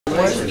Good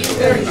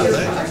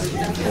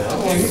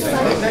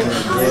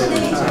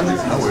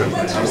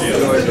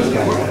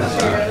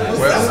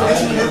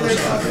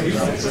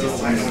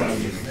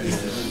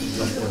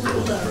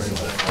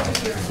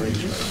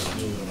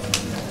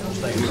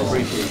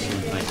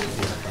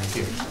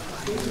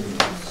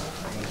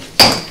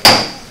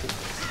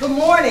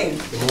morning.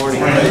 Good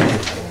morning.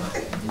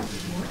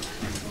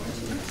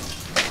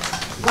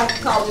 I'd like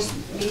to call this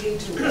meeting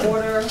to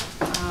order, and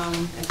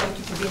thank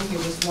you for being here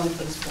this morning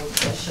for this board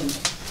session.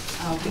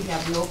 We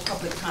have no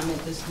public comment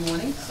this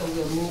morning, so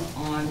we'll move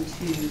on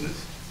to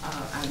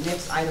our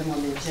next item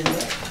on the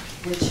agenda,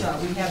 which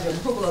we have the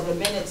approval of the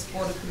minutes.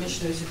 Board of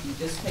Commissioners, if you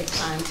just take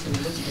time to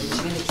look at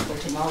the minutes for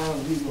tomorrow,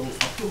 and we will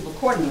approve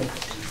accordingly.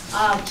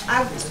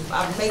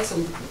 I've made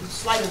some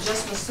slight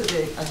adjustments to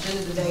the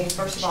agenda today.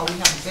 First of all, we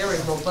have a very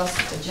robust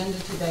agenda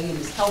today, and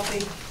it's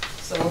healthy.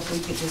 So if we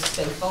could just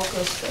stay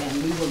focused,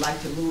 and we would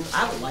like to move,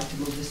 I would like to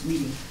move this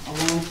meeting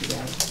along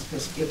today,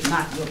 because if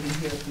not, we'll be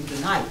here through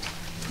the night.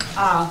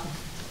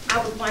 I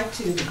would like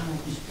to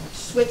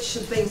switch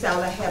some things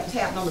out. I have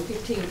tab number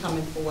 15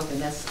 coming forth, and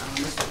that's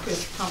Mr.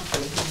 Chris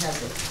Pumphrey, who has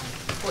a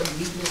important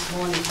meeting this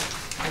morning.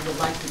 I would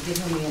like to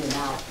get him in and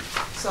out.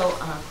 So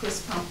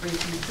Chris Pumphrey, if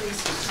you please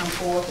come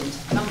forth. And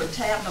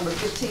tab number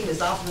 15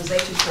 is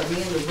authorization to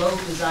amend the road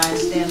design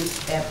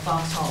standards at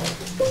Fox Hall.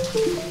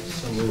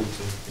 So moved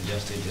to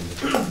adjust the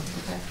agenda.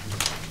 Okay.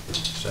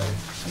 Second.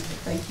 Okay,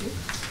 thank you.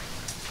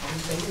 All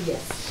in favor,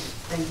 yes.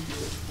 Thank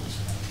you.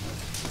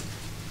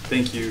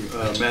 Thank you,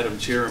 Madam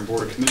Chair and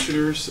Board of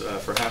Commissioners,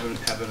 for having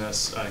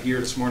us here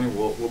this morning.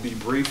 We'll be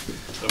brief.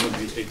 I'm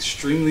going to be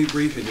extremely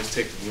brief and just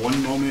take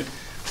one moment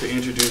to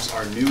introduce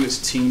our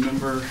newest team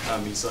member.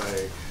 He's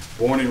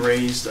born and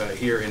raised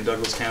here in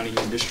Douglas County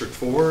in District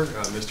 4,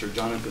 Mr.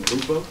 Jonathan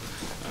Lupo.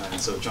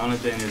 And so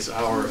Jonathan is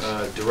our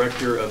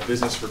Director of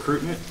Business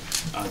Recruitment.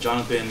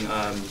 Jonathan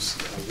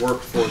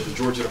worked for the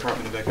Georgia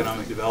Department of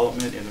Economic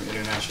Development in their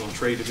International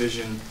Trade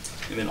Division,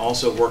 and then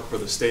also worked for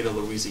the state of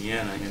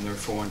Louisiana in their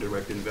Foreign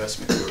Direct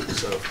Investment Group.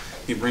 So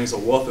he brings a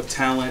wealth of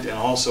talent and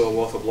also a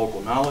wealth of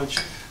local knowledge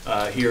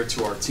here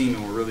to our team,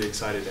 and we're really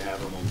excited to have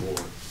him on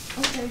board.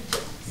 Okay.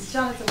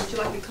 Jonathan, would you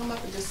like to come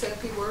up and just say a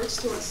few words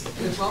to us?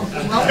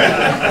 Welcome.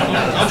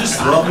 I'll just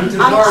welcome to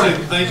the party.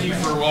 Thank you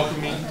for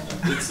welcoming.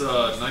 It's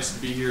nice to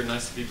be here,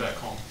 nice to be back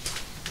home.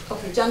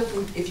 Okay,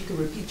 Jonathan, if you could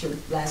repeat your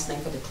last name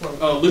for the clerk.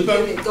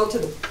 Lupo. Go to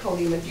the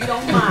podium if you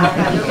don't mind.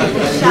 I know you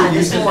were shot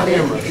this morning.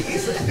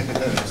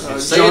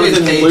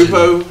 Jonathan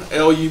Lupo,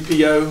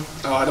 L-U-P-O.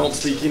 Oh, I don't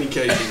speak any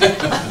Cajun.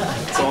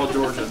 It's all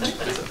Georgia.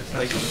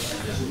 Thank you.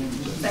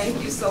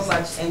 Thank you so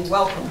much, and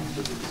welcome.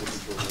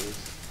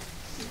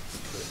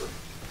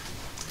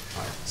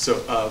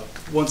 So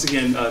once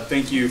again,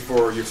 thank you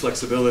for your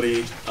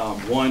flexibility,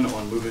 one,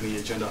 on moving the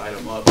agenda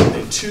item up, and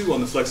then two,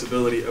 on the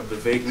flexibility of the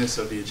vagueness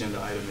of the agenda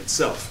item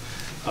itself.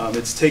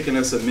 It's taken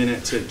us a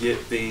minute to get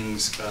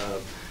things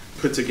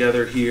put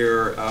together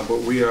here,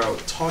 but we are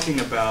talking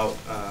about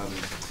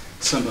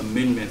some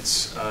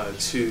amendments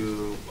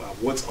to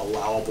what's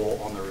allowable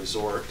on the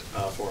resort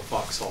for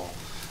Fox Hall.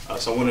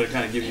 So I wanted to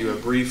kind of give you a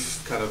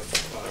brief kind of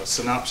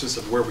synopsis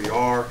of where we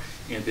are,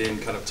 and then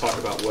kind of talk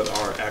about what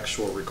our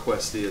actual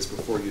request is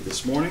before you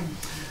this morning.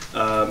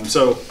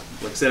 So,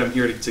 like I said, I'm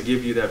here to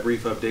give you that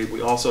brief update.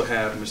 We also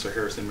have Mr.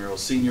 Harrison Merrill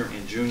Sr.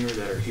 and Jr.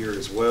 that are here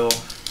as well.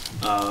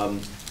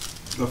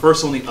 But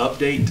first on the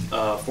update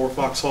for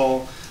Fox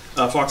Hall.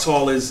 Fox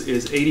Hall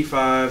is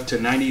 85 to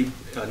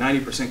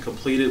 90%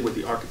 completed with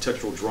the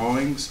architectural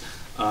drawings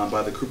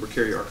by the Cooper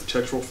Carey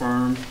Architectural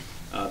Firm.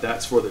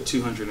 That's for the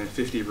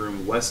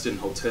 250-room Westin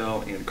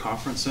Hotel and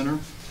Conference Center.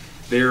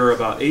 They're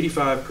about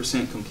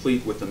 85%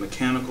 complete with the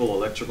mechanical,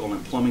 electrical,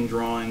 and plumbing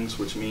drawings,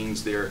 which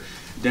means they're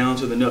down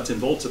to the nuts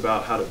and bolts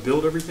about how to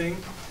build everything.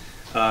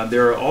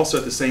 They're also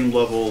at the same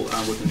level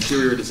with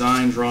interior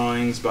design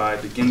drawings by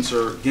the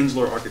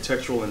Gensler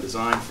Architectural and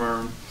Design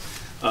Firm.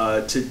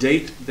 To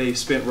date, they've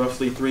spent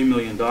roughly $3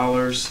 million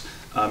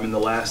in the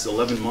last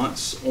 11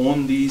 months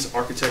on these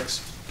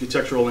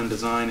architectural and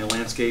design and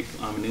landscape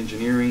and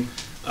engineering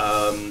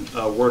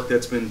work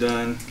that's been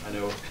done. I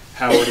know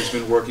Howard has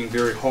been working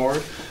very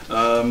hard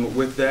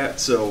with that,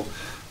 so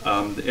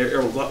a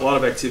lot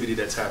of activity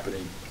that's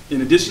happening.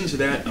 In addition to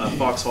that,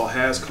 Fox Hall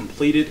has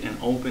completed and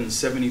opened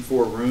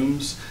 74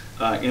 rooms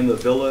in the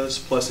villas,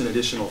 plus an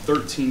additional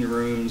 13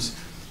 rooms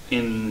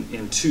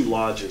in 2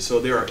 lodges. So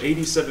there are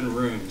 87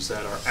 rooms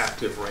that are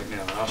active right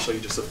now. And I'll show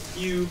you just a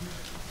few.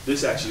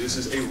 This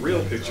is a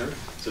real picture.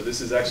 So this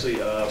is actually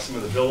some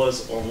of the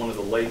villas on one of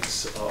the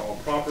lakes on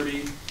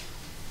property.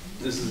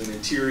 This is an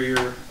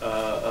interior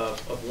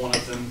of one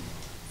of them.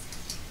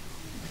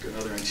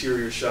 Another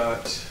interior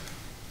shot.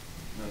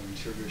 Another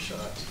interior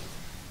shot.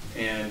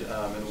 And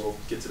we'll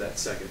get to that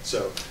second.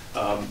 So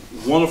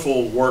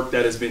wonderful work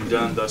that has been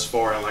done thus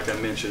far, and like I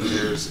mentioned,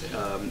 there's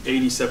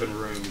 87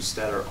 rooms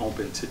that are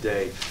open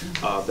today.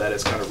 That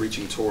is kind of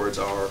reaching towards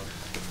our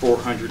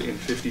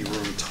 450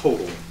 room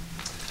total.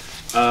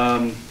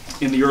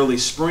 In the early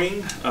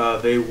spring,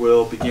 they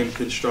will begin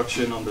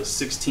construction on the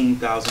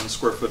 16,000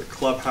 square foot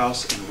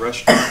clubhouse and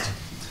restaurant.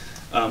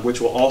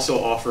 which will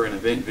also offer an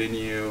event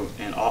venue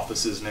and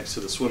offices next to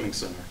the swimming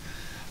center.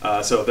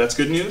 So that's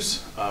good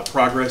news.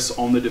 Progress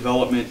on the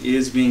development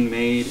is being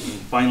made, and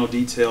final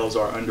details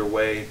are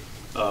underway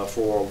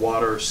for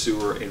water,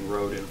 sewer, and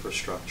road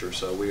infrastructure.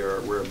 So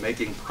we're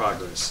making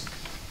progress.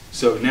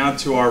 So now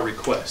to our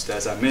request.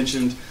 As I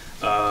mentioned,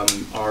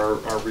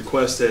 our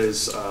request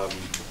is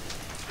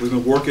we've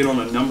been working on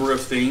a number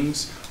of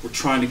things. We're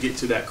trying to get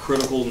to that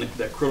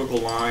critical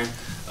line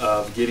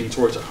of getting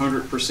towards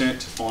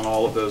 100% on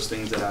all of those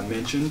things that I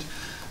mentioned.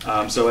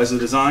 So as the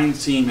design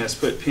team has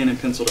put pen and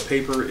pencil to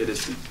paper, it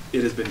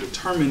has been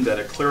determined that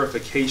a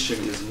clarification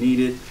is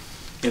needed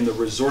in the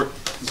resort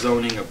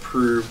zoning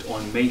approved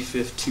on May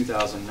 5th,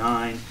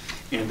 2009,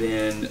 and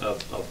then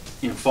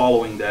in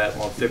following that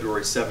on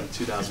February 7th,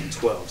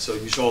 2012. So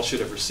you all should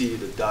have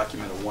received a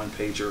document, a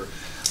one-pager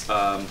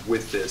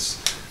with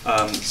this.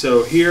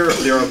 So here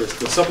there are the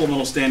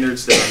supplemental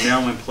standards that are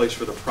now in place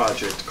for the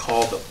project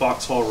called the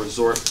Foxhall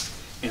Resort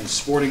and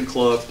Sporting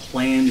Club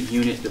Planned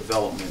Unit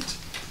Development.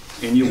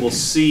 And you will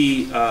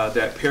see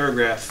that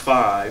paragraph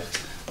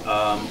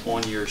 5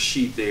 on your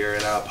sheet there,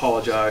 and I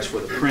apologize for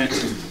the print,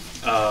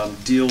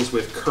 deals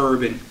with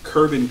curb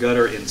and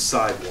gutter and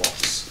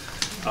sidewalks.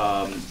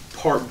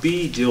 Part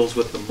B deals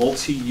with the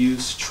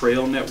multi-use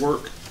trail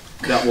network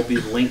that will be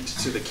linked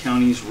to the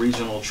county's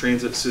regional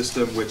transit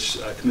system, which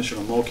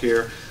Commissioner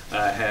Mulcair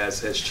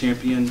has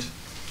championed.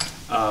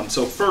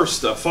 So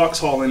first,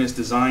 Foxhall and his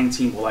design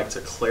team would like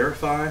to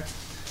clarify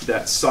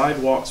that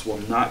sidewalks will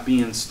not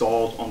be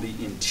installed on the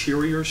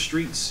interior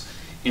streets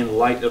in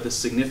light of the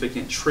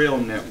significant trail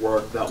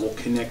network that will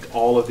connect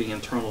all of the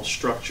internal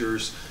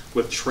structures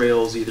with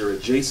trails either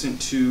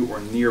adjacent to or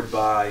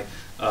nearby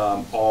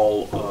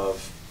all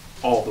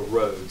the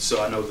roads.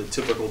 So I know the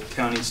typical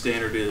county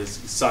standard is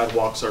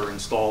sidewalks are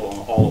installed on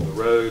all of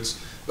the roads,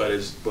 but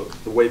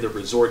the way the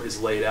resort is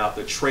laid out,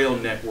 the trail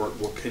network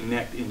will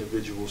connect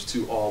individuals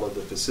to all of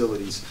the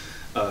facilities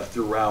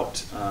throughout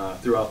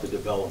the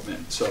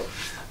development. So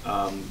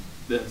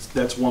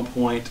that's one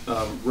point.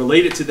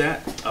 Related to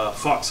that,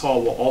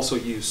 Foxhall will also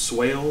use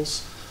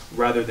swales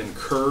rather than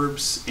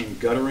curbs and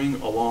guttering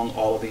along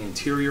all of the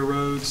interior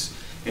roads,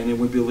 and then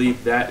we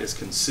believe that is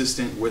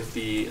consistent with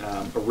the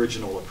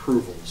original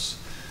approvals.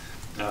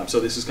 So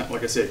this is,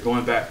 like I said,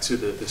 going back to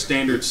the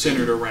standards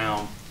centered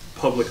around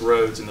public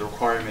roads and the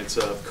requirements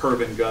of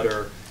curb and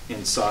gutter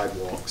and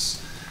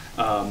sidewalks.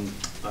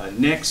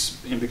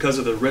 Next, and because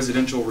of the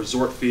residential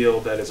resort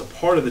field that is a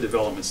part of the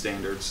development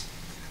standards,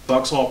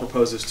 Foxhall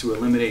proposes to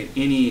eliminate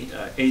any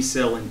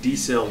A-cell and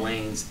D-cell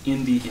lanes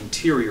in the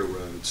interior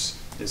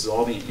roads. This is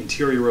all the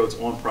interior roads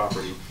on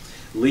property,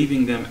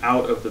 leaving them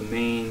out of the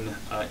main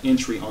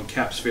entry on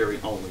Capps Ferry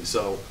only.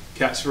 So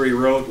Capps Ferry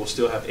Road will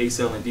still have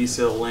A-cell and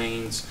D-cell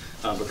lanes,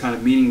 but kind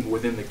of meaning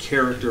within the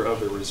character of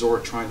the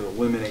resort, trying to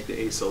eliminate the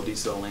A-cell,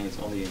 D-cell lanes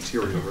on the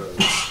interior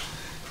roads.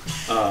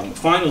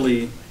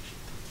 Finally,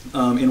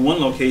 in one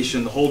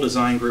location, the whole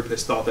design group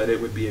has thought that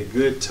it would be a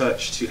good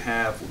touch to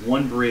have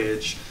one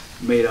bridge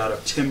made out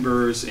of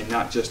timbers and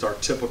not just our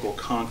typical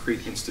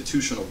concrete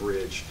institutional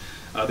bridge.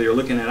 They are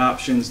looking at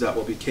options that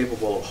will be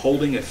capable of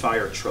holding a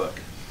fire truck.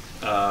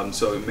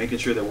 So making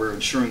sure that we're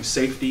ensuring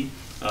safety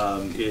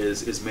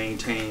is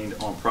maintained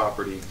on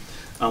property.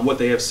 What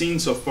they have seen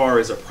so far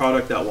is a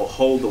product that will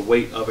hold the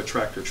weight of a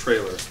tractor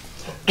trailer.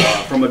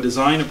 From a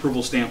design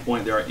approval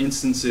standpoint, there are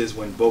instances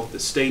when both the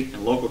state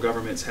and local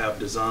governments have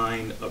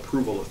design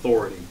approval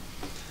authority.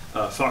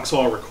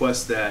 Foxhall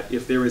requests that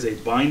if there is a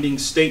binding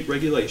state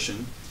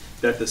regulation,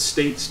 that the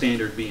state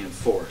standard be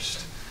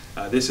enforced.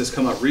 This has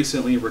come up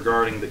recently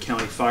regarding the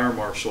county fire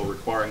marshal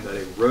requiring that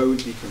a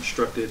road be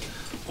constructed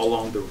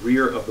along the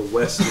rear of the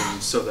west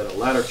end so that a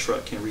ladder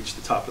truck can reach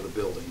the top of the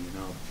building. And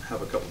I'll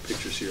have a couple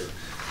pictures here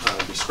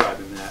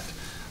describing that.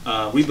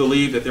 We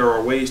believe that there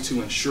are ways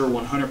to ensure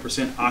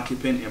 100%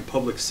 occupant and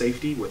public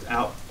safety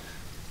without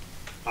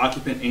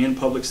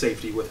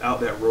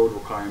that road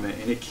requirement,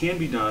 and it can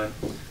be done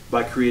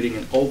by creating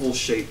an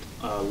oval-shaped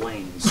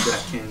lanes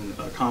that can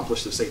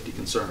accomplish the safety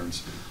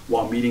concerns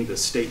while meeting the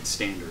state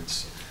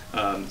standards.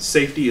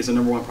 Safety is a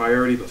 #1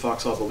 priority, but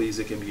Foxhall believes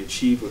it can be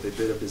achieved with a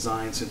bit of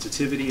design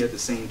sensitivity at the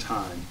same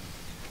time.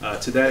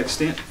 To that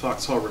extent,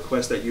 Foxhall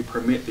requests that you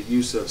permit the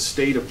use of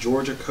state of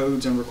Georgia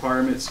codes and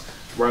requirements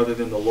rather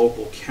than the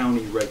local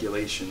county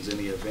regulations in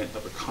the event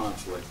of a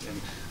conflict.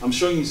 And I'm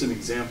showing you some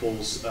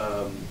examples.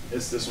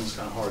 This one's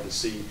kind of hard to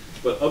see,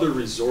 but other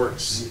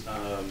resorts,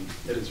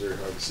 it is very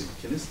hard to see.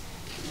 Can this?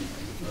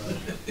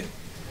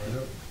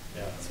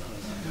 Yeah.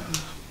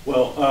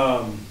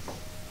 Well,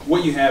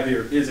 what you have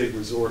here is a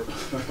resort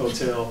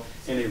hotel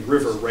and a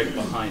river right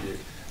behind it.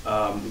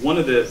 One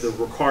of the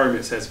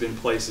requirements has been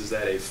placed is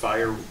that a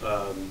fire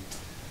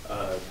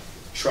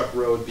truck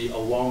road be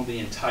along the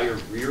entire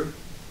rear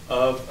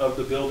of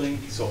the building.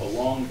 So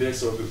along this,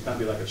 so it would kind of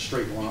be like a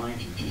straight line,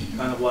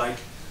 kind of like.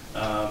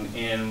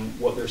 And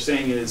what they're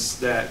saying is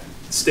that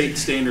state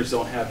standards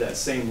don't have that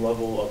same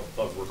level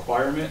of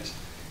requirement.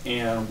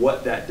 And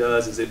what that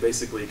does is it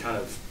basically kind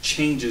of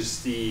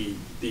changes the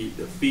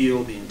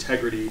feel, the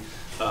integrity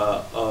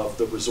of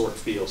the resort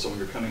field. So when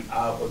you're coming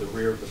out of the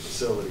rear of the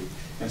facility.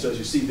 And so as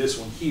you see, this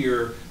one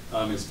here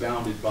is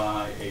bounded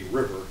by a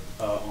river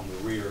on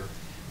the rear.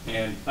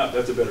 And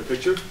that's a better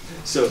picture.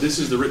 So this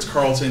is the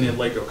Ritz-Carlton in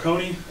Lake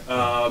Oconee.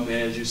 And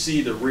as you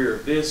see, the rear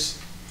of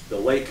this, the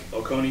Lake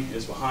Oconee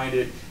is behind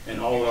it, and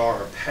all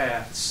our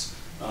paths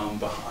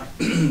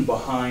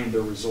behind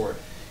the resort.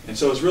 And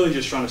so it's really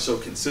just trying to show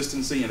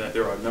consistency, and that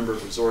there are a number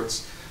of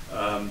resorts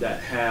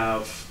that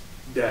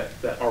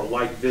are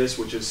like this,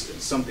 which is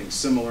something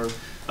similar.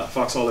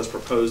 Foxhall has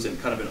proposed in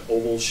kind of an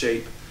oval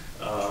shape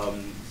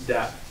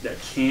that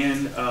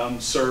can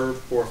serve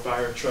for a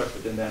fire truck,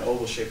 but then that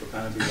oval shape will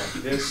kind of be like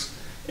this,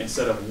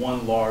 instead of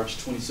one large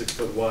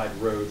 26-foot wide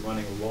road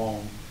running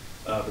along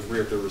the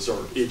rear of the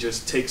resort. It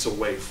just takes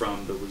away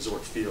from the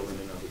resort feel in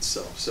and of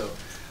itself. So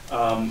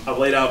I've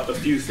laid out a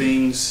few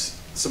things.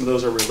 Some of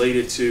those are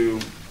related to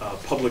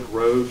public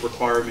road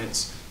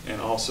requirements, and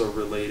also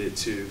related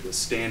to the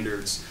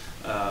standards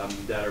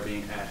that are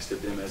being asked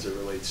of them as it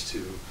relates to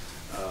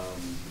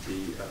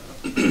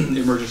the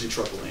emergency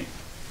truck lane.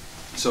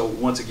 So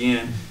once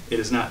again, it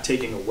is not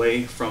taking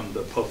away from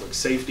the public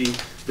safety.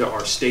 There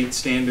are state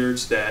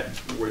standards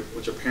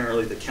which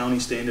apparently the county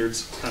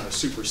standards kind of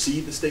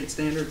supersede the state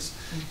standards,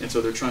 and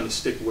so they're trying to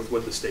stick with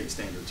what the state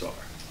standards are.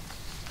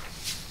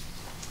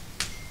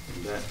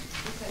 And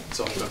that's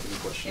all about any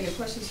questions. Any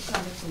questions or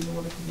comments from the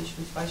Board of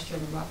Commissioners? Vice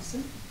Chairman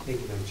Robinson?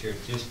 Thank you, Madam Chair.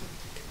 Just,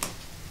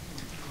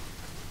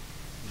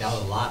 that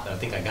was a lot, but I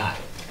think I got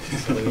it.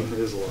 So let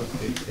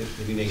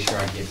me make sure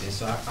I get this.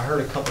 So I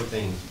heard a couple of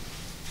things.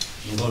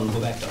 I'm going to go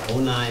back to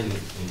 09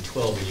 and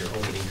 12 in your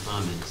opening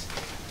comments.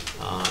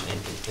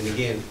 And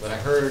again, what I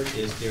heard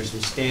is there's some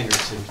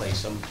standards in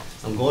place.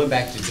 I'm going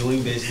back to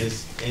doing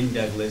business in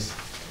Douglas.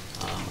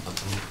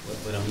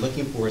 What I'm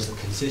looking for is a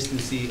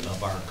consistency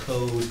of our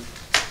code.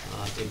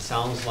 It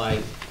sounds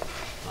like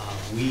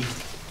we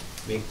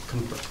may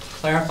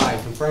clarify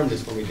and confirm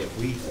this for me, that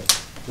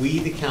we,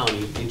 the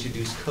county,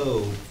 introduce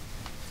code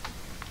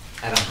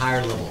at a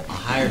higher level, a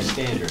higher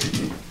standard,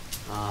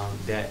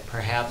 that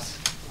perhaps,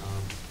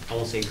 I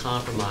won't say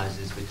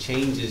compromises, but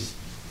changes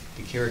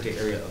the character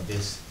area of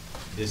this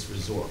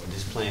resort, or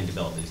this planned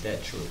development. Is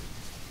that true?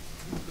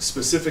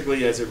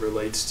 Specifically as it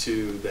relates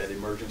to that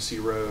emergency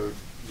road,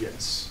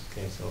 yes.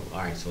 Okay, so, all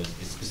right, so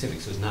it's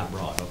specific, so it's not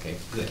broad. Okay,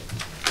 good.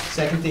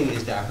 Second thing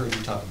is that I heard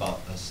you talk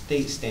about a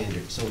state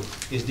standard. So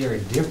is there a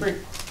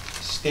different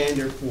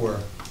standard for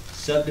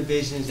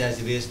subdivisions as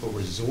it is for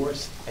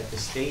resorts at the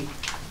state?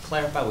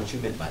 Clarify what you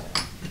meant by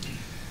that.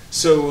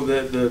 So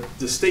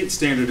the state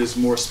standard is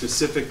more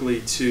specifically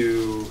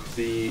to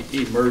the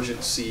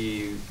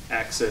emergency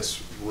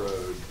access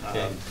road.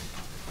 Okay.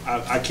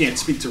 I can't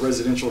speak to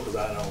residential because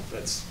I don't.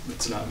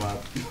 It's not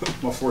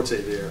my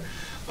forte there.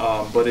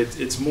 But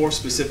it's more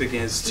specific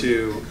as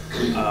to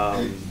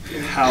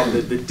how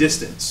the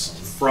distance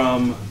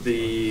from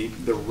the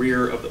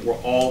rear of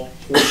all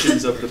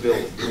portions of the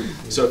building.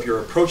 So if you're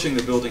approaching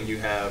the building, you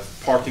have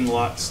parking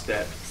lots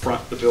that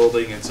front the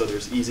building, and so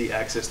there's easy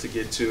access to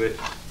get to it,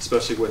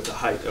 especially with the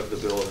height of the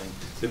building.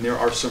 Then there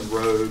are some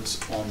roads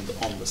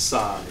on the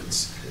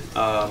sides.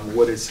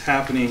 What is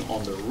happening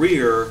on the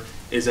rear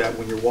is that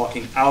when you're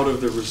walking out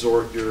of the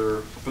resort,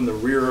 from the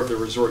rear of the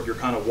resort, you're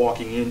kind of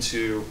walking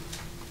into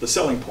the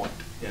selling point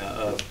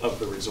of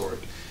the resort.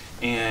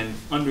 And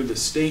under the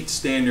state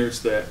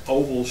standards, that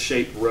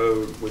oval-shaped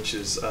road, which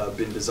has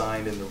been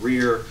designed in the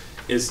rear,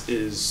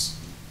 is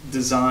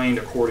designed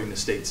according to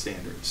state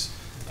standards.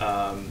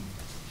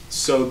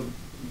 So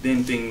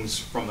then things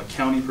from a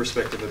county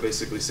perspective have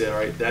basically said, all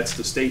right, that's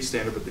the state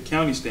standard, but the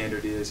county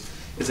standard is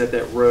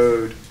that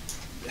road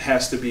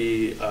has to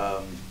be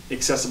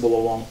accessible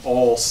along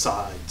all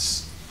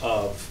sides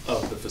of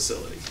the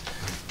facility.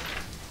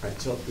 All right,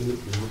 so I'm going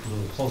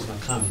to close my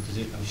comment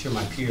because I'm sure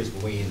my peers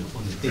will weigh in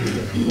on the things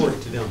that are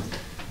important to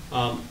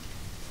them.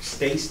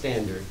 State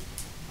standard,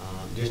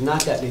 there's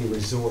not that many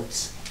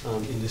resorts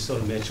in the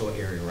sort of metro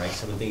area, right?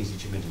 Some of the things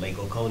that you mentioned, Lake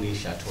Oconee,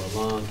 Chateau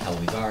Alon,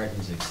 Callaway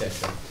Gardens,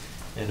 etc.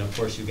 And of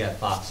course you've got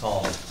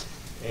Foxhall.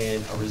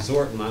 And a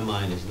resort in my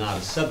mind is not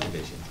a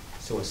subdivision.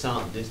 So it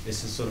sounds,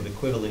 this is sort of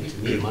equivalent to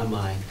me in my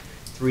mind,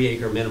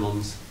 3-acre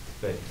minimums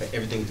for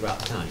everything throughout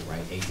the county, right?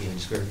 1,800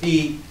 square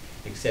feet,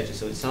 etc.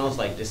 So it sounds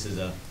like this is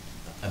a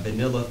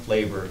vanilla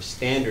flavor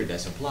standard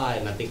that's applied,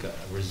 and I think a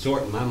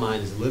resort in my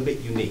mind is a little bit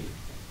unique.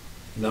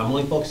 Now I'm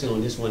only focusing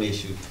on this one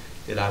issue,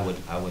 that I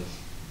would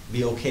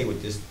be okay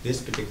with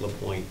this particular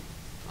point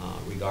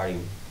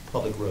regarding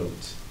public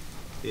roads.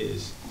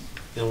 Is,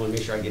 and I want to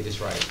make sure I get this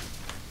right.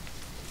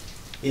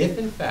 If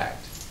in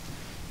fact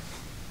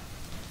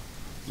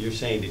you're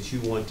saying that you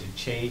want to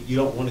change, you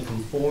don't want to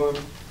conform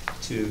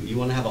to, you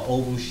want to have an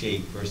oval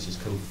shape versus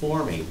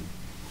conforming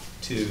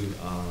to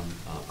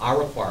our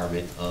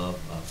requirement of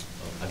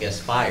I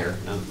guess, fire,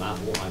 and I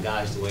want my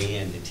guys to weigh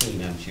in, the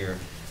team, I'm sure,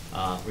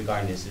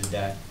 regarding this, is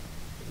that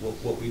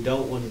what we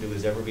don't want to do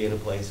is ever be in a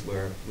place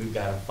where we've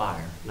got a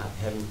fire, not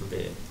heaven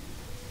forbid.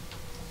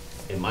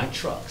 And my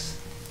trucks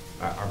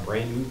are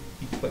brand new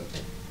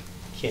equipment,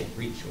 can't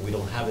reach, or we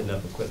don't have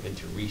enough equipment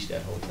to reach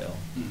that hotel.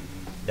 Mhm.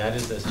 That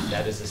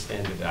is a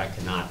standard that I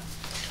cannot,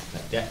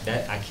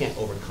 that I can't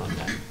overcome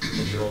that.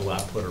 So, I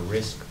put a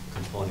risk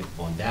component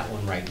on that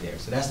one right there.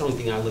 So that's the only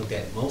thing I looked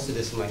at. Most of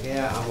this, I'm like,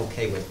 yeah, I'm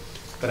okay with.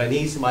 But I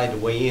need somebody to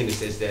weigh in that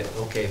says that,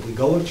 okay, if we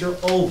go with your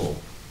oval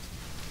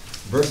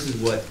versus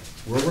what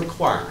we're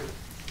requiring,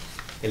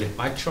 and if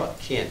my truck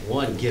can't,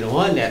 one, get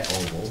on that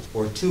oval,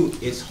 or two,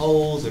 it's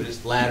holes or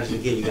it's ladders,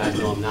 again, you guys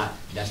know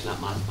that's not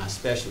my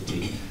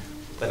specialty,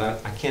 but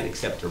I can't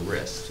accept the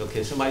risk. So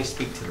can somebody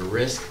speak to the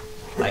risk?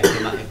 Like,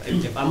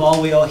 if I'm all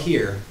the way out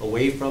here,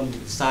 away from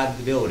the side of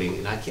the building,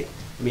 and I can't,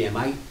 am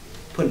I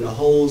putting the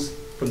holes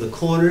from the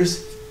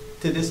corners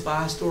to this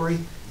 5-story?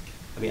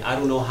 I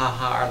don't know how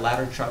high our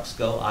ladder trucks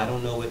go. I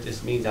don't know what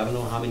this means. I don't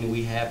know how many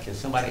we have. Can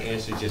somebody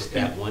answer just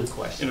that one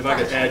question? And if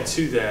I could add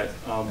to that,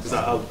 because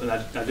I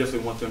definitely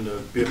want them to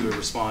be able to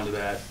respond to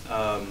that.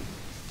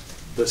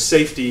 The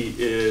safety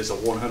is a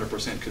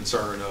 100%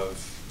 concern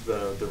of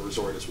the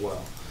resort as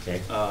well.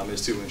 Okay.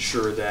 Is to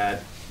ensure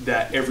that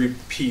every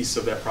piece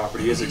of that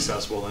property is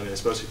accessible, and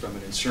especially from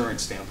an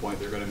insurance standpoint,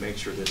 they're going to make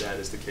sure that that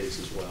is the case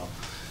as well.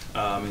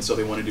 And so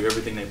they want to do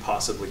everything they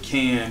possibly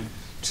can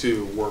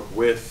to work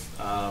with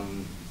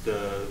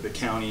the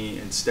county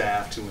and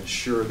staff to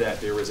ensure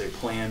that there is a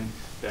plan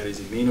that is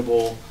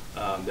amenable,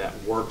 that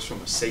works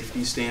from a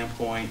safety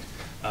standpoint.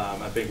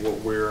 I think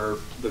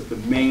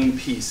the main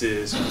piece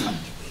is,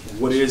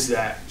 what is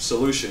that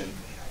solution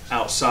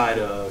outside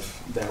of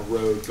that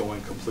road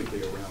going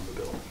completely around the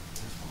building?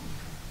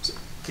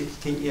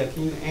 Can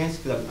you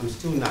answer, because I'm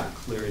still not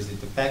clear, is it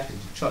the fact that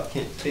the truck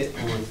can't fit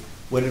on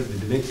whatever the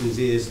dimensions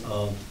is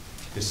of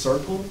the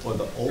circle or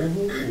the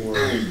oval, or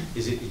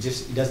is it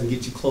just, it doesn't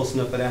get you close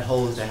enough for that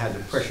hole to have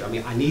the pressure?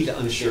 I need to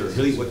understand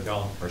really what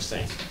y'all are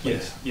saying.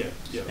 Yes, yeah.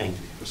 Thank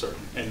you. For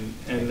certain.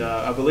 And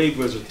I believe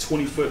it was a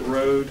 20-foot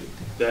road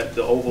that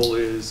the oval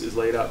is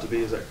laid out to be,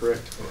 is that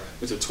correct? Correct.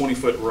 It's a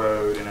 20-foot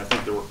road, and I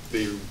think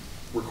the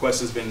request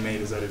has been made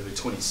is that it's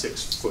a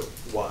 26-foot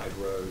wide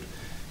road,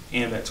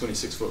 and that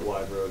 26-foot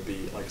wide road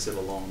be, like I said,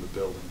 along the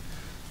building.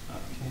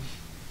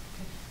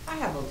 I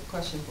have a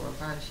question for our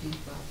fire chief.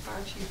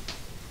 Fire chief,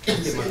 Can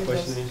you get my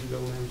question answered,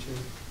 though, Madam Chair?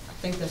 I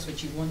think that's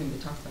what you want him to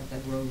talk about,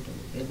 that road,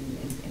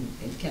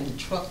 and can the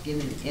truck get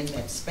in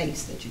that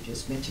space that you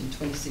just mentioned,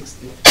 26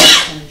 feet?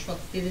 Can the truck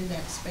fit in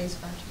that space,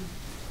 fire chief?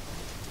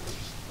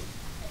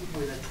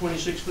 With a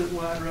 26-foot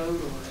wide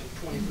road or a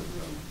 20-foot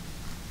road?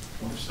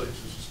 26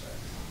 is the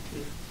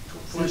standard.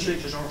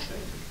 26 is our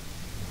standard.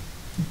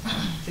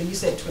 So you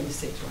said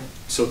 26, right?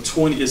 So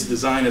 20 is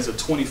designed as a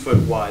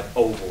 20-foot wide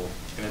oval,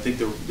 and I think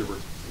to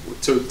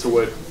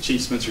what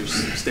Chief Spencer's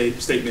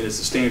statement is,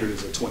 the standard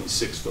is a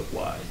 26-foot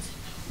wide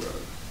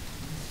road.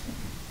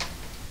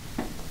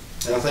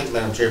 And I think,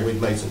 Madam Chair, we've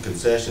made some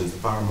concessions, the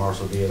fire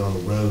marshal did, on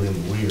the road in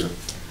the rear,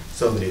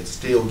 so that it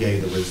still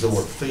gave the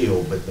resort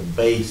feel, but the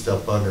base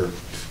up under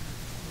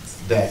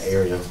that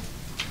area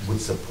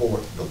would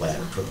support the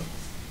ladder truck.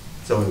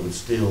 So it would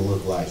still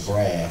look like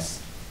grass,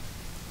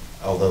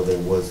 although there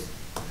was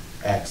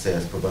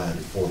access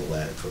provided for the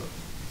ladder truck.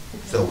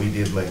 So we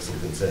did make some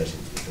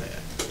concessions with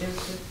that.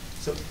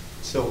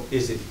 So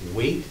is it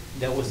weight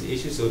that was the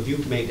issue? So if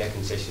you've made that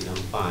concession, I'm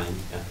fine.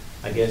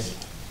 I guess,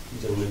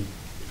 gentlemen,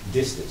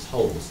 distance,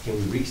 holes, can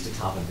we reach the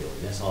top of the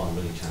building? That's all I'm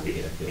really trying to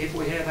get at. If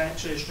we have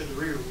access to the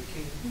rear, we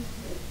can.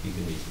 You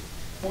can reach it.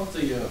 What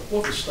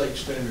the state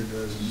standard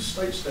does is the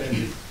state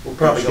standard. We're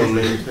probably gonna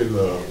need to,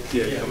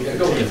 Yeah.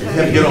 Go ahead.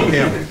 have to get on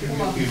camera.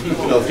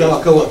 You know, if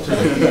y'all go up to the.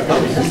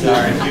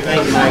 Sorry,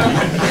 thank you,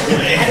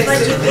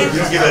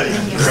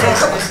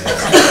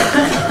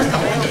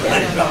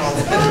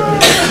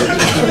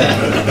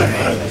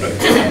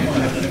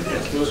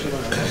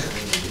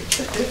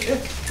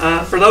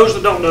 For those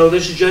that don't know,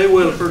 this is Jay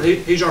Williford.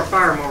 He's our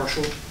fire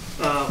marshal.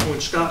 When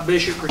Scott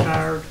Bishop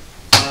retired,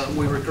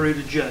 we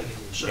recruited Jay.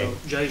 So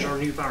Jay's our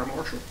new fire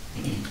marshal.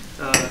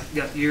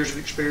 Got years of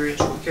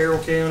experience with Carroll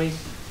County,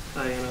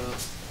 and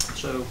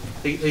so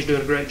he's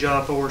doing a great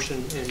job for us,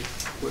 and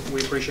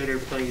we appreciate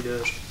everything he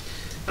does.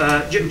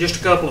 Just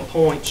a couple of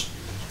points.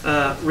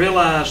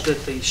 Realize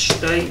that the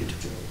state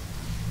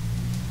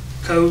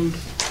code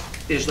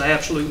is the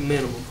absolute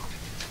minimum.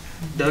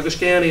 Douglas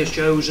County has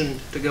chosen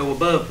to go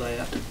above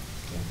that,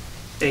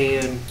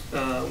 and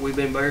we've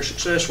been very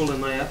successful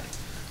in that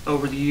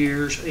over the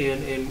years,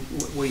 and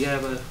we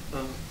have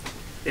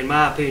in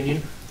my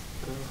opinion,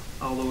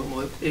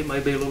 although it may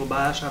be a little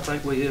biased, I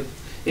think we have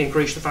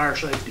increased the fire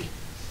safety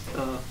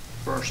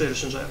for our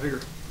citizens out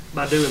here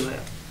by doing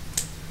that.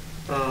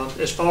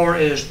 As far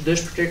as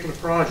this particular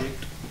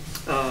project,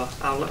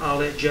 I'll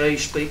let Jay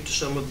speak to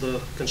some of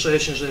the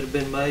concessions that have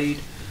been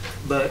made,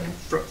 but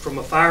from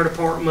a fire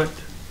department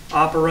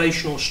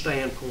operational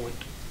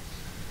standpoint,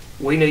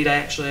 we need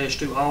access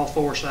to all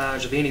four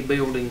sides of any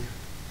building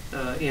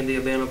in the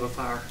event of a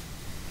fire.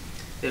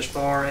 As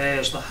far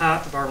as the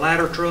height of our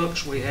ladder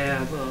trucks, we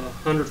have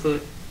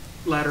 100-foot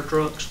ladder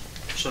trucks,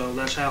 so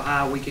that's how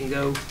high we can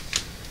go.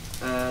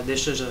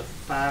 This is a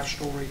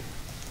five-story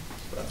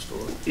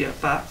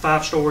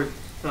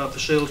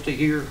facility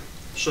here,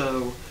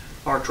 so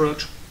our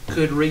trucks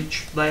could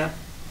reach that.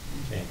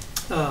 Okay.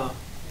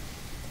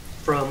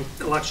 From,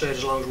 like I said,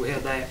 as long as we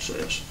have the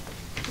access.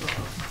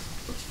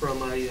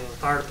 From a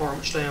fire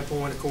department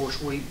standpoint, of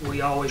course,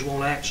 we always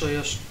want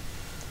access.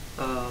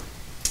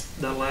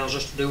 That allows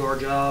us to do our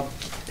job,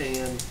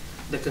 and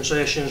the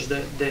concessions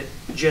that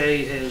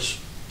Jay has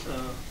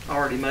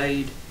already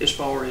made as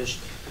far as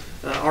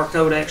our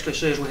code actually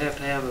says we have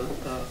to have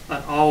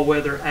an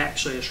all-weather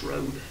access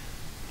road.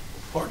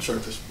 Hard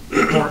surface.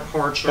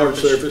 Hard surface. Hard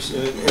surface,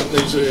 and it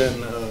needs to,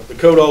 and the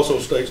code also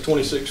states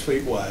 26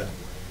 feet wide,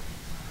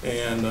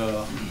 and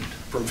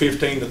from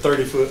 15 to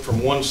 30 foot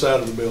from one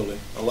side of the building,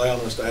 allowing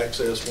us to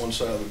access one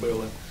side of the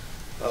building.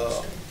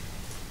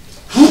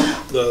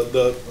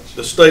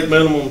 The state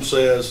minimum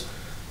says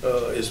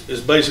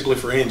is basically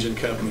for engine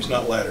companies,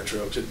 not ladder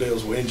trucks. It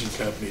deals with engine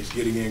companies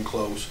getting in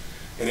close,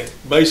 and it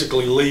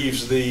basically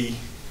leaves it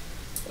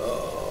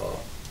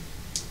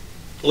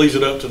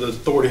up to the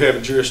authority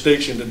having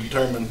jurisdiction to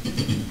determine,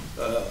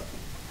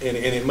 and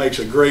it makes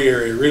a gray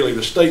area. Really,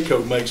 the state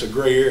code makes a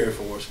gray area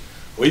for us.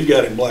 We've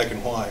got it in black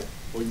and white.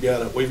 We've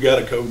got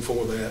a code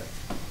for that,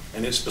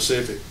 and it's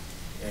specific,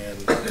 and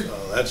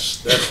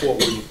that's what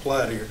we've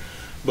applied here.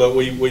 But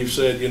we've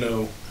said, you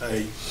know,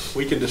 hey,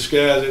 we can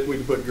disguise it, we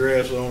can put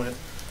grass on it,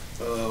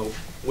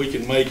 we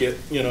can make it,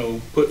 you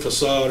know, put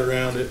facade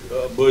around it,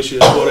 bushes,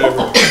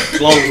 whatever, as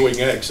long as we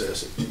can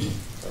access it.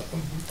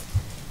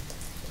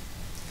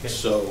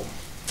 So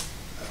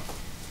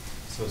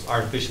it's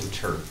artificial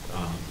turf.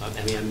 I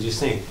mean, I'm just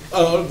saying.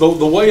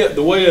 the way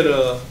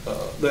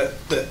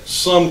that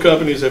some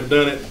companies have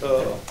done it,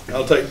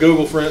 I'll take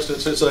Google for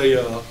instance. It's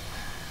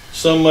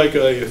some make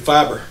a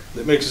fiber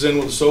that mixes in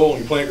with the soil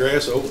and you plant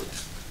grass over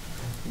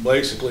it,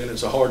 basically, and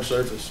it's a hard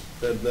surface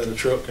that a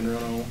truck can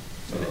run on.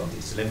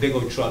 So that big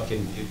old truck it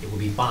will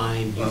be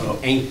fine. You can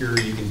anchor.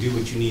 You can do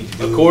what you need to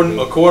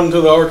do. According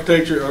to the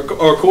architecture,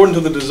 or according to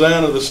the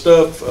design of the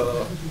stuff,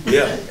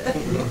 yeah,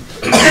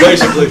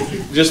 basically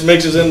just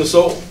mixes in the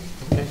soil.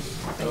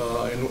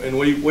 And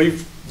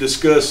we've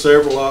discussed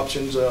several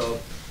options.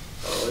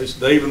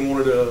 They even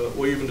wanted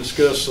we even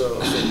discussed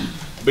some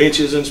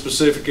benches in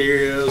specific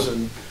areas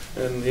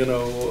and you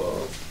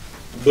know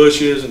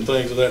bushes and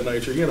things of that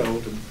nature. You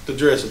know, to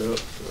dress it up.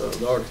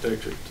 The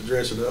architecture to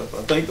dress it up.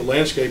 I think the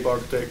landscape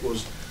architect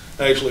was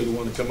actually the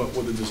one to come up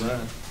with the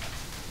design.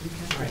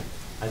 Okay. All right.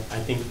 I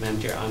think, Madam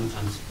Chair, I'm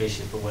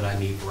sufficient for what I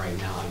need for right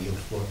now. I'll yield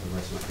the floor for the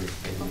rest of my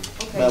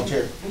presentation. Okay. Madam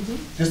Chair,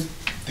 just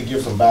to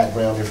give some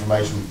background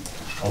information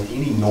on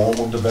any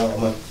normal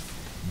development,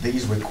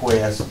 these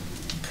requests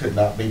could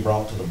not be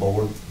brought to the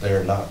board.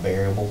 They're not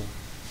variable.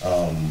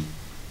 But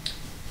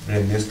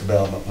in this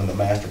development, when the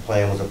master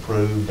plan was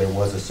approved, there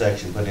was a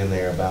section put in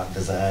there about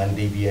design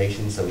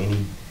deviations. So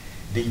any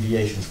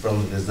deviations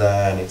from the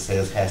design, it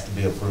says, has to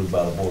be approved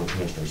by the Board of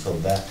Commissioners. So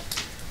that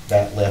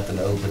left an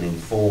opening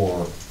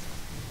for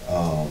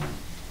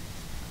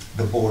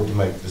the board to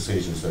make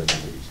decisions such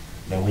as these.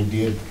 Now, we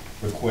did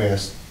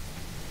request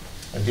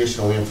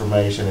additional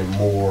information and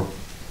more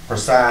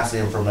precise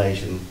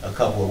information a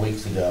couple of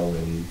weeks ago,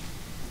 and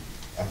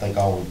I think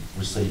all we've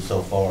received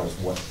so far is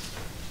what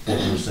we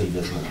received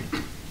this morning.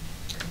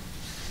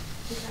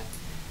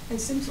 It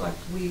seems like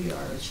we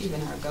are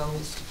achieving our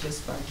goals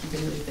just by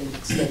keeping everything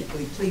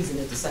aesthetically pleasing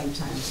at the same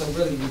time. So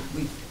really,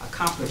 we've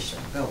accomplished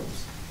our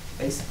goals,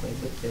 basically,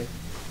 with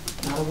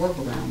the, not a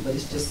workaround, but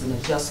it's just an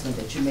adjustment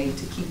that you made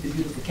to keep the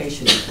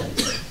beautification in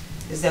place.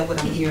 Is that what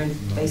I'm hearing,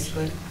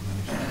 basically?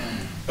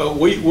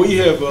 We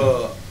have,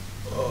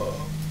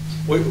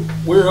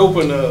 we're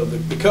open,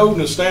 the code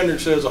and the standard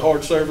says a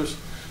hard surface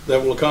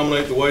that will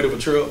accommodate the weight of a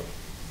truck.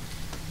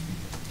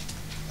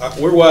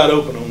 We're wide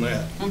open on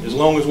that. As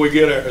long as we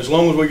get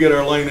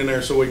our lane in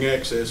there so we can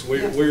access,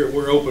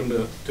 we're open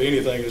to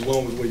anything as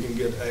long as we can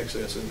get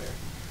access in there.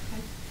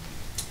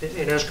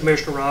 And as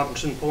Commissioner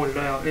Robinson pointed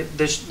out,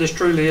 this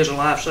truly is a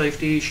life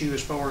safety issue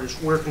as far as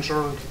we're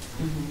concerned.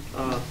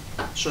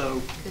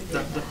 So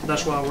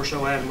that's why we're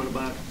so adamant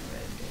about it.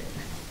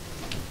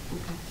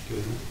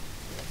 Okay.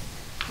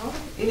 All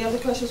right. Any other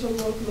questions from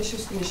the Board of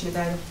Commissioners? Commissioner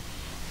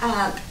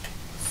Guider?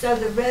 So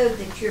the road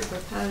that you're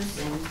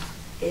proposing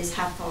is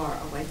how far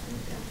away from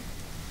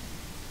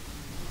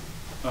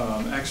the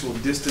building? Actual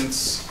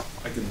distance,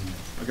 I can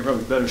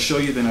probably better show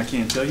you than I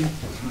can tell you.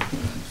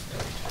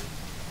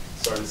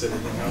 Sorry to say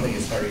anything. I think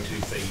it's 32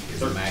 feet is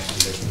the maximum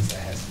distance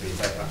that has to be.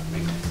 I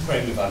mean,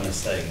 correct me if I'm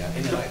mistaken.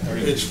 Isn't it like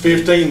 30? It's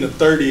 15 to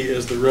 30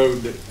 is the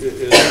road that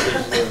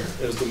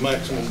is the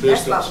maximum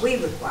distance. That's what we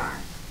require.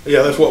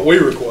 Yeah, that's what we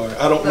require.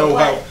 I don't But know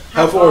what-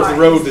 how far is the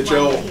road that one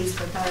y'all. he's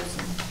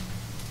proposing?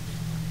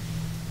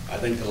 I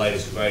think the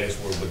latest and greatest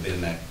were within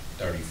that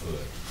 30 foot.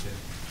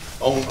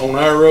 On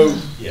our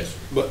road, Yes, sir.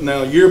 but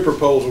now your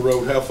proposal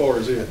road, how far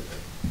is it?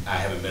 I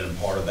haven't been a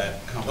part of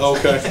that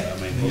conversation. Okay. I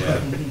mean, yeah.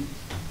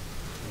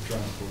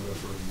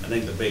 I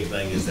think the big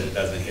thing is that it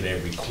doesn't hit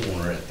every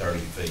corner at 30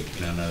 feet,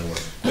 you know, in other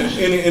words.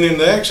 And in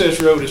the access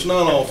road, it's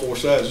not all four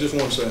sides, just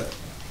one side.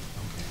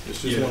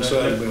 It's just Yeah, one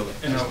side of the building.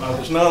 and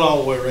It's not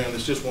all the way around,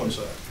 it's just one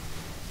side.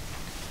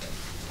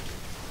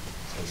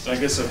 I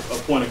guess a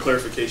point of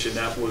clarification,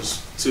 that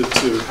was to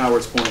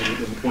Howard's point and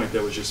the point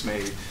that was just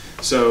made.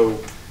 So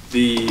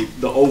the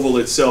oval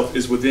itself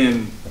is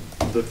within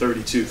the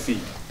 32 feet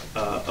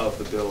of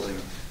the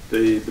building.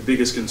 The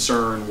biggest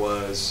concern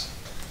was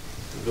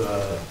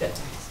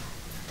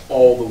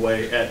all the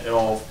way at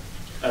all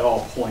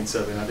points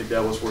of it. And I think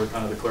that was where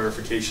kind of the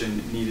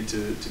clarification needed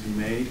to be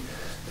made,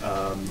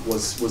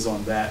 was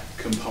on that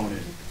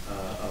component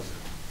of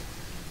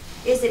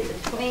it. Is it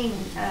between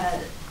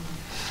that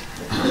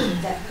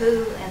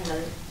pool and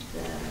the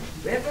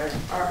river,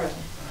 or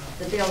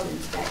the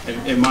buildings back there?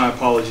 And my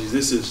apologies,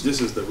 this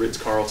is the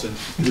Ritz-Carlton.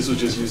 This was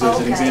just used as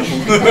an Okay. example.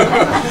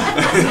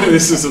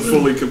 This is a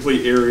fully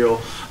complete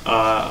aerial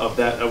of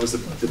that. That was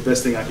the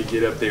best thing I could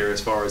get up there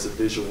as far as the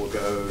visual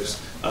goes.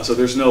 So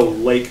there's no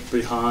lake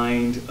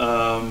behind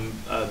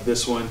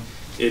this one.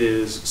 It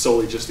is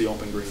solely just the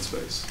open green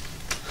space.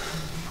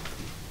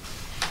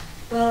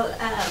 Well,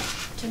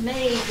 to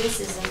me, this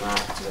is a lot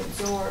to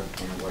absorb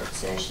in a work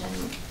session,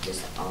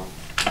 just off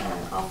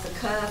the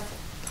cuff.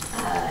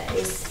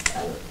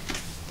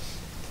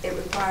 It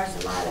requires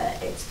a lot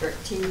of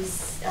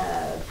expertise,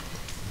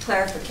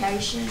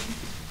 clarification,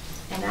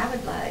 and I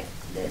would like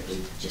that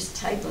we just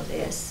table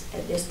this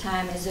at this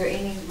time. Is there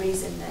any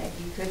reason that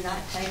you could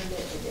not table it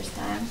at this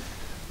time?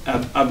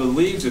 I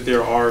believe that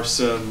there are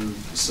some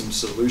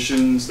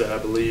solutions that I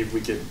believe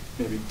we could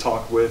maybe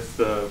talk with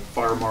the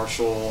fire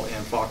marshal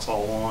and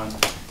Foxhall on,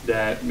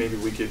 that maybe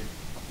we could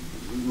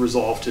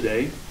resolve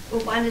today.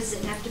 Well, why does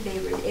it have to be,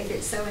 if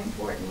it's so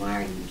important,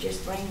 why are you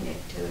just bringing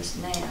it to us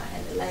now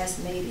at the last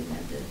meeting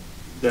of the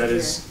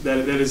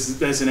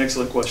That's an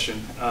excellent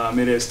question.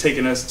 It has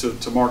taken us,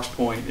 to Mark's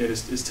point,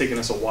 it's taken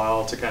us a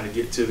while to kind of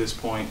get to this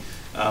point.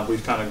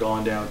 We've kind of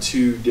gone down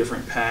two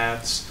different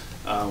paths.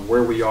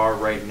 Where we are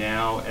right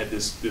now at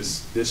this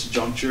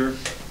juncture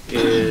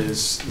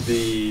is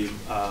the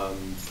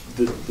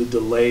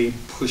delay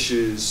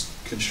pushes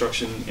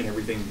construction and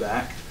everything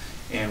back,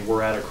 and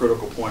we're at a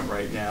critical point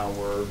right now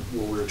where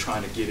we're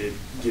trying to get it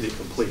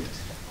complete.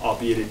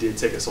 Albeit it did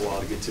take us a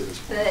while to get to this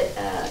point. But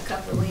a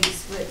couple of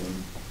weeks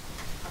wouldn't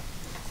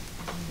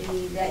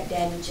be that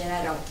damaging,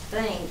 I don't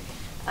think,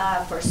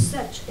 for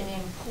such an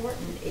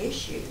important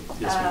issue.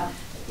 Yes, ma'am.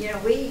 You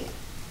know,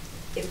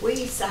 if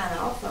we sign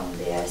off on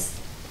this,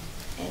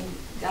 and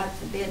God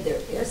forbid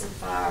there is a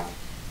fire,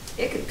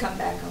 it could come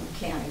back on the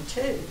county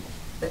too,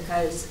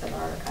 because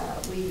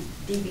of we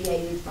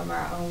deviated from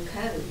our own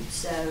code.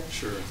 So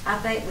Sure. I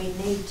think we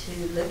need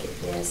to look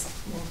at this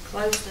more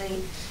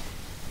closely,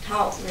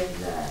 talk with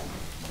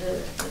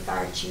the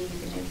fire chief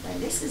and everything.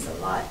 This is a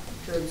lot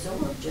to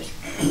absorb,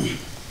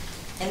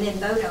 and then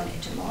vote on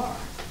it tomorrow.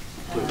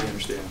 Completely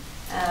understand.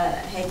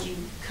 Had you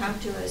come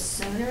to us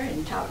sooner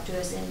and talked to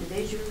us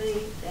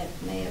individually, that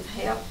may have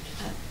helped,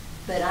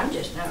 but I'm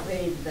just not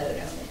ready to vote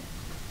on it,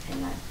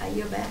 and I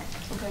yield back.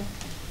 Okay.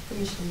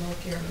 Commissioner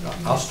Mulcair.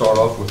 I'll start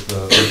off with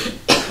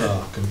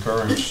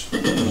concurrence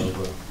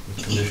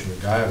with Commissioner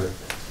Guyver.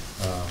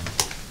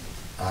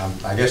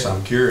 I guess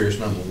I'm curious,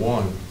 number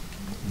one,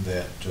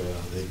 that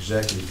the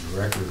executive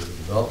director of the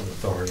Development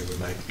Authority would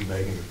be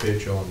making a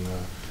pitch on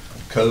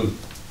code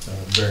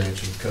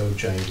variance and code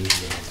changes.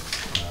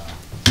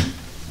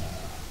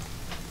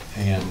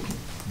 And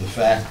the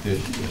fact that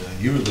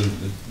you alluded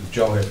that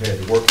y'all have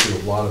had to work through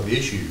a lot of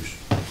issues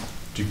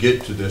to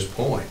get to this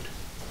point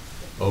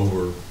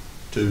over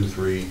 2,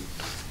 3,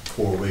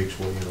 4 weeks,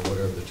 well,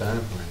 whatever the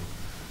time frame.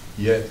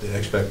 Yet the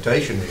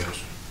expectation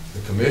is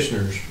the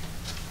commissioners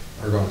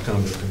are going to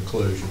come to a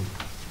conclusion,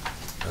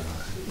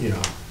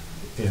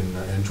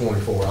 in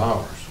 24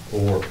 hours,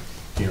 or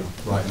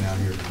right now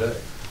here today.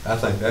 I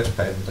think that's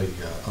patently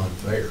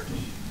unfair,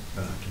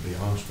 to be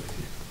honest with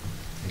you.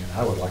 And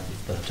I would like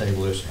to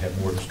table this and have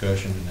more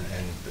discussion.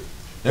 And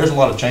there's a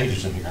lot of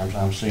changes in here.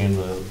 I'm seeing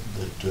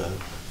that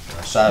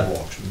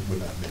sidewalks would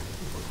not be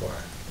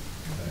required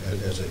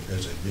as a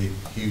big,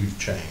 huge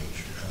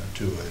change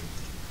to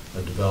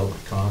a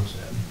development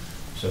concept.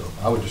 So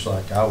I would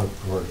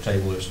prefer to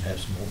table this and have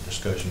some more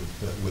discussion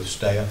with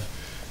staff,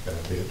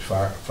 be it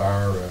fire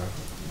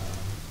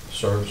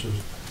services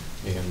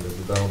and the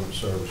development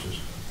services.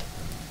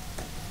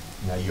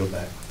 And I yield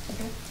back.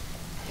 Okay.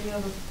 Any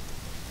other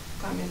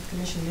comments,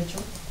 Commissioner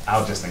Mitchell?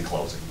 I'll just in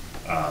closing.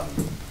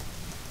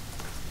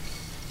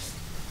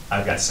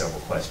 I've got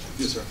several questions.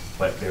 Yes, sir.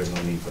 But there's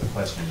no need for the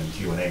question in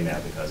Q&A now,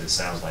 because it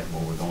sounds like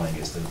where we're going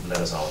is to let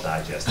us all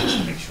digest this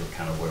and make sure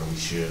kind of where we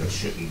should or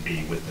shouldn't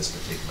be with this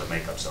particular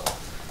makeup. So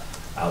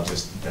I'll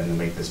just, then to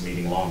make this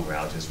meeting longer,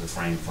 I'll just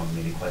refrain from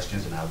any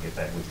questions, and I'll get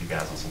back with you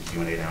guys on some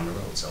Q&A down the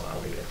road. So I'll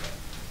leave it at that.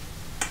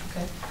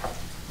 Okay.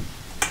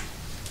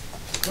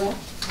 Well,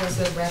 does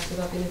that wrap it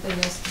up? Anything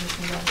else,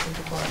 Commissioner Robinson,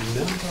 before I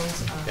No.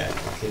 close?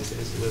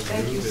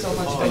 Thank you so so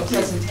much for the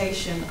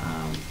presentation.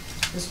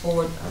 This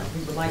board, we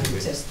would like to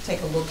just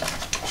take a look,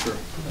 Sure.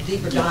 a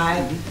deeper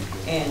dive,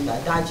 and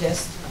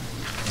digest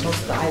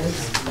most of the items.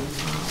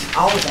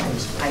 all of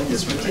those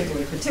items,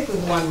 particularly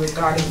the one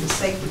regarding the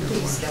safety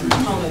piece. That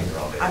component,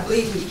 I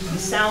believe you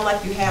sound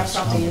like you have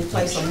something in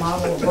place, a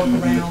model, a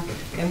workaround.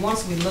 And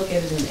once we look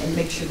at it and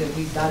make sure that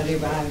we've dotted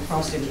every I and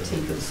crossed every T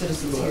for the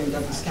citizens here in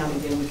Douglas County,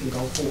 then we can go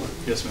forward.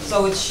 Yes, ma'am.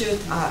 So it should,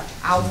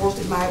 I'll work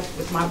with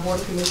my board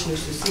of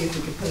commissioners to see if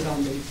we can put it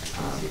on the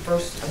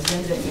first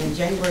agenda in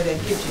January.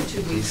 That gives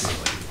you 2 weeks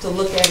to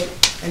look at it,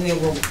 and then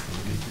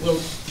we'll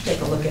take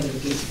a look at it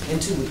again in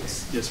 2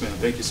 weeks. Yes, ma'am.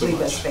 Thank you so I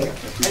much. believe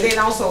that's fair. And then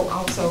also,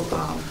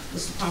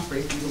 Mr. Pumphrey,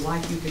 if you would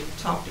like, you could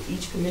talk to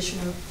each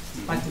commissioner,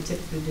 like we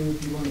typically do.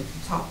 If you want to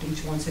talk to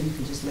each one, so you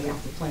can just lay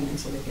out the plan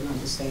so they can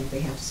understand if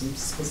they have some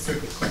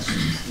specific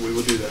questions. We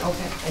will do that.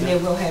 Okay, and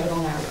then we'll have it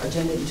on our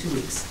agenda in 2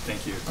 weeks.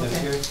 Thank you. Madam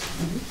Okay. Chair,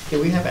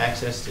 can we have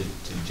access to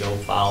Joe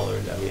Fowler?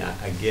 I mean,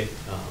 I get,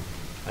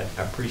 I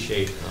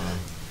appreciate our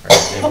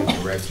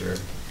executive director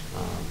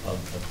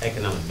of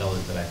economic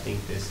development, but I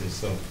think this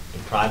is the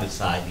private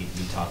side need to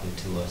be talking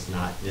to us,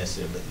 not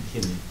necessarily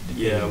him.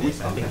 Yeah,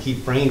 I think he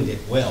framed it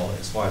well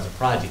as far as the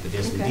project, but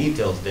there's some Okay.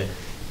 details that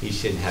he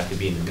shouldn't have to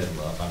be in the middle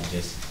of. I'm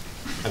just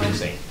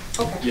saying.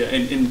 Okay. Yeah,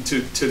 and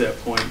to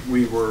that point,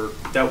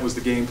 that was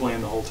the game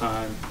plan the whole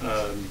time.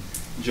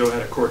 Joe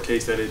had a court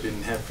case that had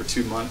been had for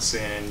 2 months,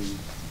 and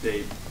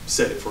they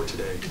set it for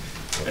today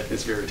at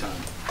this very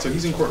time. So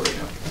he's in court right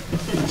now.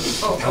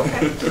 Oh,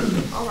 okay.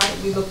 All right,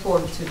 we look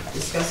forward to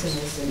discussing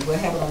this, and we'll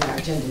have it on our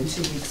agenda in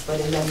 2 weeks.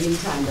 But in the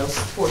meantime, those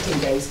 14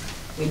 days,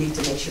 we need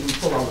to make sure we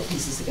pull all the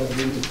pieces together.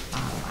 We need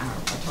our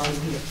attorney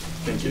here.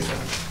 Thank you.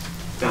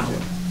 Thank you.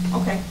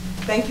 Okay,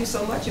 thank you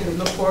so much, and we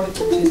look forward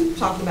to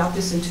talking about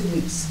this in 2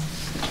 weeks.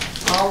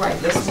 All right,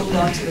 let's move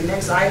on to the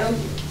next item.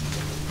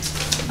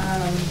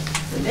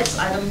 The next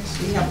item,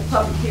 we have a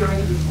public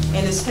hearing,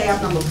 and it's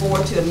tab number 4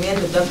 to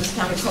amend the Douglas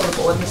County Code of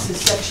Ordinances,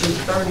 section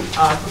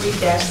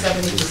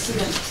 3-70,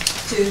 pursuant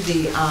to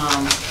the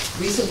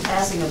recent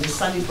passing of the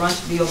Sunday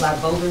brunch bill by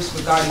voters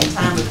regarding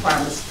time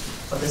requirements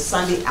for the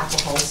Sunday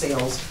alcohol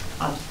sales.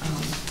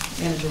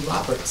 Manager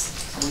Roberts.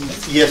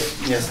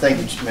 Yes, thank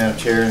you, Madam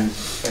Chair and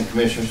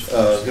Commissioners.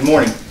 Good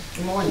morning.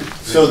 Good morning.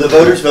 So the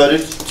voters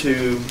voted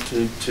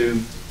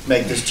to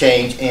make this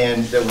change,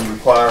 and that would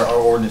require our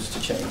ordinance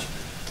to change.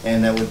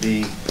 And that would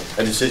be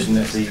a decision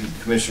that the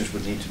Commissioners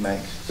would need to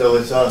make. So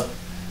it's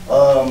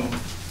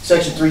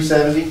section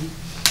 370,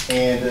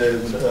 and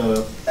it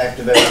would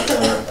activate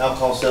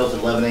alcohol sales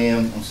at 11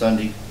 a.m. on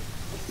Sunday.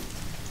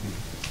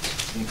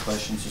 Any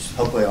questions? Just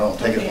hopefully I don't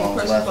take it long.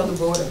 Any questions from the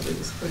board?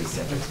 It's pretty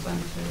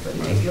self-explanatory, but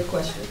maybe a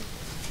question.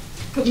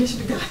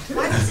 Commissioner Guy.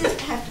 Why does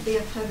it have to be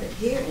a public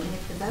hearing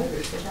if the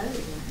voters are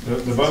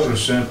voting? The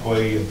voters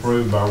simply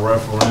approved by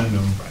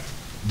referendum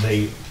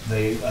the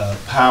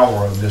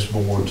power of this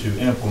board to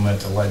implement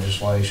the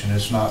legislation.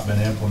 It's not been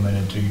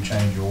implemented until you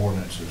change your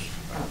ordinances.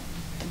 Oh,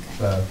 okay.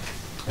 So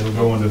it'll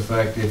go into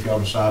effect if y'all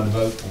decide to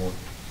vote for it.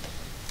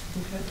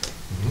 Okay.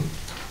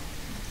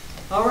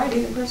 All right,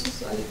 any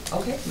questions?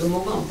 Okay, we'll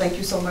move on. Thank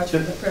you so much for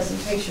the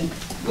presentation.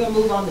 We'll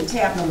move on to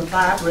tab number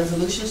 5,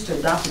 resolutions to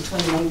adopt the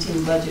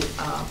 2019 budget.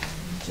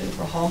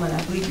 Jennifer Hallman,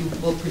 I believe you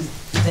will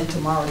present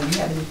tomorrow. Do you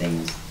have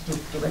anything,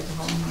 Director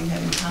Hallman, do you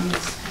have any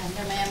comments?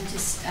 No, ma'am,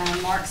 just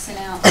Mark sent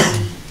out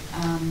the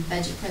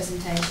budget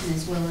presentation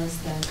as well as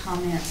the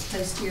comments,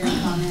 post-hearing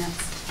comments,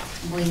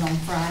 I believe on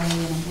Friday,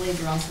 and I believe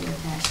they're also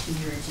attached to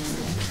your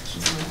agenda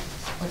as well.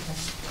 Okay.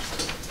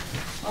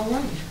 All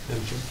right.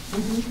 Madam Chair?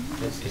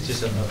 It's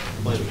just a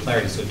point of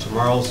clarity. So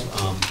tomorrow's,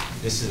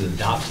 this is an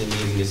adoption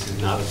meeting, this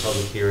is not a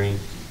public hearing,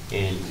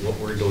 and what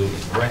we're doing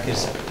is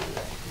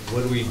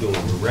what are we doing?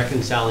 We're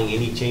reconciling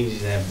any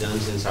changes that have done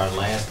since our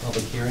last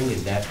public hearing,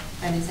 is that?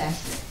 That is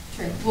accurate,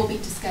 true. We'll be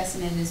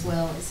discussing it as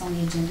well. It's on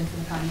the agenda for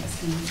the finance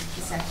committee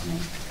this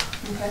afternoon.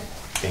 Okay.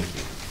 Thank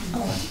you.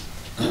 All right.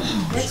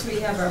 Next,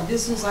 we have our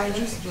business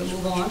items. We'll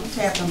move on.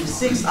 Tab number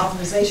 6,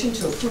 authorization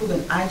to approve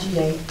an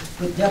IGA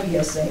with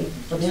WSA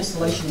for the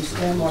installation of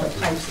stormwater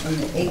pipes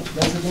in the 8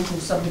 residential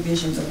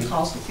subdivisions at a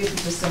cost of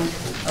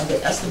 50% of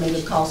the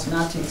estimated cost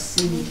not to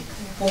exceed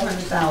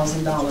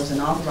 $400,000,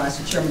 and authorize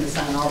the chairman to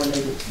sign all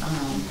related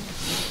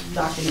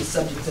documents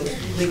subject to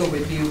legal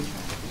review.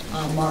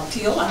 Mark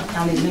Teal, our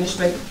county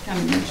administrator.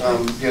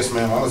 Yes,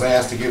 ma'am. I was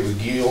asked to get with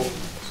Gil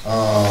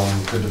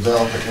to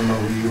develop an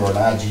MOU or an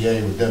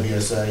IGA with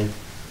WSA.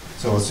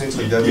 So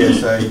essentially,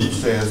 WSA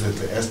says that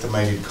the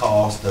estimated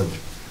cost of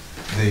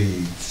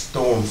the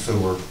storm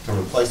sewer, to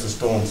replace the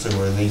storm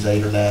sewer in these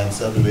 8 or 9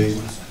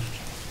 subdivisions,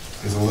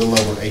 is a little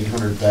over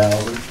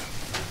 $800,000.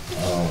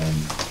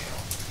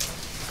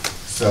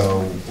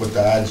 So what the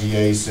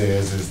IGA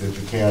says is that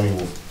the county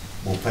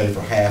will pay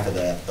for half of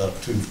that,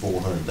 up to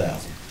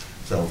 $400,000.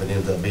 So if it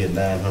ends up being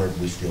 900,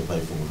 we still pay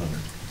 400.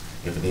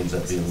 If it ends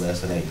up being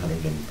less than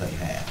 800, then we pay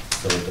half.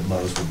 So at the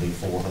most would be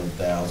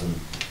 400,000,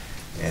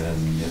 and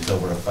it's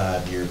over a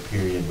 5-year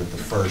period with the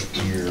first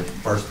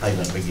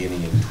payment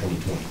beginning in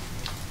 2020.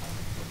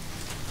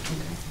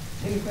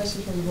 Any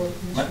questions from the board of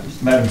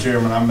commissioners? Madam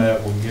Chairman, I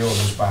met with Gil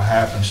just by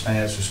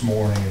happenstance this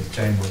morning at the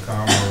Chamber of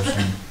Commerce,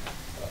 and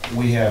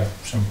we have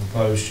some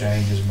proposed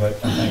changes,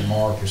 but I think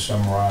Mark has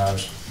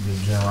summarized the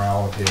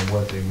generality of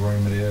what the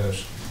agreement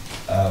is.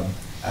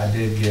 I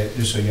did get,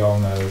 just so y'all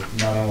know,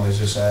 not only is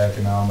this an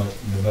economic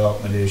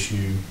development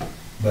issue,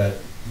 but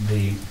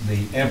the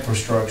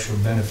infrastructure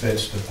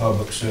benefits the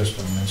public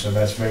system, and so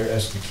that's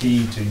the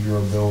key to your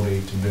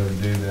ability to be able to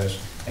do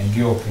this. And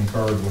Gil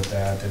concurred with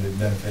that it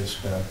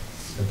benefits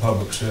the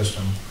public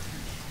system.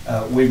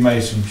 We've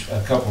made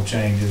a couple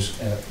changes,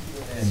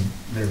 and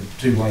they're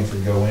too lengthy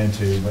to go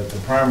into, but the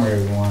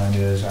primary one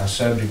is I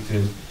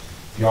subjected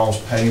y'all's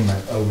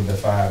payment over the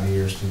 5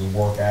 years to the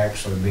work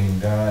actually being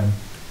done.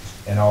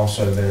 And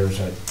also there's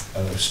a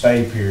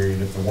stay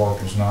period if the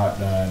work is not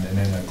done, and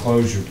then a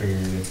closure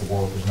period if the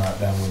work is not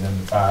done within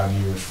the 5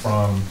 years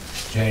from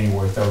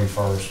January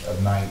 31st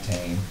of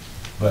 19.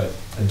 But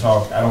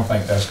I don't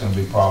think that's going to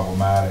be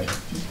problematic.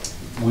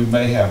 We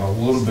may have a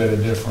little bit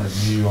of different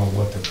view on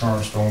what the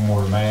current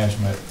stormwater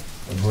management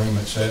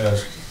agreement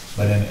says,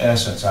 but in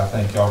essence, I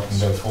think y'all can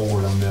go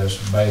forward on this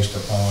based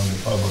upon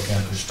the public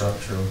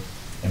infrastructure,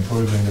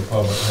 improving the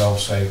public health,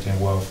 safety, and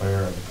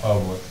welfare of the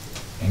public.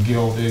 And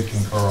Gil did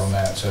concur on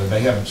that, so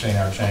they haven't seen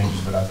our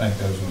changes, but I think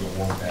those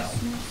will work out.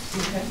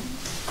 Okay.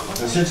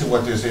 Essentially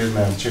what this is,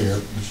 Madam Chair,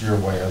 which you're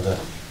aware of,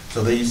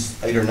 so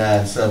these 8 or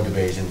 9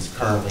 subdivisions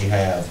currently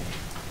have,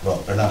 well,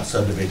 they're not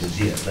subdivisions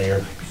yet, they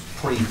are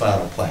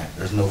pre-final plat,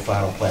 there's no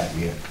final plat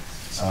yet.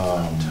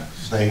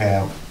 They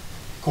have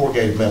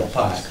corrugated metal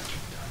pipe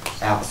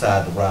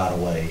outside the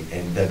right-of-way,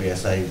 and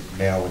WSA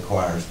now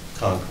requires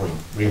concrete,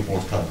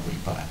 reinforced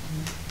concrete pipe.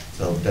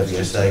 So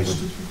WSA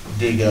would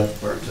dig up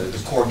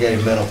the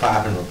corrugated metal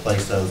pipe and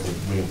replace those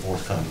with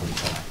reinforced concrete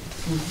pipe.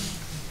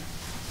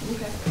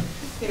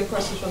 Okay. Any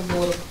questions from the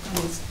board?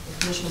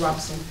 Commissioner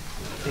Robinson?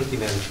 Thank you,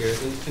 Madam Chair.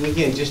 And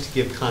again, just to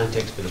give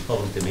context for the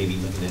public that may be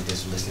looking at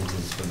this, listening to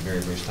this for the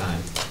very first time,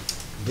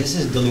 this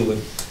is dealing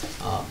with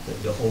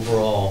the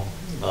overall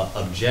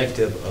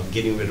objective of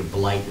getting rid of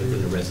blight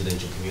within the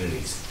residential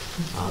communities.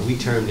 We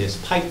term this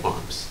pipe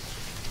farms.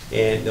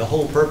 And the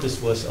whole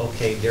purpose was,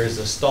 okay, there's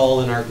a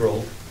stall in our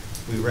growth.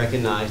 We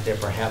recognize that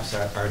perhaps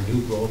our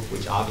new growth,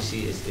 which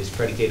obviously is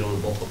predicated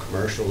on both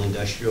commercial,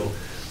 industrial,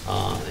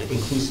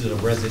 inclusive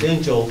of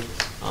residential,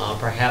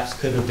 perhaps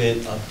could have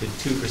been up to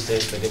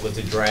 2%, but it was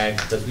a drag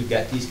because we've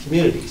got these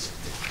communities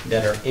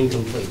that are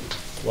incomplete.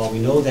 While we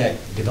know that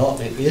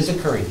development is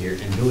occurring here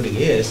and building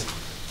is,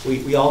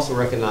 we also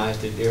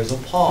recognize that there's a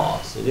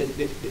pause. And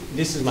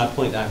this is my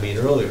point that I made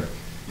earlier.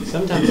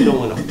 Sometimes you don't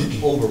want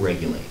to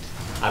over-regulate.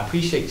 I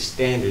appreciate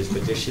standards,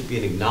 but there should be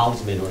an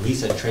acknowledgement or at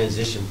least a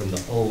transition from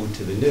the old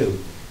to the new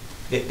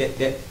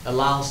that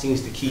allows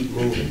things to keep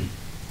moving.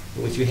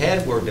 What you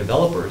had were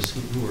developers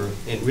who were,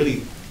 and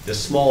really the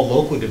small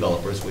local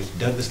developers, which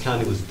Douglas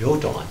County was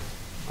built on,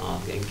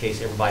 in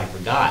case everybody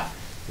forgot,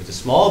 it was a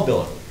small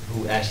builder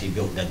who actually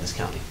built Douglas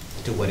County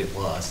to what it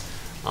was.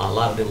 A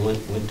lot of them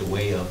went the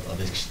way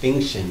of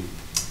extinction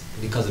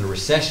because of the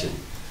recession.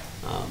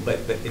 But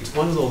it's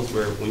one of those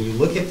where when you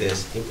look at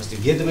this, it was to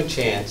give them a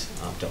chance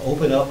to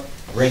open up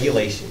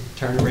regulation,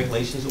 turn the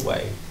regulations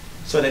away,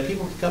 so that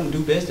people can come and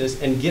do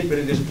business and get rid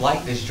of this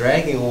blight that's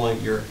dragging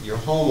on your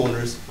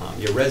homeowners,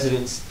 your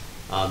residents,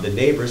 the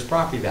neighbors'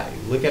 property value.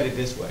 Look at it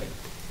this way.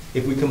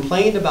 If we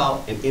complained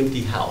about an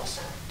empty house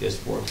that's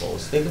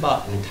foreclosed, think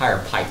about an entire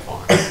pipe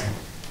farm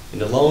and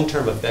the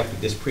long-term effect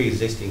of this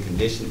pre-existing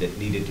condition that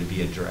needed to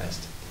be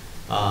addressed.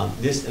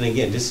 And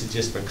again, this is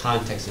just for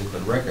context and for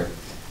the record.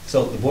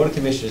 So the Board of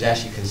Commissioners is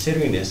actually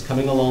considering this,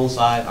 coming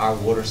alongside our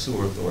Water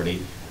Sewer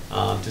Authority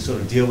to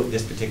sort of deal with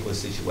this particular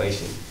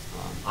situation.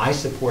 I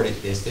supported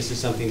this. This is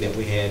something that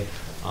we had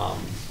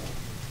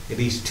at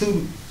least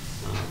 2,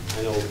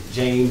 I know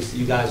James,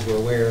 you guys were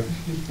aware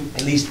of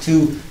at least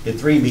 2 to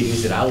 3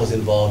 meetings that I was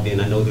involved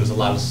in. I know there was a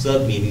lot of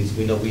sub-meetings.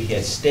 We know we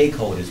had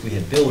stakeholders, we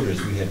had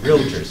builders, we had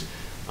realtors,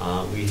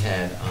 we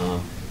had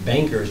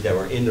bankers that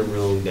were in the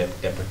room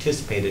that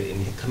participated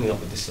in coming up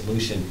with the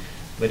solution.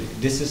 But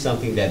this is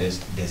something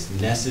that's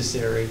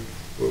necessary.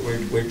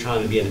 We're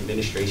trying to be an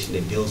administration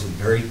that deals with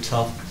very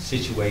tough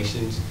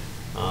situations.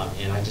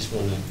 And I just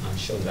want to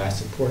show that I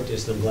support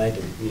this. And I'm glad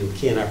that,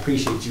 Ken, I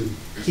appreciate you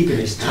keeping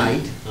this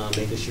tight,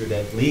 making sure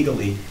that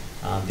legally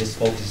this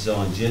focuses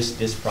on just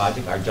this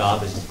project. Our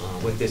job is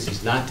with this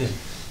is not to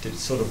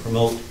sort of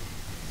promote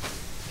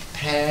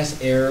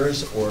past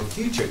errors or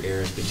future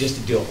errors, but just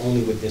to deal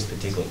only with this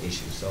particular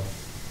issue. So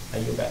I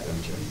yield back,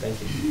 Madam Chair. Thank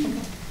you.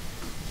 Okay.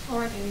 All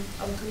right, any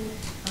other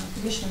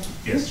commissioners?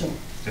 Yes,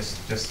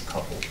 just a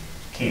couple.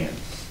 Ken,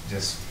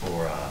 just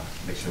for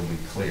make sure we're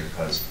clear,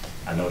 because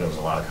I know there was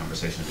a lot of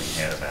conversation being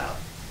had about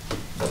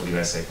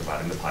WSA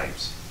providing the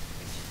pipes,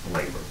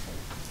 labor,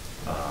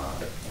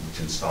 which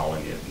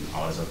installing it and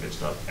all this other good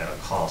stuff at a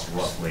cost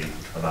roughly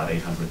about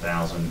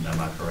 $800,000. Am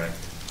I correct?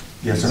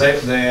 Yes,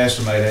 they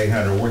estimate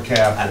 800. We're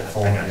capped at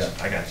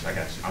 400. I got you.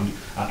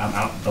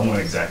 I don't want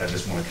to exact. I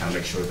just want to kind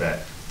of make sure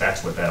that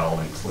that's what that all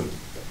includes.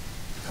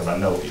 Because I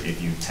know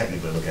if you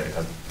technically look at it,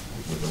 because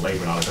with the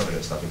labor and all this other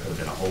good stuff, it could have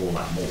been a whole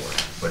lot more.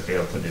 But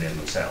they're putting it in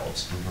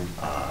themselves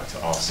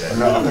to offset.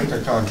 No, I think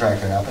they're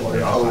contracting. I think the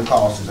total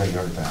cost is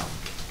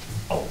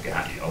 $800,000. Oh,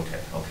 got you.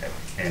 Okay.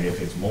 And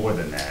if it's more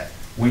than that,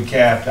 we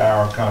capped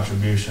our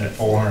contribution at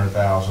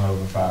 400,000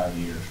 over 5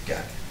 years. Got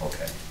it,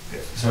 okay,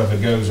 good. So if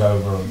it goes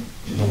over,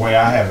 the way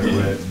I have it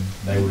written,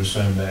 they would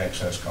assume the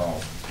excess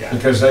cost. Got it.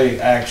 Because they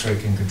actually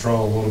can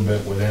control a little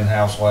bit with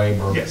in-house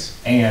labor Yes.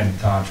 and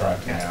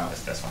contracting Yeah, out.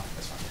 that's fine,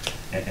 that's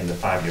fine. And the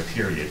 5-year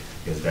period,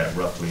 is that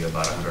roughly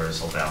about $100,000 or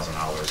so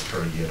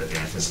per year that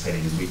they're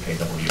anticipating as we pay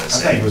WSA? I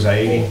think it was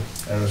 80, it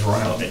was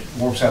around, it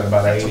works out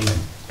about That's 80, okay. I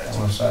That's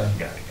want to say,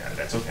 Got it,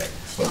 that's okay.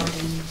 But Starting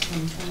in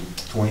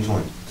 2020.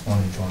 2020.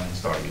 2020.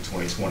 starting in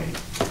 2020, in a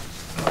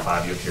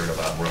 5-year period,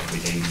 about roughly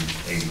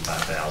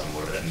 85,000,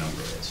 whatever that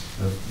number is.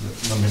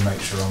 Let me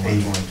make sure I'm on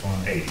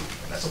 2020. 80,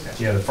 that's okay.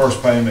 Yeah, the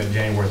first payment,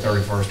 January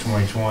 31st,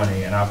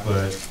 2020, and I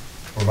put,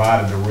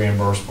 provided the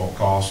reimbursable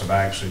costs have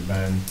actually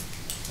been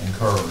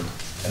incurred.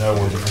 In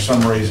other words, if for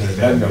some reason it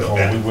doesn't go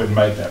forward, we wouldn't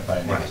make that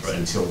payment. Right,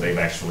 until they've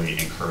actually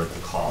incurred the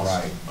cost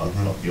Right. of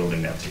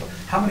building that particular.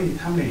 How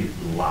many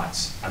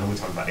lots? I know we're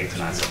talking about 8 to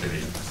 9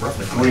 subdivisions.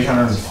 Roughly how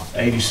many lots?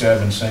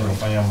 387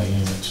 single-family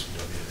units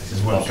is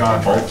what the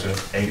contract says.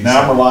 87.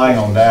 Now, I'm relying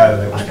on data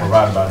that was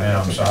provided by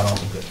them, so I don't,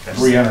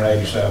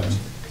 387.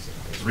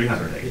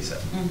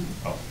 387.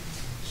 Oh,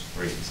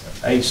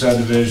 387. 8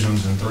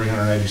 subdivisions and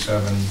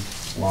 387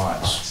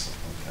 lots.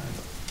 Okay.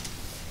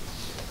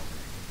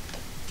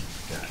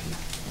 Got it.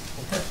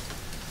 Okay.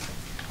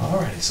 All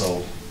righty,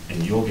 so,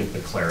 and you'll get the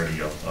clarity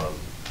of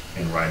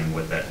in writing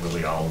what that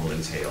really all will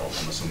entail.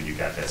 I'm assuming you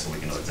got that, so we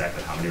can know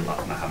exactly how many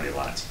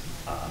lots.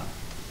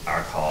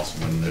 Our cost,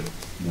 when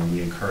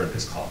we incur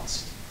this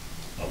cost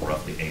of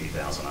roughly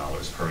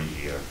 $80,000 per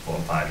year for a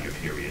 5-year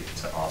period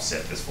to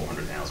offset this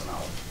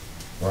 $400,000.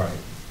 Right.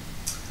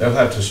 They'll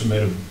have to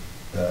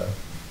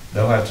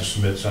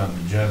submit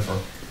something to Jennifer.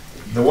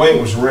 The way it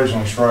was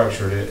originally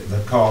structured,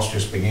 the cost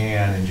just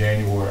began in on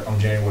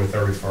January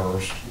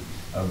 31st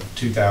of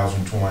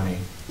 2020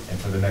 and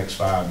for the next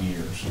 5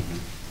 years.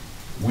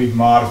 We've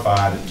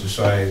modified it to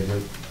say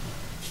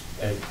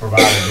that,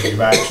 provided that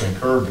you've actually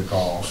incurred the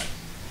cost,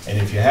 and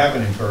if you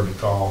haven't incurred the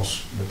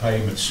cost, the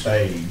payment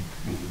stayed.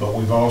 But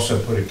we've also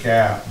put a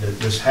cap that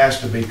this has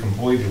to be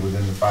completed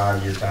within the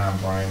 5-year time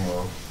frame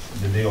or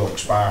the deal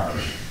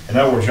expires. In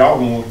other words, y'all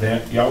want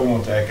the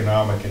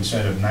economic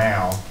incentive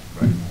now.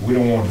 Right. We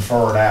don't want to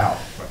defer it out.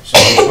 So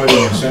we're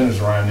putting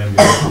incentives around them to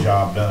get the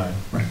job done.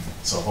 Right.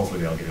 So hopefully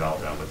they'll get it all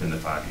done within the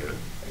 5-year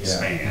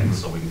span,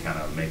 so we can kind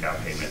of make our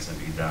payments and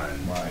be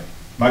done. Right.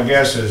 My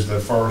guess is the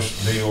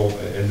first deal,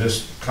 and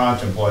this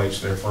contemplates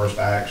their first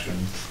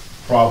action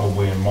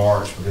probably in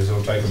March, because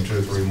it'll take them 2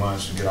 or 3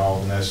 months to get all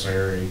the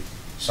necessary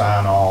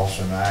sign-offs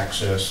and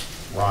access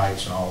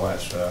rights and all that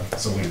stuff.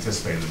 So we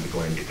anticipate them to go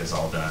ahead and get this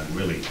all done,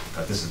 really,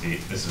 because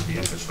this is the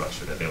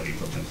infrastructure that they'll be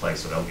putting in place,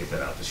 so they'll get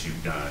that out the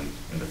chute done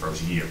in the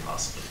first year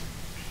possibly.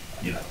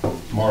 You know.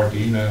 Mark, do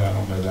you know? I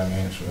don't know that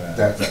answer to that.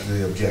 That's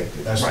the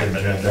objective. That's Right, the but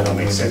objective. that don't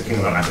make sense,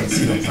 because I can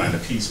see them trying to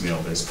piecemeal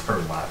this per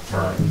lot,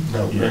 per.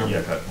 No,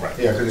 Right.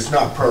 Yeah, because it's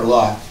not per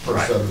lot, per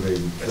Right.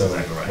 subdivision. That's so,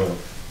 exactly right. Well,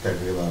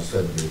 technically not a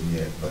subdivision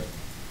yet, but.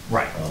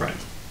 Right, right.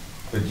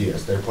 But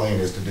yes, their plan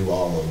is to do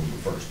all of them the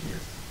first year.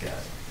 Got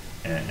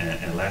it.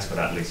 And last but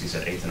not least, you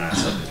said 8 to 9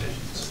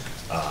 subdivisions.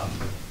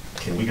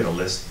 Can we get a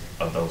list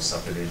of those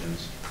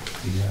subdivisions?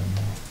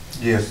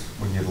 Yes,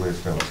 we can get a list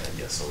of them. Okay,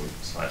 yes, so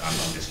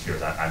I'm just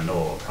curious. I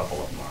know a couple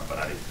of them are, but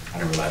I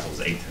didn't realize it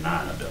was 8 to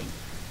 9 of them.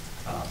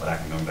 But I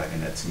can remember back in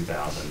that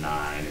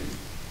 2009 and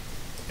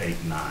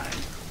 8, 9,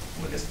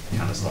 when this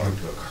kind of started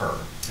to occur.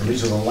 And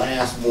these are the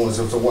last ones,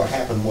 so what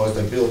happened was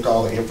they built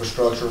all the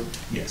infrastructure.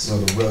 Yes. So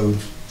the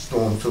roads,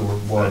 storm sewer,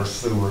 water,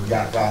 sewer,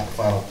 got right, the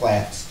final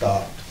plat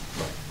stopped.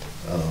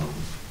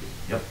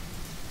 Yep.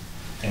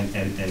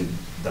 And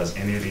does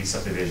any of these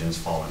subdivisions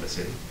fall in the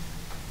city?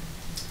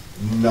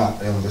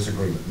 Not in this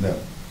agreement, no.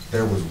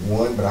 There was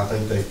one, but I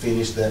think they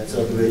finished that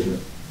subdivision.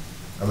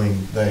 I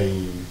mean,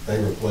 they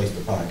replaced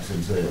the pipes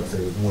themselves.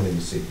 There was one in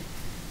the city.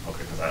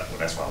 Okay, because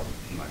that's why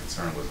my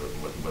concern was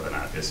whether or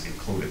not this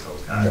included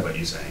those guys, No, but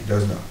you're saying?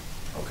 does not.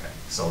 Okay,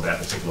 so that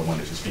particular one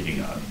that you're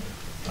speaking of,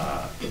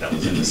 that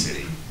was in the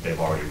city, they've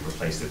already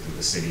replaced it through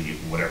the city,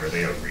 whatever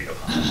they agreed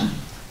upon.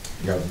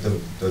 Yeah, the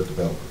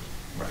developer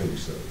Right.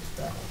 finished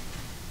that one.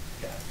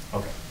 Yeah,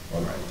 okay.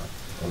 All right,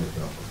 on the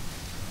developer.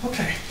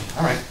 Okay,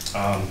 all right.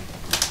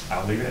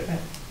 I'll leave it at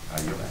that.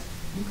 I'll yield back.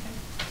 Okay.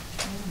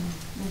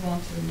 Move on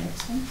to the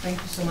next one.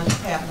 Thank you so much.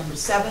 Tab number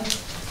 7.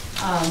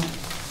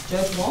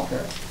 Judge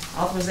Walker,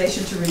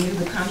 authorization to renew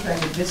the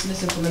contract with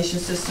Business Information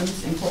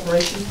Systems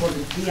Incorporation for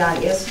the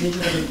BIS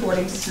Digital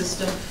Reporting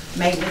System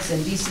Maintenance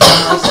and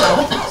DCR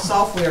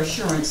Software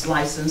Assurance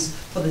License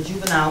for the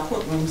juvenile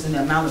courtrooms in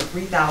the amount of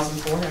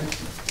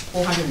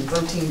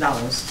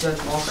 $3,413.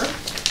 Judge Walker.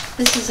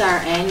 This is our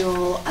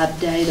annual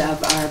update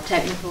of our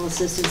technical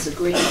assistance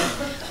agreement.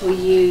 We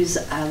use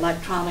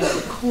electronic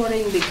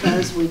recording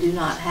because we do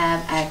not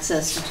have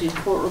access to 2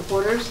 court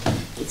reporters.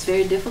 It's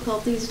very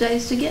difficult these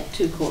days to get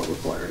 2 court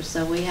reporters.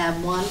 So we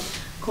have 1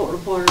 court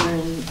reporter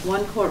in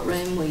 1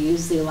 courtroom. We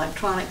use the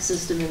electronic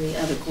system in the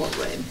other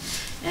courtroom.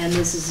 And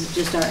this is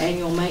just our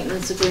annual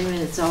maintenance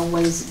agreement. It's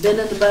always been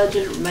in the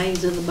budget, it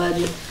remains in the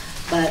budget.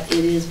 but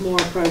it is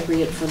more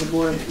appropriate for the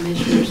Board of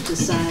Commissioners to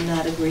sign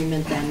that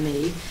agreement than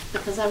me,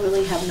 because I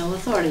really have no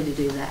authority to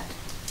do that.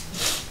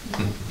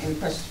 Any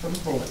questions from the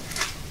board?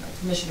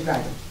 Commissioner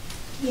Geiger?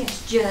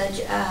 Yes,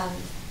 Judge,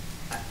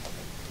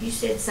 you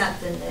said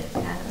something that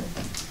kind of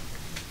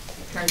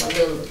turned a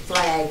little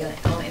flag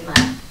on in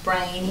my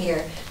brain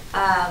here.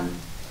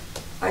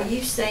 Are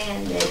you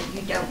saying that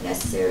you don't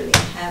necessarily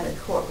have a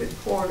court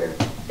reporter,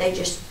 they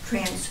just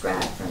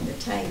transcribe from the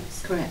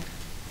tapes? Correct.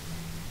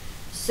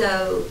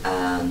 So,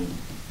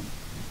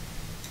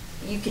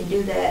 you can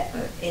do that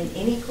in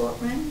any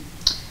courtroom?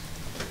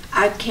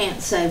 I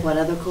can't say what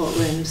other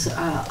courtrooms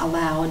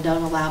allow and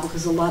don't allow,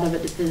 because a lot of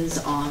it depends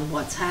on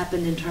what's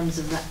happened in terms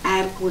of the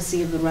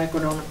adequacy of the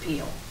record on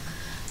appeal.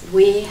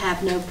 We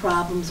have no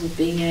problems with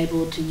being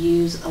able to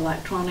use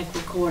electronic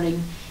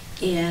recording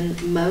in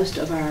most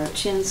of our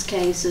CHINS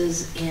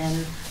cases,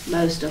 in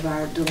most of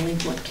our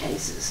delinquent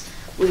cases.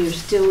 We are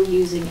still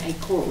using a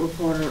court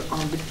reporter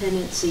on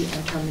dependency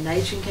and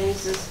termination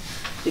cases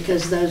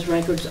because those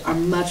records are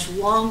much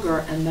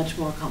longer and much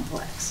more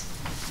complex.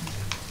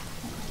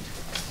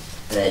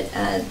 But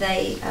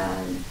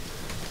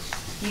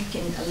you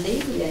can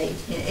alleviate,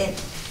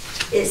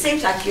 it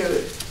seems like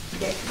you're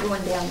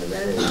going down the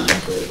road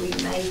where we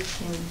can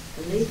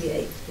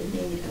alleviate the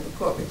need of a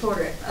court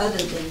reporter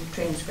other than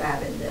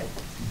transcribing the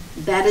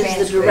That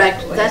is the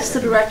direct. That's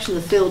the direction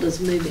the field is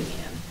moving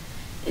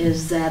in,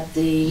 is that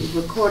the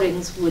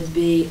recordings would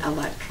be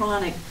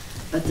electronic,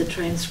 but the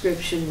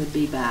transcription would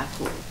be by a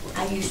court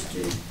reporter. I used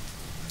to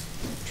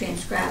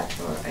transcribe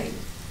for a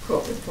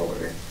court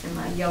reporter in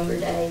my younger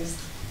days,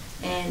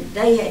 and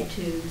they had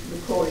to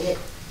record it,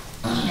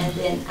 and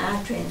then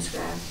I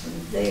transcribed from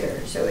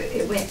there. So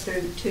it went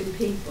through two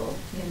people,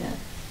 you know.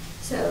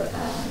 So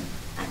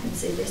I can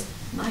see this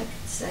might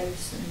save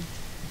some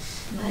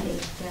money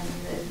down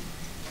the road.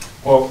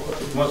 Well,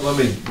 let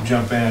me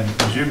jump in.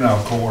 The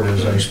juvenile court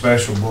is a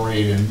special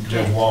breed, and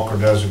Judge Walker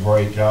does a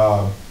great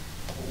job.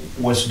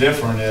 What's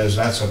different is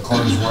that's a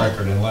closed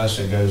record unless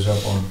it goes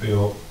up on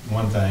appeal,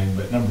 one thing.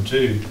 But number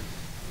two,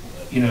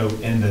 you know,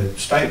 in the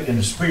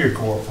Superior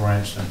Court, for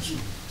instance,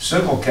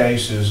 civil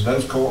cases,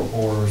 those court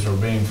reporters are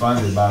being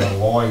funded by the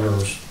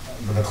lawyers,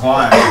 the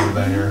clients who are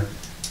there.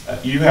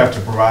 You have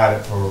to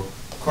provide it for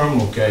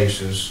criminal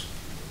cases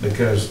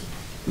because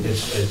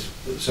it's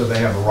so they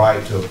have a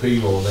right to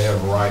appeal, they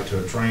have a right to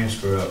a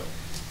transcript.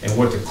 And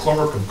what the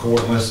clerk of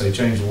court, unless they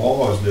change the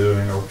law, is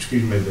doing, or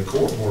excuse me, the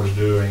court board is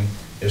doing,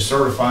 is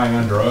certifying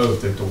under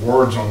oath that the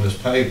words on this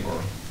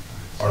paper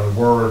are the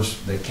words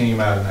that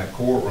came out in that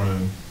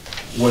courtroom.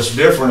 What's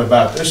different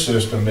about this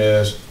system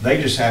is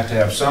they just have to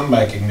have some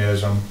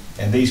mechanism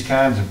in these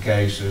kinds of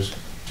cases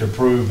to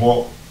prove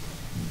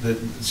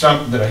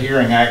that a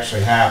hearing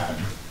actually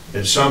happened,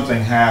 that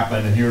something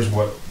happened, and here's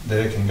what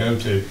that it can go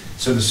to.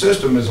 So the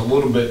system is a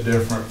little bit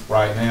different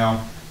right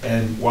now,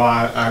 and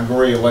why I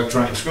agree,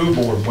 electronic school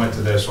board went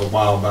to this a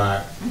while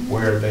back,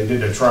 where they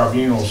did the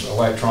tribunals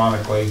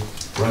electronically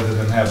rather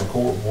than have a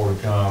court reporter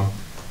come.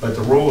 But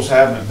the rules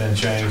haven't been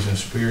changed in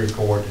Superior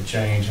Court to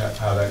change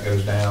how that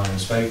goes down in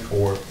state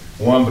court.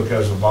 One,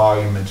 because of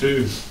volume, and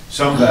two,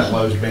 some of that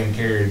load is being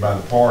carried by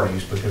the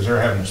parties because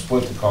they're having to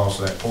split the cost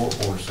of that court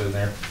reporter sitting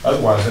there.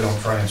 Otherwise, they don't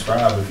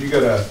transcribe. If you go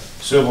to a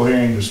civil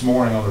hearing this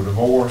morning on a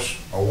divorce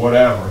or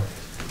whatever,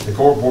 the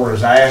court reporter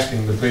is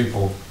asking the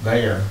people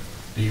there,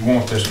 do you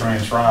want this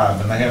transcribed?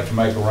 And they have to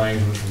make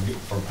arrangements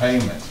for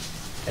payment.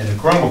 In the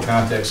criminal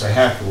context, they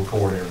have to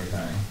record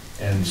everything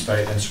in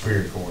state and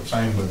Superior Court.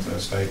 Same with the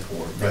state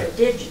court. But a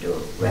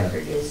digital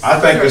record is. I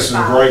think this is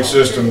a great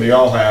system they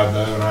all have,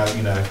 though, and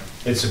you know,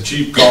 it's a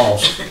cheap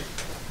cost.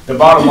 The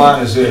bottom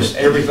line is this: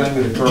 everything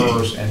that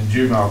occurs in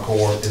juvenile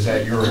court is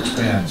at your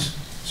expense.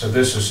 So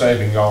this is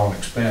saving y'all an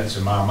expense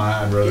in my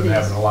mind, rather than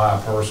having a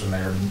live person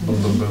there. Boom,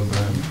 boom, boom, boom.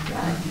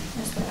 Right.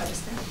 That's what I was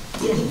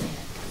thinking.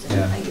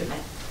 Yeah.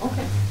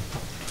 Okay.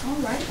 All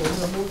right, well,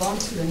 we'll move on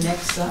to the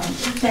next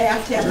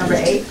tab number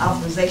 8,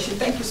 authorization.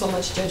 Thank you so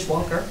much, Judge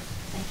Walker.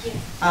 Thank you.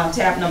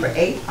 Tab number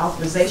 8,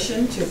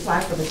 authorization to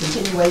apply for the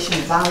Continuation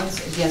of Violence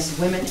Against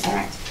Women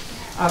Act,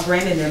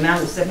 granted in the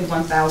amount of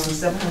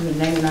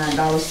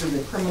 $71,799 through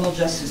the Criminal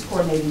Justice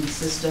Coordinating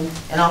System,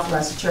 and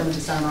authorize the chairman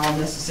to sign all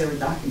necessary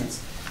documents.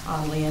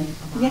 Lynn?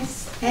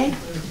 Yes. Hey.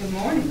 Good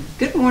morning.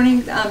 Good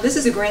morning. This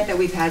is a grant that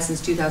we've had since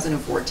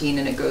 2014,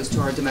 and it goes to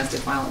our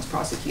domestic violence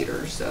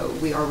prosecutor. So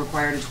we are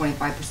required a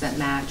 25%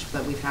 match,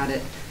 but we've had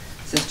it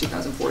since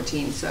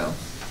 2014, so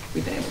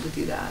we've been able to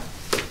do that.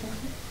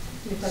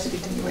 Request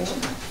continuation.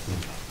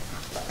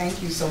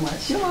 Thank you so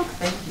much. You're welcome.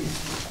 Thank you.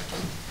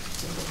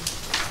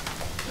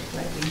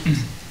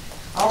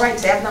 All right,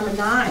 tab number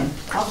 9,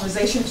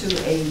 authorization to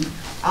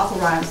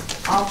authorize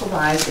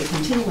a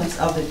continuance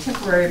of the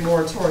temporary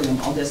moratorium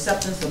on the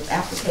acceptance of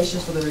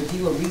applications for the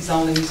review of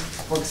rezonings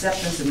for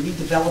acceptance and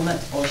redevelopment,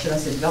 or should I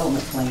say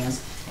development plans,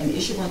 and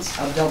issuance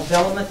of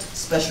development,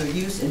 special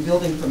use, and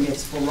building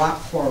permits for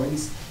rock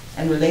quarries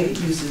and related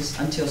uses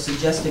until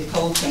suggested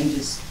code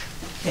changes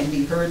can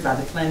be heard by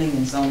the Planning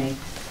and Zoning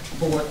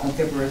board on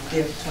February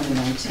 5th,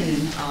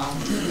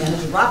 2019.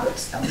 Manager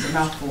Roberts, that was a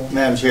mouthful.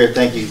 Madam Chair,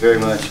 thank you very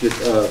much.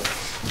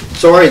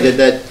 Sorry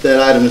that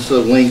item is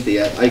so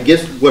lengthy. I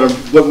guess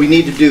what we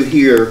need to do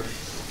here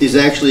is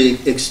actually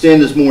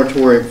extend this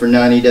moratorium for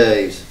 90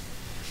 days.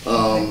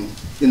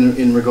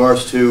 In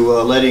regards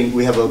to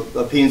we have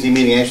a P&Z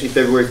meeting actually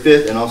February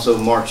 5th and also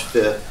March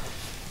 5th.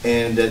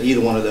 And at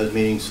either one of those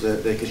meetings,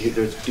 they could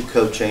do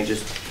code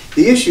changes.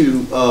 The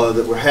issue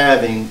that we're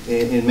having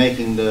in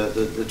making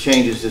the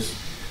changes is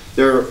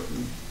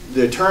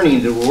the attorney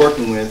that we're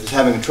working with is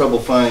having trouble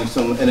finding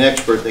an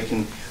expert that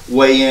can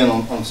weigh in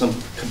on some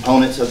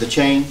components of the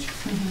change.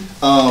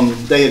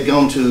 They had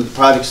gone to the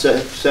private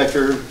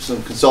sector,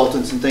 some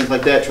consultants and things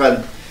like that,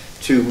 tried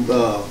to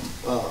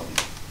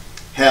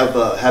have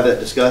that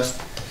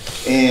discussed,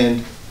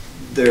 and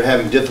they're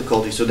having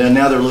difficulty. So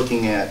now they're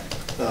looking at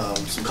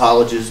some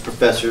colleges,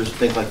 professors,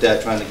 things like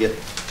that, trying to get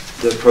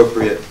the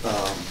appropriate.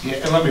 Yeah,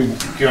 and let me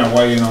kind of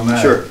weigh in on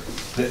that. Sure.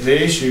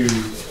 The issue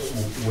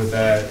with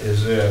that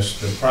is this: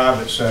 the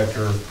private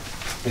sector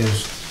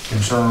is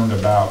concerned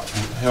about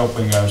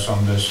helping us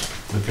on this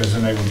because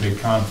then they would be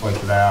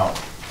conflicted out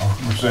on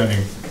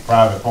presenting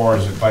private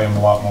parties that pay them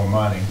a lot more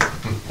money.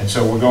 And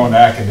so we're going to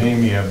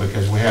academia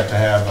because we have to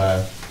have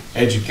a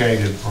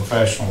educated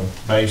professional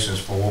basis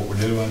for what we're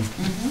doing.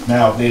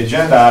 Now, the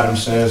agenda item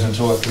says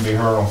until it can be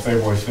heard on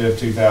February 5th,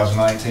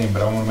 2019,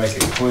 but I want to make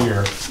it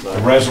clear,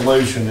 the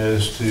resolution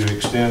is to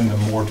extend the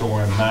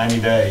moratorium 90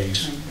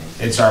 days.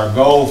 It's our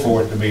goal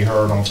for it to be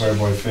heard on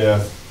February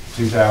 5th,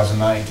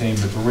 2019,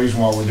 but the reason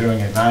why we're doing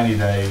it 90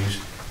 days,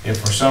 if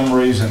for some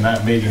reason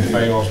that meeting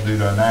fails due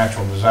to a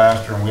natural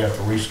disaster and we have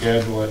to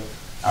reschedule it,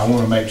 I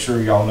want to make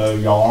sure y'all know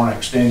y'all aren't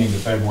extending to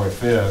February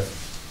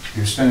 5th.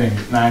 You're extending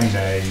it 90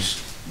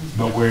 days.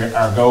 But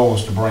our goal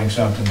is to bring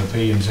something to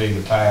P&Z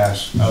to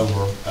pass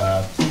over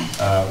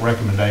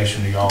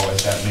recommendation to y'all at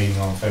that meeting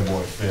on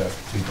February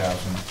 5th,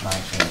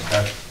 2019.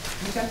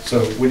 Okay?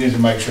 So we need to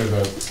make sure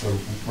the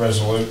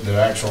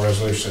actual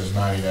resolution says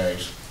 90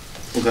 days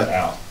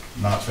out,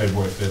 not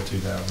February 5th,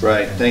 2019.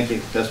 Right, thank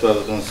you. That's what I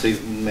was going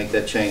to make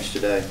that change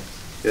today.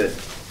 Good.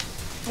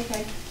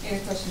 Okay,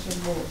 any questions from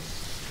the board?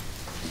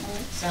 All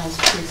right, sounds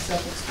pretty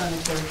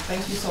self-explanatory.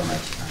 Thank you so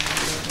much.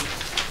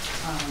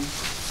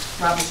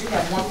 Robert, you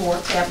have one more,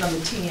 tab number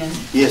 10.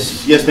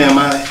 Yes,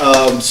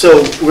 ma'am.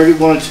 So we're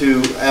going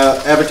to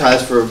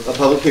advertise for a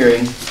public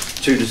hearing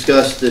to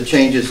discuss the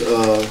changes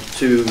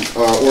to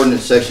our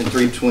ordinance section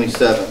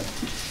 327.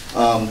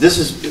 This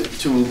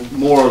is to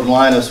more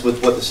align us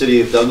with what the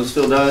city of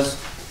Douglasville does,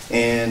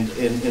 and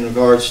in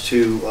regards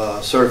to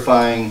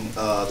certifying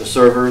the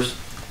servers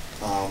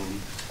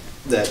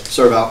that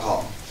serve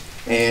alcohol.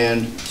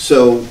 And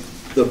so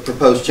the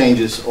proposed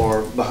changes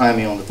are behind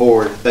me on the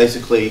board.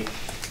 Basically,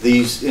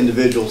 these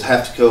individuals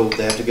have to go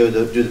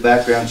do the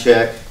background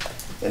check,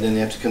 and then they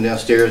have to come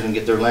downstairs and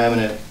get their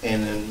laminate,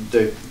 and then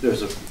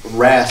there's a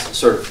RAS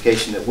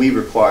certification that we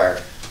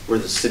require where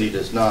the city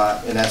does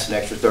not, and that's an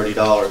extra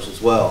 $30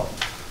 as well.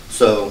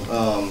 So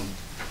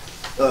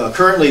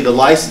currently the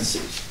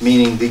licensees,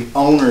 meaning the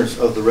owners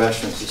of the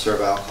restaurants that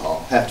serve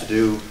alcohol,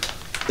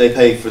 they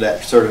pay for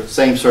that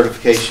same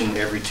certification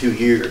every 2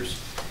 years.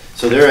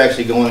 So they're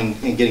actually going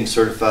and getting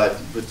certified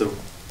with the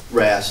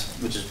RAS,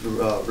 which is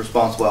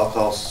Responsible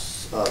Alcohol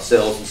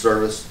Sales and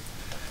Service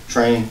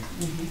Training.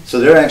 So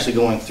they're actually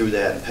going through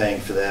that and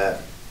paying for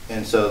that.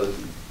 And so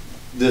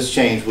this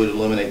change would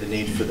eliminate the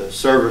need for the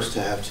servers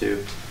to have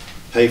to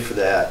pay for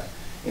that,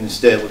 and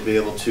instead would be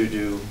able to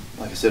do,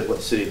 like I said, what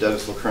the city of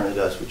Douglasville currently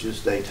does, which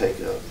is they take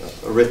a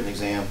written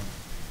exam,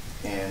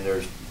 and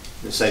it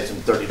saves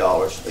them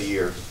 $30 a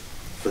year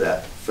for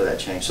that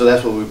change. So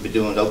that's what we'd be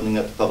doing, opening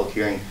up the public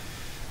hearing.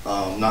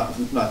 Not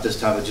this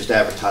time, but just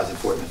advertising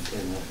for it in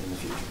the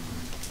future.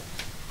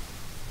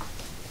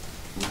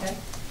 Okay.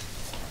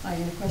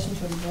 Any questions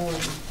from the board?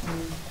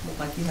 Look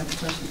like you have a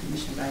question,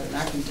 Commissioner Guy, and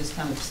I can just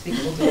kind of speak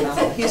a little bit about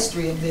the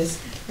history of this.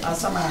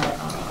 Some of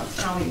our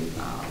county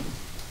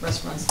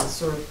restaurants that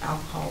serve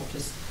alcohol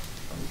just,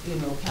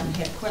 kind of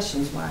had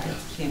questions why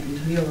can't we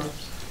mirror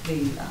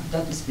the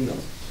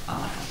Douglasville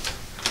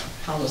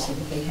policy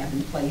that they have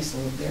in place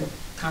or their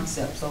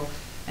concept. So,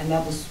 and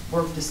that was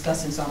worth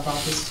discussing, so I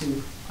brought this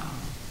to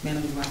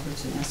Manager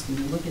Roberts and asked him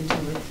to look into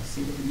it to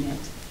see what it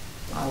meant.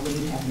 Would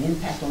it have an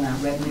impact on our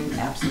revenue?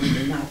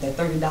 Absolutely not. That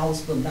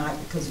 $30 will not,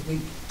 because we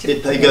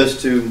typically... It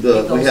goes to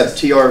we have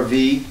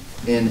TRV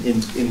and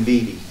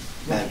NVD,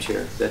 Madam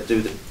Chair, that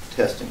do the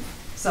testing.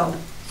 So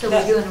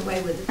we're doing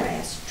away with the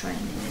RAS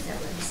training, is that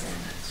what you're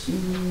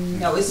saying?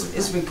 No,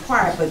 it's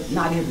required, but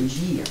not every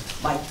year.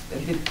 Like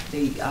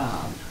the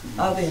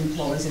other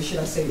employees, or should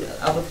I say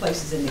other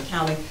places in the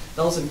county,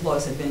 those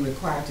employees have been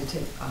required to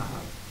take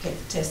the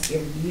test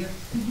every year.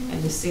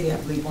 And the city, I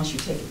believe, once you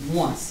take it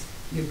once,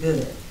 you're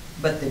good.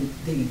 But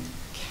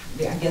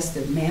I guess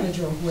the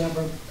manager or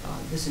whoever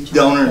this in charge,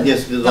 the owner,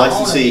 yes, the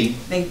licensee,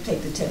 they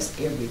take the test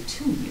every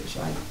 2 years,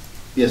 right?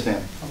 Yes,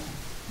 ma'am. Okay.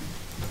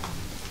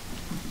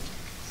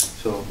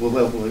 So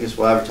I guess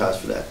we'll advertise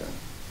for that then.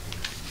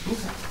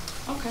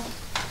 Okay.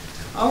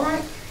 All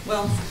right.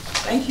 Well,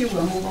 thank you.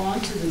 We'll move on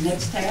to the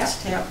next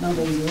tab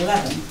number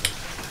 11.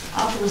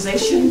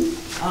 Authorization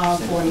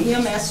for an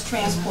EMS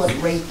transport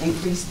rate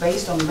increase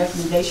based on the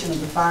recommendation of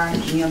the Fire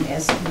and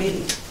EMS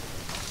Committee.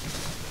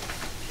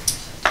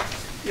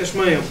 Yes,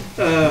 ma'am.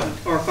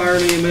 Our Fire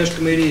and EMS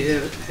Committee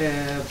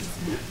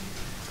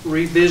have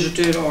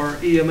revisited our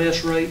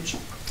EMS rates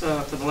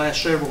for the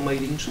last several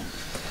meetings.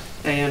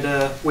 And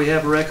we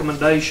have a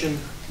recommendation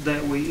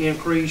that we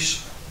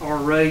increase our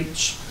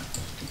rates.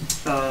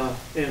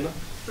 And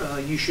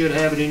you should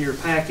have it in your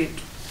packet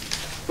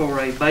for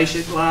a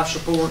basic life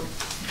support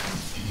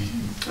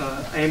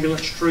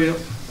ambulance trip.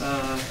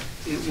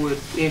 It would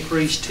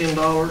increase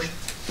 $10.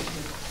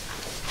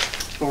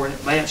 For an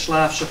advanced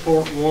life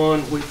support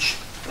one, which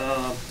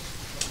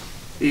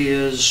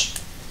it's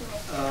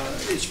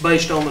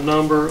based on the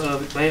number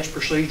of advanced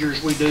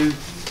procedures we do.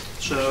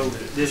 So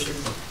this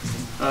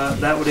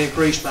that would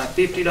increase by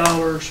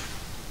 $50.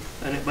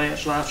 An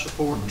advanced life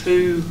support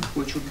 2,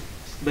 which would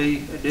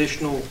be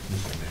additional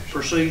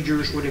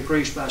procedures, would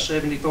increase by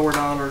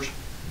 $74.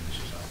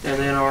 And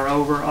then our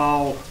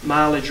overall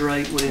mileage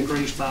rate would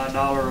increase by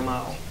 $1 a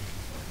mile.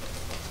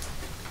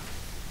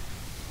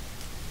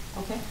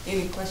 Okay,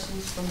 any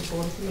questions from the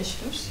Board of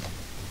Commissioners?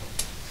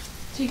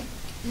 Chief,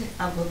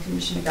 I'll go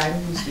Commissioner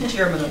Guyton, who's the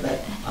chairman of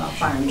that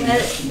Fire and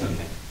EMS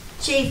Committee.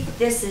 Chief,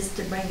 this is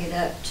to bring it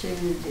up to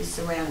the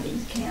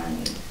surrounding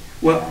county,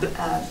 Well,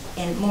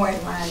 and more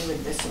in line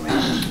with the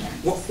surrounding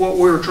counties. what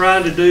we were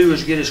trying to do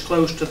is get as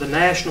close to the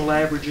national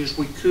average as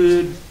we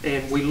could,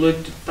 and we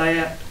looked at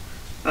that,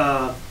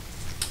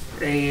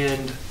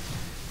 and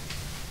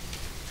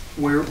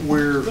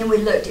we're Then we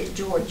looked at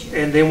Georgia.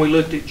 and then we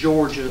looked at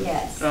Georgia.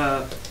 Yes.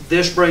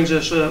 This brings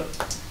us up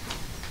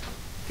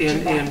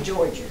To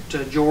Georgia.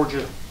 to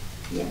Georgia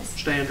Yes.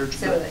 standards.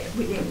 So that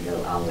we didn't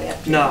go all the way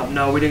up to.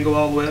 No, we didn't go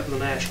all the way up to the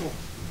national.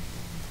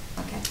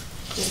 Okay,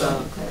 just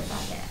want to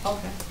clarify that.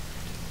 Okay.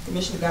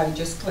 Commissioner Gotti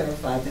just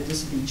clarified that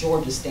this would be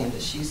Georgia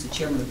standards. She's the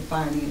chairman of the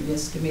Fire and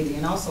EMS Committee.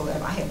 And also,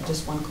 I have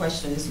just one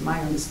question. It's my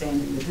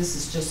understanding that this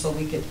is just so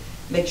we could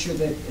make sure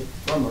that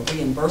from a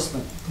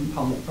reimbursement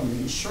component from the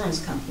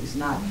insurance companies,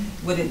 not,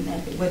 would it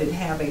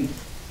have a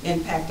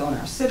impact on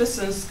our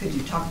citizens? Could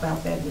you talk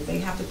about that? Would they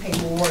have to pay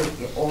more,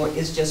 or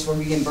is just for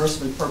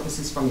reimbursement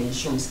purposes from the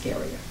insurance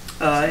carrier?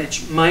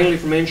 It's mainly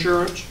from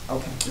insurance.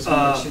 Okay, just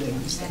want to make sure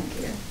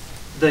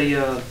they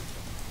understand.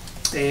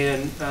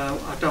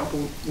 I talked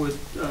with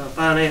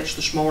finance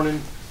this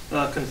morning,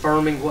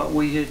 confirming what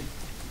we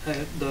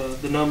had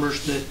the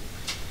numbers that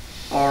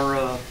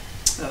our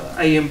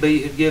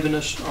AMB had given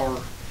us, or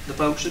the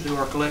folks that do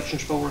our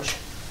collections for us,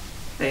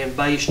 and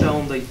based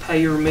on the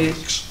payer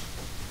mix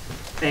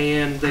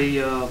and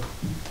the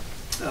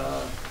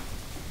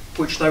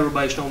which they were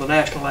based on the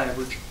national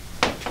average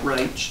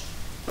rates.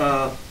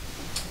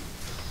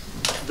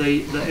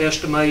 The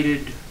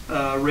estimated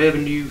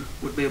revenue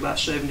would be about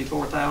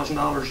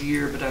 $74,000 a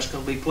year, but that's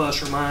going to be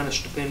plus or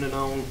minus depending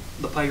on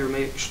the payer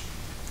mix,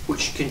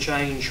 which can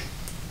change,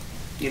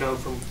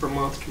 from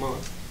month to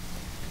month.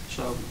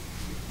 So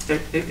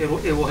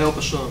it will help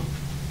us some.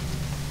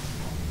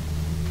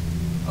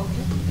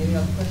 Okay. Any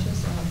other questions?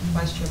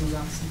 Vice Chairman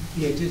Robinson.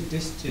 Yeah,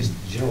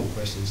 just general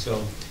question.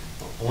 So,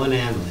 on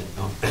average,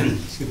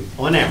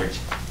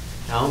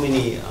 how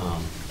many?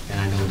 And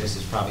I know this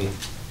is probably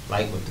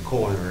like with the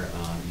coroner,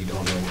 you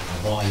don't know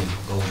the volume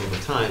goes over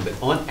time, but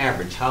on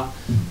average, how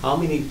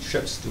many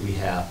trips do we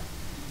have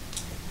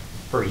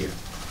per year?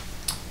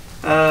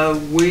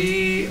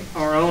 We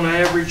are on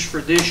average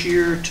for this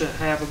year to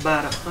have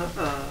about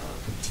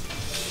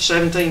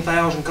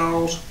 17,000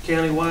 calls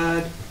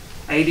countywide.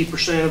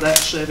 80% of that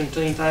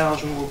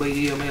 17,000 will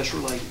be EMS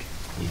related.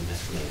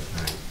 EMS related,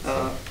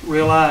 right.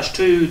 Realize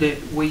too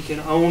that we can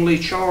only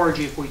charge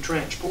if we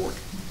transport.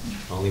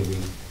 Only we.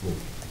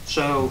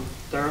 So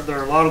there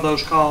are a lot of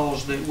those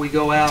calls that we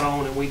go out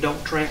on and we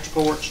don't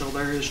transport, so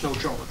there is no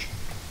charge.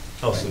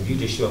 Oh, so if you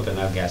just show up and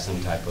I've got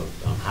some type of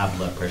high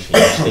blood pressure,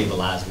 you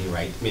stabilize me,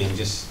 right? I mean,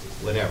 just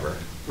whatever.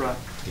 Right.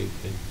 Okay.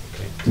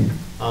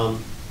 All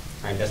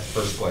right, that's the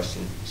first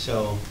question.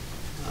 So,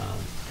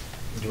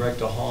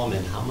 Director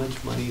Hallman, how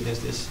much money does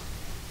this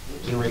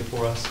generate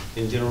for us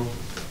in general?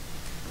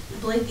 I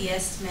believe the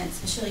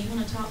estimates, Michelle, you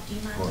want to talk? Do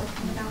you mind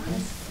talking about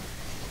this?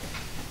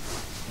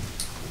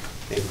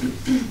 Thank you.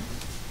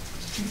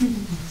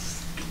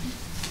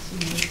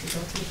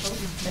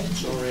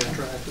 Sorry, I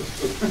tried to.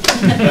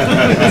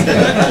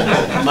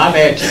 My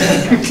bad.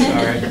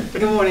 All right.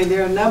 Good morning.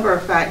 There are a number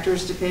of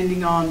factors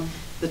depending on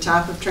the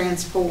type of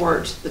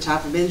transport, the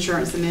type of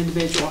insurance an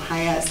individual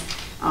has.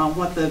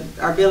 What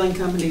our billing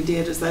company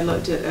did is they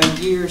looked at a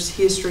year's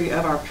history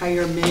of our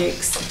payer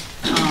mix,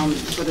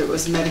 whether it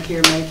was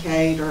Medicare,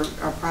 Medicaid, or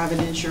private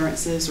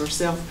insurances or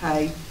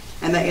self-pay,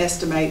 and they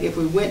estimate if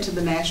we went to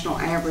the national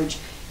average,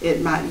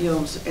 it might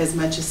yield as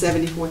much as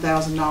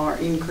 $74,000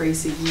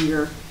 increase a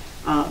year.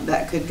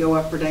 That could go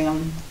up or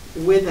down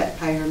with that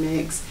payer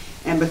mix,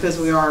 and because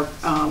we are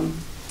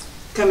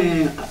coming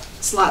in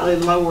slightly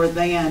lower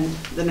than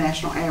the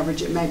national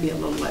average, it may be a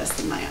little less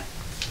than that.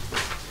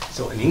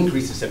 So an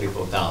increase of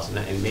 74,000,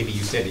 and maybe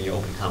you said in your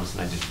opening comments,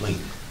 and I just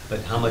blinked,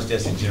 but how much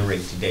does it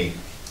generate today?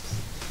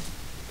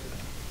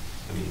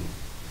 I mean,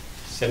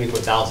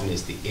 74,000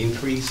 is the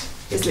increase?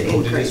 It's the to go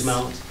to increase. this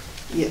amount?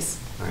 Yes.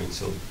 All right,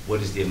 so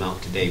what is the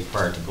amount today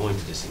prior to going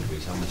to this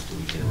increase? How much do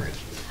we generate?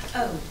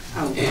 Oh,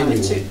 Oh, Annual.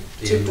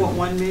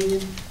 2.1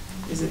 million,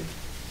 is it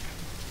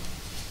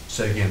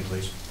Say again,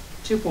 please.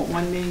 2.1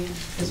 million?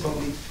 Is what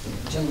we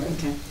generate.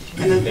 Okay.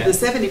 And the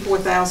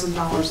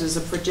 $74,000 is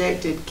a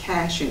projected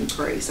cash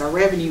increase. Our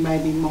revenue may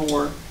be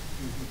more,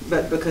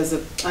 but because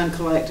of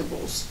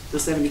uncollectibles, the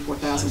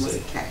 74,000 was a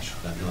cash.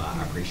 No,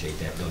 I appreciate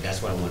that, Bill.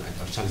 That's what I want.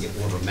 I was trying to get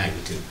more of a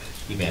magnitude.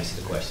 You've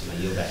answered the question. I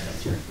yield back,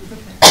 Madam Chair.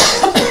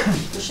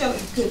 Michelle,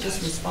 if you could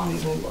just respond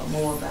a little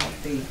more about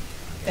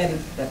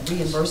that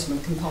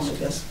reimbursement component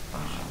that's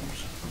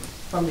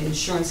from the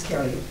insurance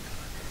carrier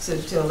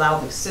to allow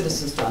the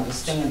citizens to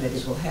understand that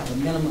it will have a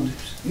minimum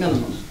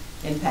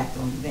impact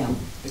on them.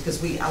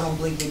 Because I don't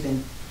believe we've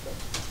been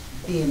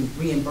being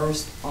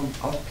reimbursed or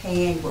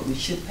paying what we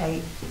should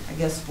pay, I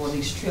guess, for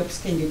these trips.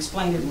 Can you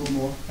explain it a little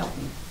more? Help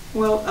me.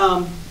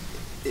 Well,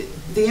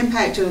 the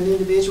impact to an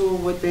individual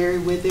would vary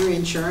with their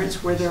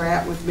insurance, where they're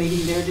at with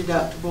meeting their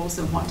deductibles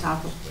and what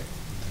type of,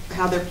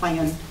 how their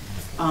plan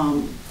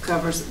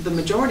covers. The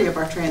majority of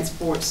our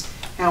transports,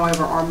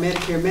 however, are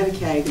Medicare,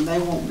 Medicaid, and they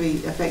won't be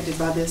affected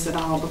by this at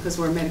all because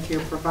we're a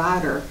Medicare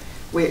provider.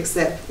 We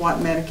accept what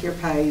Medicare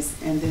pays,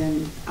 and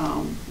then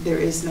there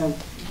is no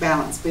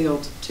balance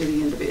billed to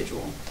the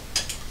individual.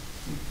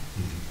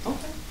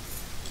 Okay.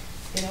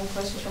 Any other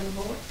questions from the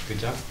board? Good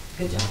job.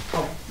 Good job.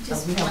 Oh,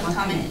 Just we have one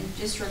comment,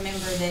 just remember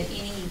that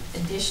any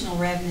additional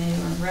revenue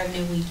or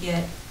revenue we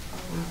get,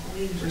 or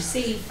we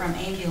receive from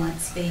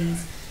ambulance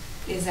fees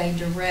is a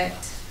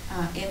direct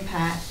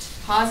impact,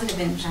 positive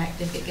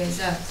impact if it goes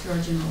up through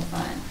our general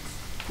fund.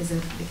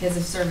 Because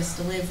of service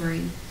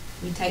delivery,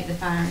 we take the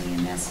fire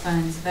and EMS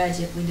fund's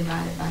budget, we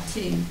divide it by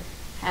 2.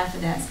 Half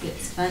of that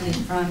gets funded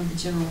from the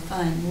general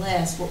fund,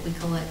 less what we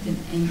collect in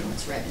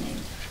ambulance revenue.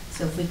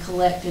 So if we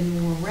collect in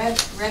more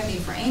revenue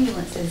for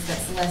ambulances,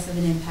 that's less of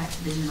an impact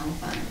to the general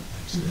fund.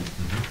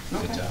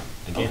 Good Okay. job.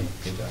 Again,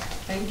 good job.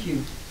 Thank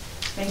you.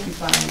 Thank you,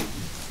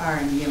 Fire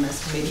and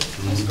EMS Committee.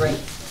 That's great.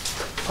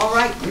 All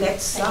right,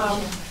 next,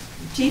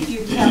 Chief,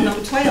 you have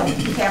number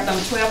 12. You have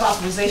number 12,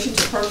 authorization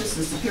to purchase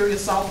the superior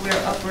software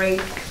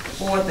upgrade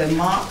for the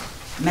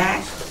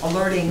MAC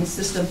alerting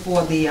system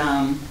for the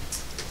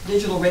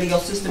digital radio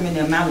system in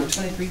the amount of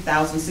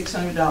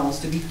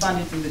 $23,600 to be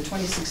funded through the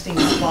 2016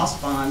 SPOS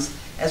funds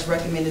as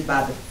recommended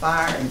by the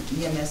Fire and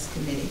EMS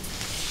Committee.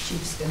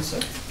 Chief Spencer.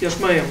 Yes,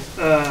 ma'am.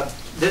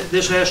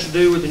 This has to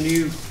do with the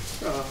new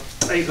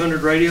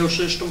 800 radio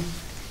system.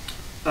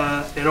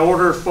 In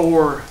order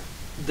for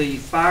the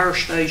fire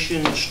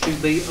stations to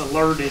be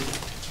alerted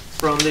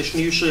from this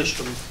new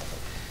system,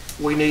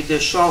 we need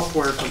this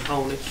software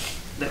component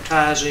that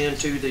ties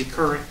into the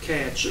current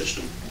CAD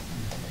system.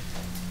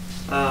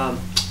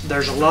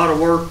 There's a lot of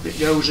work that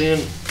goes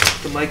in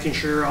to making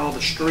sure all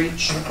the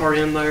streets are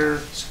in there,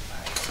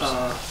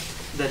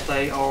 that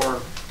they are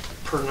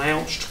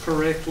pronounced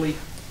correctly.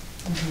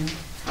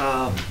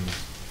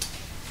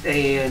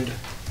 And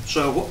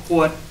so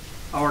what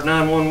our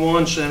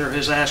 911 center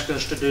has asked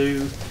us to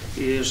do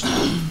is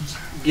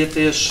get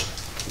this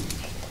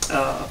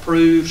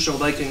approved so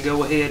they can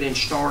go ahead and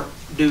start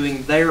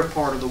doing their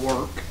part of the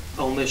work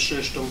on this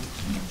system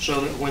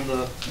so that when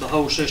the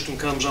whole system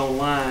comes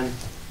online,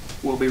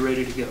 we'll be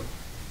ready to go.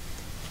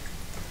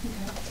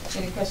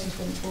 Okay. Any questions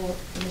from the board?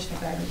 Commissioner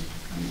Bagley?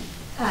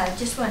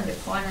 just wanted to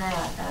point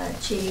out,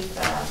 Chief,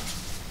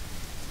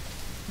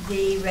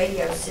 the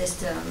radio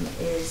system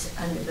is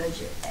under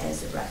budget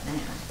as of right now,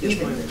 Yes,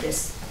 even ma'am. with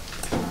this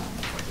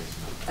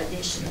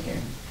addition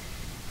here.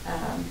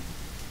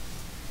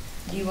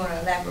 Do you want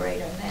to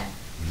elaborate on that?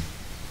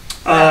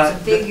 Some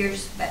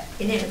figures, but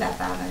it is about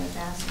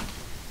 500,000.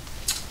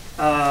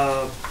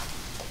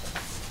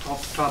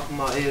 Off the top of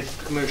my head,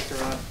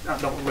 Commissioner, I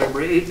don't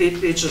remember.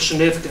 It's a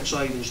significant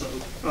savings,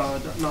 though.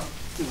 Not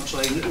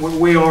saying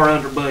we are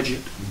under budget.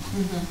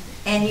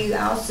 Mm-hmm. And you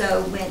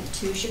also went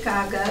to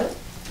Chicago.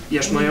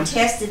 Yes, and ma'am. you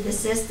tested the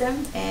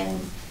system, and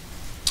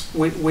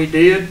We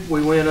did.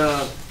 We went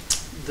a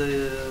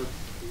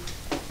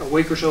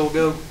week or so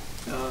ago,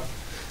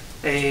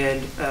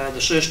 and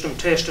the system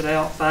tested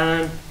out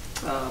fine.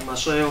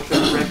 Myself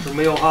and Director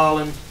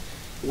Milholland,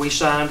 we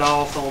signed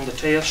off on the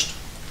test.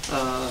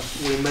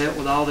 We met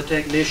with all the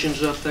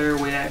technicians up there.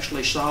 We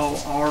actually saw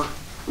our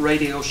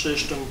radio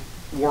system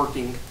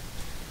working.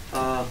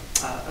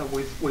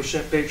 We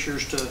sent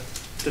pictures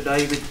to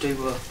David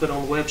to put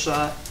on the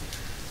website.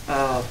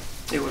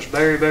 It was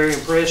very, very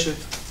impressive.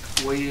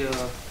 We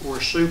were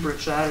super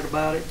excited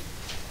about it.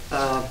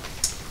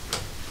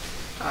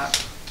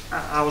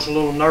 I was a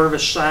little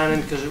nervous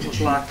signing because it was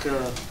like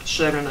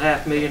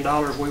 $7.5 million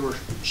we were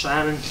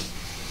signing.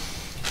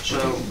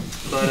 So,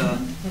 but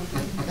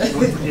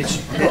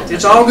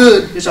it's all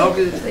good. It's all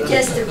good. But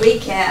just to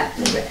recap,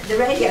 the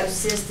radio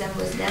system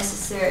was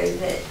necessary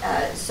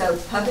that so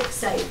public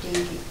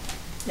safety,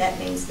 that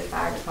means the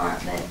fire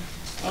department,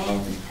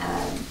 and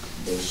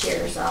the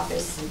sheriff's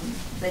office and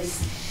police,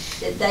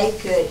 that they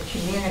could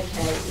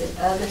communicate with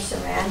other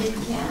surrounding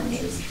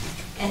counties,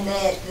 and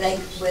that they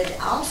would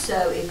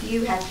also, if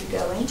you have to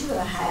go into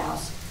a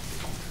house,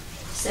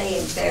 say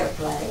in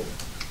Fairplay,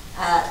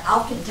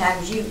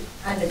 oftentimes you,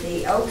 under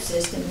the old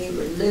system, you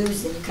were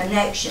losing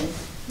connection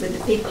with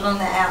the people on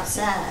the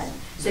outside,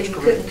 so you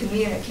couldn't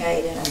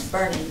communicate in a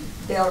burning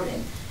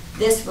building.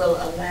 This will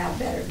allow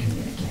better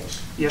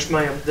communication. Yes,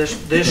 ma'am.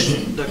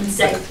 And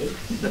safety.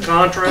 The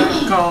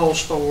contract calls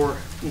for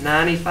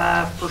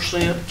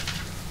 95%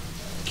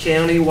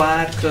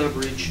 county-wide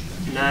coverage,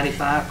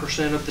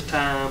 95% of the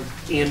time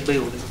in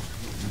building.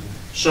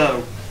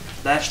 So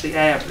that's the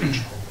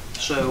average.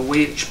 So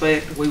we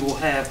expect we will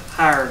have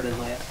higher than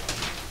that,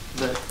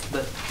 but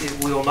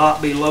it will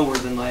not be lower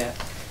than that,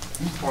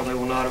 or they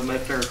will not have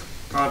met their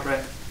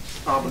contract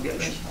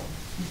obligation.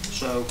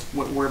 So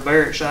we're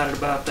very excited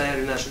about that,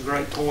 and that's a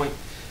great point.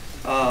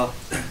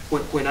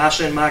 When I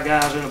send my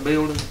guys in a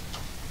building,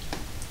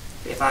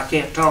 if I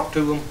can't talk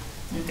to them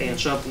and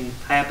something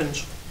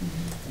happens,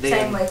 then...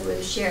 Same way with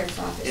the sheriff's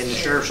office. And the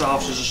sheriff's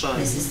office is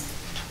the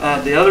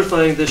same. The other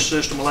thing this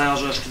system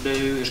allows us to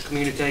do is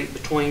communicate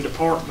between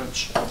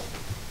departments,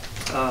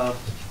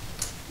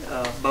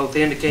 both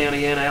in the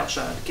county and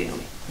outside the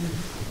county.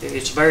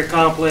 It's a very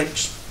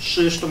complex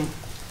system,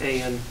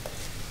 and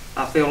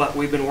I feel like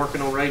we've been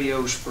working on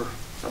radios for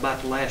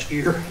about the last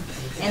year.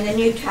 And the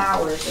new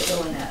towers are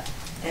going up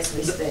as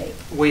we speak.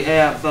 We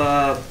have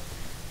 4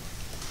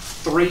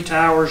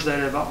 towers that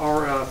have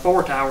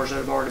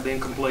already been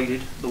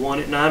completed. The one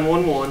at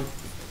 911,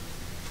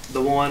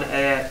 the one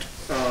at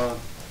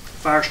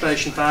Fire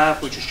Station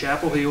 5, which is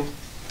Chapel Hill,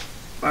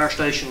 Fire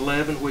Station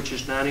 11, which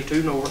is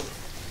 92 North.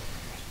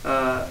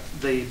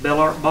 The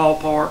Bellart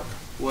Ballpark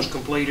was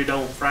completed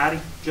on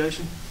Friday,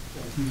 Jason.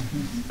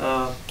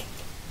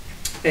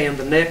 And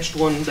the next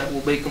one that will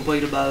be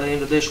completed by the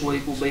end of this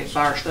week will be at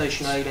Fire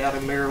Station 8 out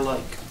in Mirror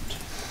Lake.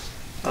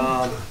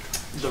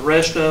 The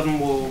rest of them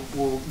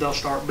they'll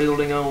start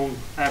building on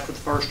after the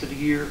first of the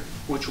year,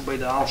 which will be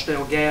the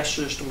Austell gas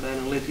system down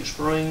in Lithia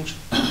Springs,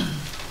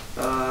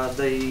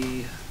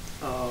 the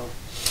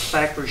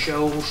Factory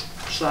Shoals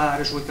site,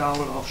 as we call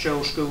it, off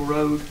Shoals School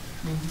Road,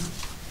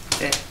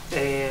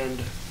 and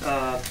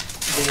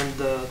then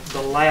the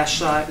last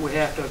site we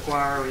have to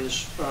acquire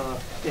is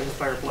in the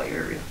Fairplay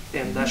area,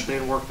 and that's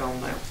being worked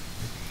on now.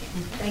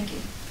 Thank you.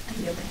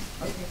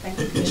 Okay, thank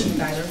you, Commissioner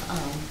Guider.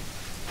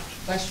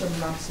 Vice Chairman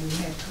Robinson, you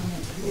had a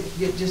comment?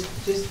 Just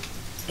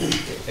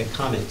a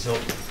comment. So,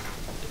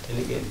 and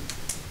again,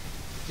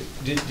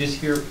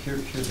 just hear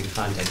the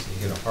context and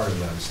hear the heart of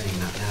what I'm saying.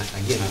 Now,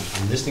 again,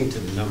 I'm listening to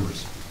the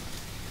numbers.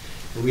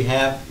 And we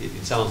have,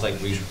 it sounds like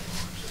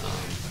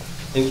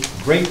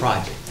great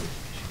project.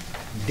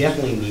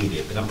 Definitely need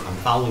it, but I'm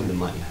following the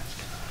money.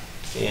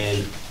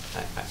 And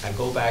I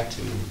go back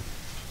to,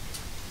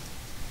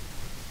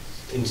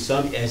 in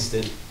some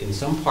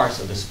parts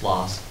of the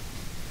SPLOST,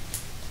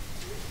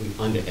 we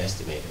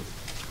underestimated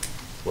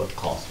what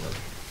costs were.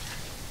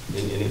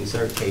 And in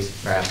certain cases,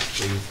 perhaps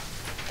we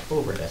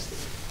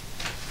overestimated,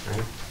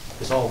 right?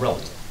 It's all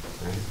relative,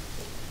 right?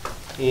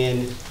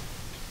 And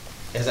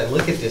as I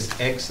look at this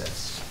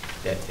excess,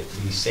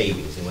 these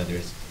savings, and whether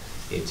it's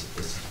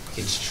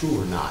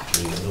true or not,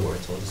 I mean, in other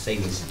words, well, the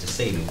savings is the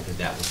savings because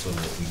that was sort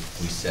of what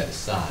we set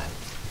aside,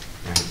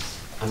 right?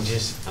 I'm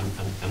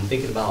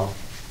thinking about,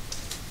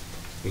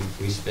 we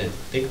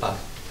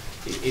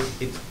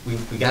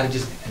got to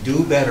just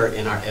do better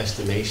in our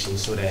estimation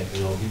so that,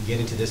 we get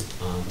into this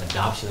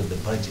adoption of the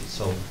budget.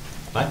 So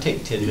if I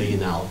take $10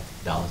 million out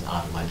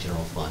of my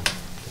general fund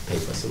to pay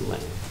for some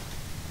land,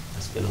 I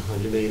spend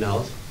 $100 million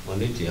on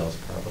the jails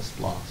per us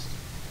lost,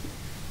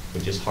 for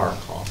just hard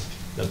costs,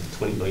 another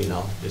 $20 million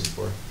just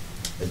for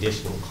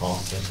additional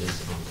costs such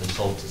as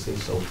consultants and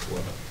so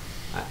forth.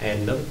 I add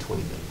another $20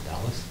 million,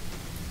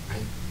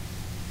 right?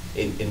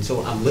 And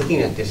so I'm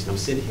looking at this and I'm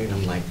sitting here and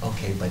I'm like,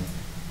 okay, but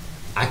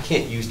I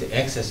can't use the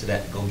excess of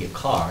that to go get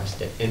cars.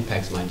 That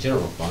impacts my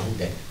general fund,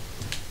 that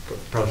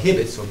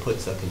prohibits or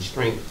puts a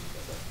constraint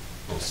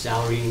on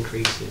salary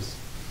increases,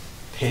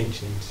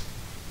 pensions,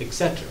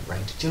 etc.,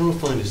 right? The general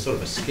fund is sort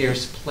of a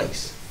scarce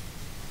place,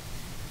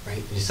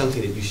 right? It's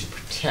something that you should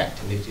protect,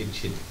 and there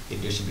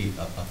should be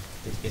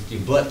it's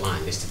your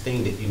bloodline. It's the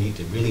thing that you need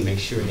to really make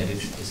sure that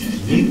it's a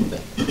legal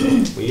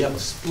thing. When you have a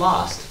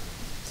SPLOST,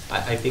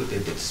 I think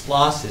that the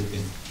SPLOST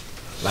is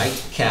like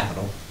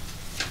capital.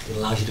 It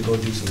allows you to go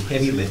do some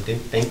heavy lifting.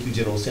 Thank you,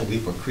 General Assembly,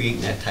 for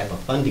creating that type of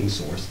funding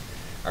source.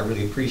 I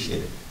really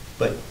appreciate it.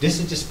 But this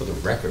is just for the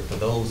record, for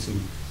those who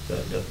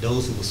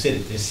will sit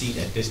at this seat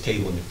at this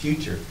table in the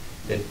future,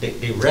 that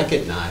they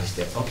recognize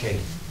that, okay,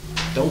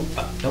 don't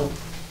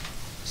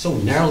so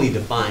narrowly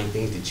define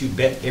things that you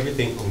bet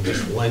everything on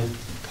just one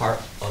part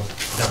of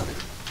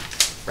government,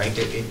 right?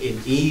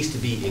 It needs to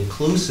be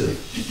inclusive,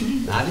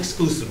 not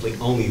exclusively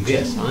only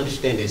this. I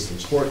understand it's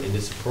important and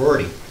it's a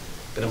priority,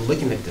 but I'm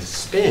looking at the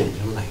spend,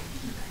 and I'm like,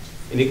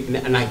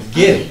 and I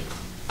get it.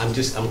 I'm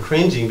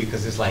cringing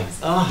because it's like,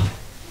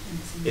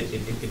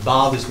 it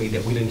bothers me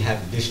that we didn't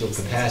have additional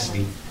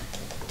capacity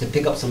to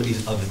pick up some of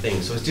these other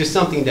things. So it's just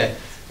something that,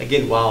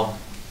 again, while,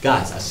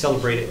 guys, I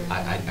celebrate it,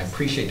 I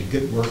appreciate the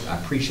good work, I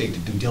appreciate the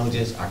due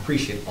diligence, I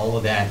appreciate all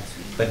of that,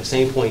 but at the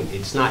same point,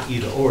 it's not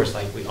either or, it's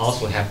like we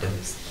also have to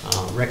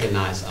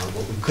recognize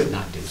what we could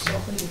not do. So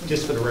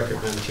just for the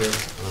record, Madam Chair,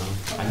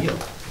 I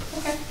yield.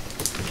 Okay.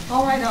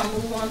 All right, I'll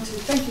move on to,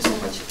 thank you so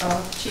much,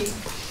 Chief.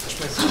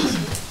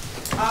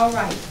 All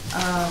right,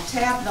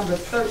 tab number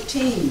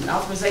 13,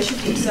 authorization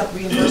to accept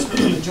reimbursement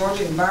from the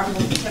Georgia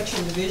Environmental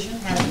Protection Division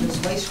Hazardous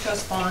Waste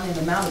Trust Fund in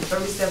the amount of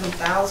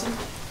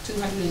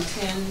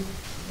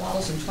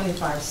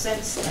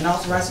 $37,210.25, and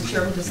authorize the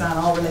chairman to sign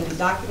all related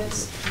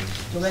documents.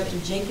 Director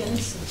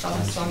Jenkins, I thought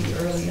I saw you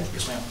earlier.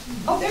 Yes, ma'am.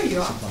 Oh, there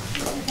you are.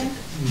 Okay.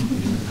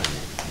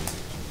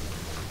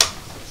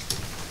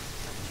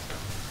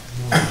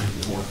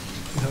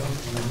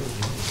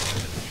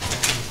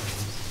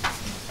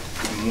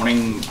 Good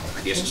morning,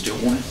 I guess it's still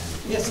morning.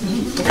 Yes,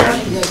 good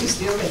morning. Yeah, you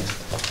still there.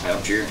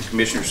 Madam Chair and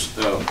Commissioners,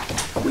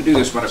 we do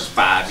this for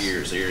 5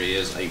 years. There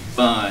is a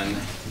fund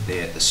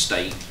that the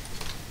state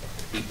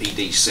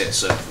EPD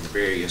sets up for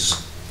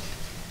various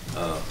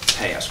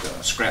tasks.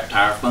 Scrap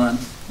tire fund,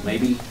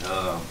 maybe,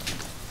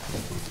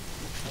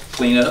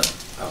 cleanup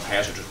of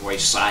hazardous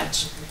waste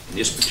sites. In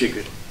this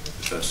particular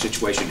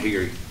situation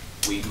here,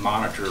 we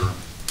monitor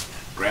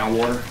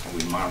groundwater and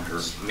we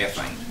monitor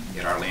methane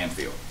at our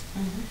landfill.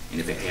 And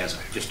if it has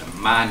just a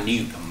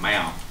minute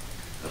amount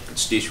of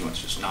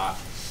constituents, it's not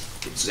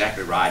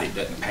exactly right, it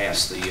doesn't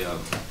pass the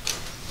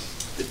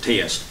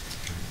test,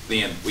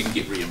 then we can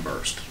get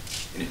reimbursed.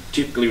 And it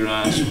typically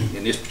runs,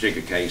 in this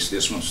particular case,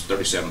 this one's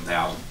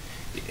 $37,000.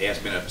 It has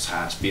been up as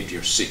high as $50,000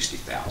 or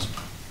 $60,000.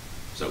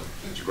 So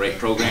it's a great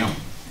program.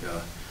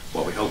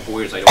 What we hope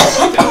for is they don't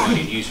take that money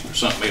and use it for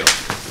something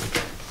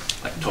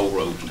else, like toll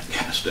roads and that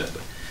kind of stuff.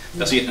 But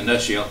that's it in a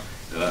nutshell.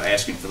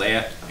 Asking for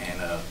that, and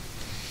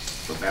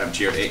for Madam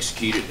Chair to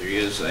execute it, there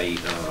is a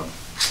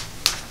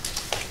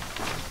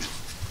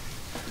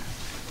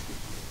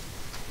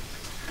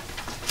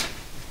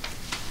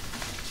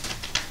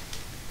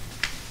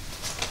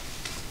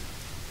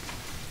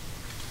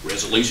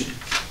resolution.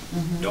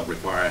 Don't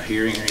require a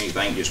hearing or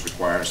anything, just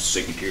requires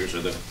signatures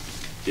of the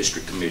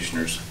district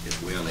commissioners as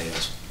well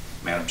as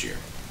Madam Chair.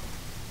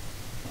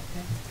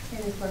 Okay.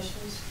 Any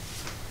questions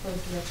for the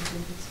Director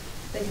Jenkins?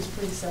 I think it's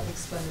pretty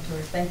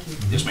self-explanatory. Thank you.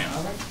 Yes, ma'am.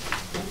 All right.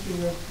 Thank you.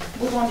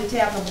 Move on to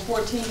tab number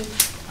 14.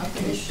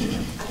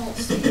 Commissioner, I don't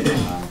see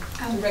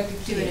Director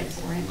doing it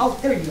for him. Oh,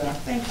 there you are.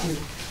 Thank you.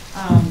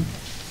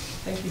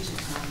 Thank you,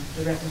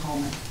 Director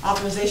Holman.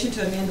 Authorization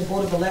to amend the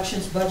Board of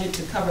Elections budget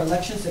to cover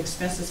elections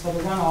expenses for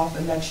the runoff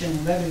election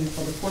and revenue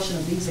for the portion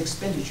of these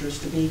expenditures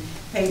to be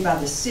paid by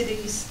the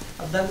cities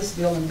of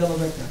Douglasville and Villa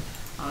Rica.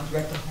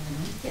 Director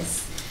Holman.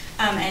 Yes.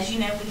 As you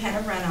know, we had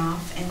a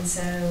runoff, and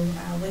so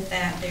with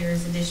that,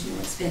 there's additional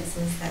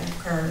expenses that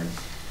occurred.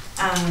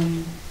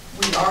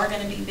 We are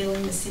going to be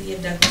billing the city of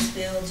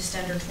Douglasville just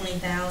under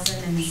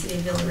 $20,000, and the city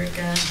of Villa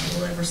Rica a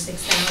little over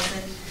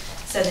 $6,000.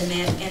 So the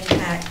net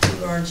impact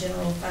to our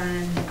general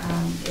fund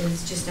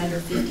is just under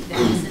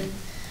 $50,000.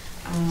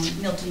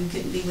 Milton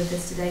couldn't be with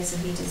us today, so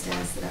he just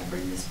asked that I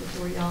bring this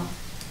before y'all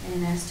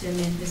and asked to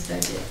amend this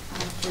budget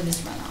for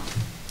this runoff.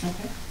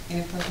 Okay.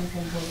 Any questions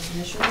from the Board of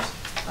Commissioners?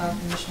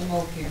 Commissioner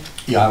Mulcair.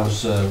 Yeah, I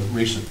was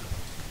recent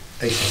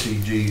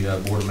ACCG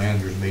Board of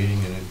Managers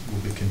meeting, and it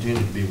will continue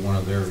to be one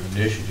of their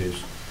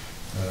initiatives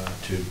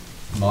to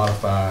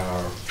modify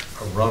our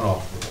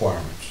runoff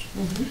requirements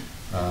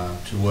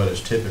to what is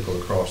typical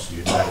across the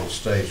United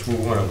States. We're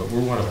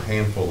one of a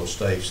handful of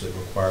states that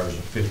requires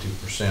a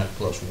 50%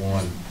 plus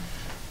one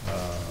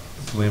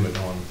limit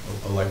on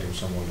electing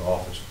someone to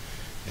office.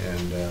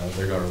 And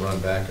they're going to run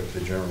back up to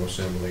the General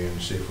Assembly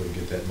and see if we can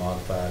get that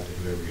modified to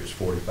whoever gets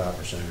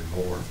 45% or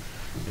more.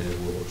 And it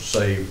will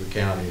save the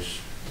counties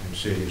and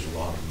cities a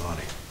lot of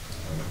money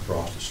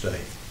across the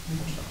state.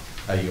 So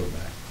I yield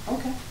back.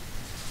 Okay.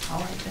 All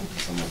right. Thank you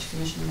so much,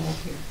 Commissioner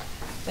Mulcair.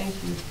 Thank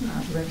you,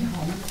 Director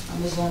Holman. I'll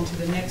move on to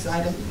the next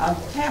item.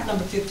 Tab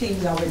number 15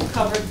 we already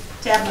covered.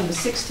 Tab number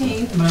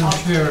 16. Madam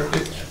Chair,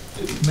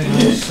 may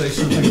I say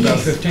something about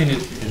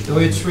 15? The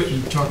way it's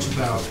written talks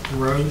about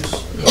roads.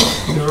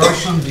 There are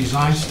some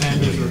design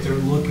standards that they're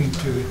looking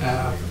to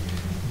have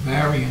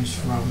variance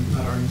from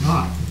that are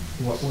not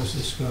what was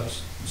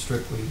discussed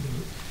strictly.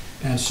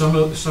 And some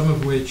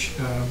of which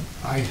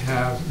I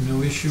have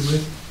no issue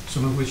with,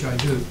 some of which I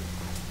do.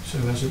 So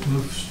as it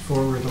moves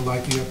forward, I'd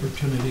like the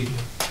opportunity to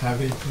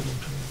have input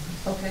into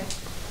it. Okay.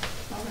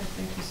 All right.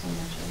 Thank you so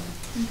much,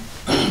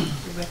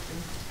 Director.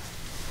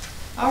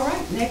 All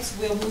right. Next,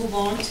 we'll move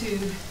on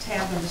to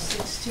tab number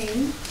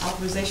 16,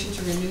 authorization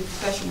to renew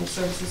professional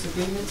services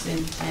agreements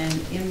and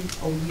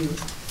MOU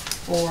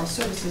for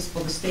services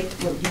for the state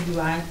court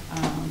DUI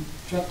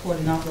drug court,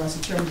 and authorize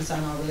the chairman to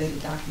sign all related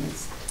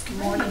documents. Good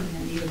morning,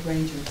 Anita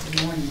Granger.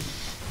 Good morning.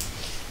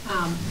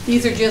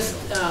 These are just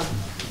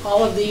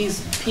all of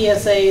these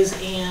PSAs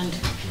and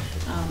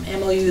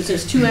MOUs.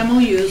 There's 2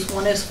 MOUs.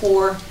 One is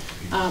for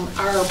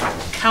our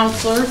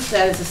counselors,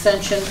 that is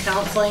Ascension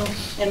Counseling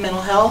and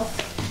Mental Health.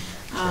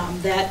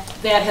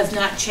 That has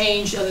not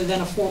changed other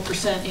than a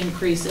 4%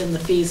 increase in the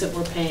fees that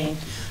we're paying.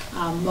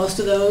 Most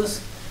of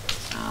those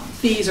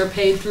fees are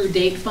paid through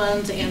date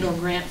funds and/or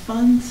grant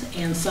funds,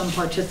 and some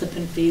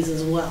participant fees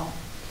as well.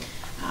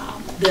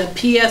 The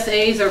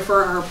PSAs are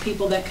for our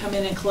people that come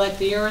in and collect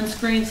the urine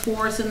screens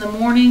for us in the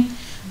morning.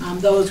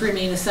 Those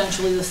remain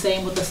essentially the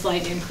same with a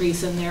slight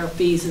increase in their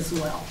fees as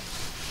well.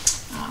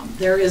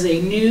 There is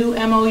a new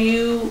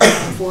MOU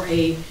for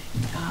a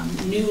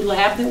new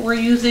lab that we're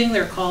using.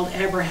 They're called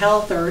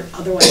EverHealth, or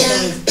otherwise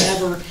known as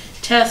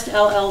EverTest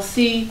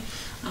LLC.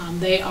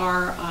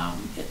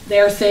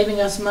 They're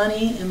saving us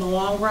money in the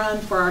long run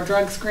for our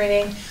drug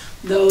screening.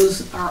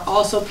 Those are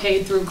also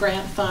paid through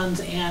grant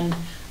funds and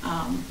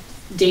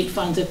date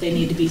funds if they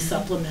need to be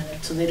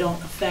supplemented, so they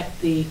don't affect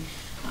the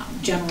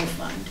general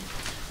fund.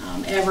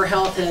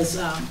 EverHealth has,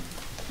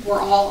 we're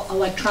all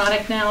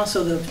electronic now,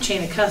 so the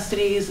chain of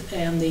custodies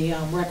and the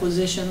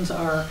requisitions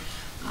are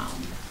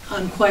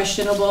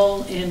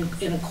unquestionable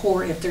in a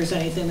court if there's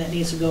anything that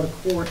needs to go to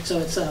court. So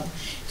it's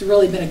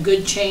really been a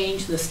good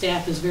change. The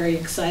staff is very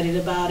excited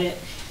about it,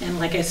 and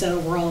like I said,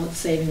 overall it's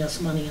saving us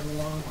money in the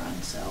long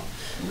run. So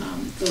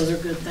those are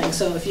good things.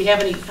 So if you have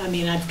any, I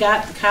mean, I've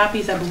got the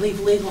copies. I believe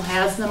legal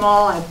has them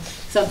all. I've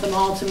sent them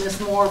all to Ms.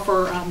 Moore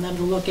for them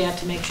to look at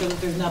to make sure that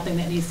there's nothing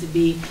that needs to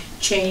be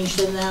changed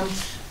in them.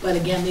 But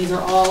again, these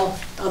are all,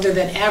 other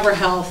than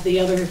EverHealth, the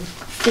other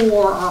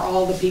 4 are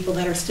all the people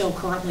that are still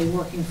currently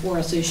working for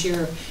us this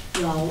year.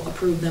 You all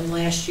approved them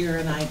last year,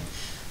 and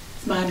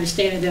it's my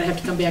understanding that I have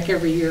to come back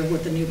every year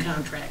with a new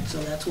contract,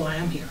 so that's why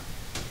I'm here.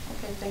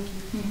 Okay, thank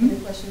you. Any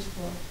questions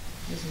for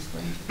Mrs.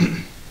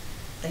 Granger?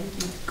 Thank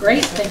you.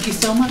 Great, thank you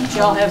so much.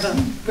 Y'all have a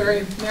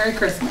very Merry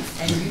Christmas.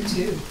 And you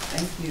too.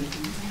 Thank you.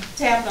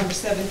 Tab number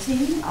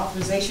 17,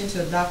 authorization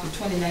to adopt the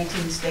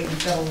 2019 state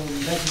and federal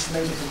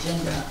legislative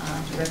agenda.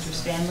 Director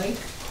Stanley.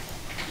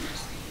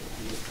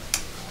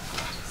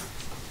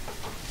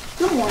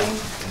 Good morning.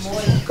 Good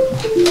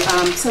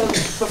morning. So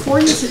before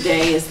you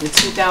today is the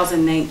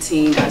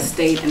 2019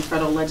 state and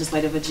federal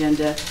legislative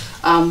agenda.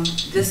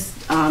 This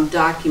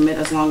document,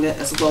 as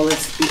well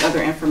as the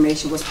other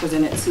information, was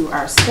presented to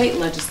our state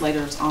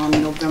legislators on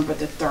November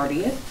the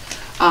 30th.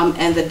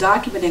 And the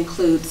document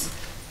includes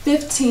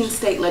 15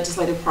 state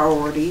legislative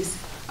priorities.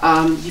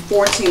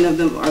 14 of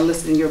them are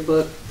listed in your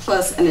book,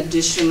 plus an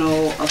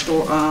additional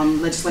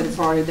legislative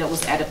priority that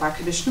was added by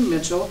Commissioner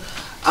Mitchell.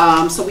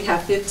 So we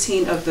have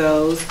 15 of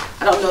those.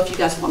 I don't know if you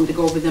guys want me to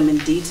go over them in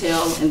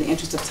detail in the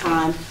interest of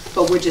time,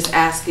 but we're just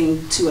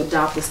asking to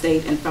adopt the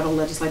state and federal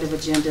legislative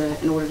agenda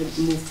in order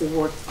to move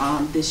forward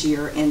this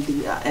year in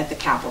at the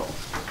Capitol.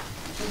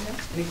 Okay.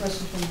 Any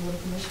questions from the Board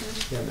of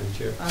Commissioners? Yeah, Madam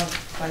Chair.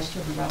 Vice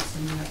Chairman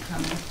Robinson, you have a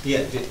comment?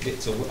 Yeah,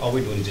 so all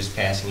we're doing is just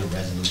passing a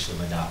resolution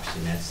of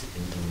adoption. That's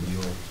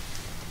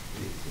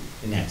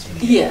and that's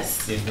it.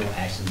 Yes. There's no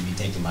action to be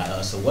taken by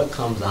us. So what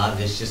comes out of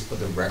this, just for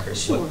the record,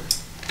 sure.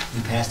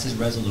 We passed this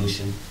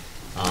resolution,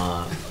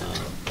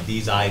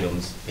 these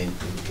items, and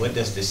what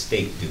does the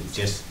state do,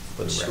 just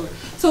for the record?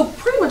 So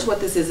pretty much what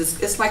this is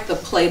it's like the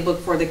playbook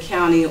for the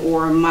county,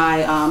 or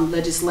my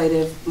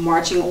legislative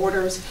marching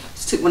orders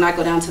when I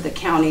go down to the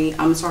county,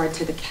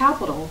 to the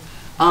Capitol,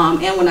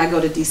 and when I go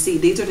to DC.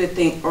 These are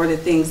the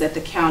things that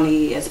the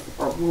county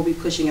will be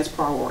pushing as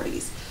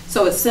priorities.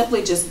 So it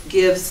simply just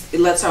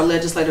lets our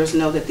legislators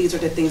know that these are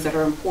the things that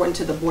are important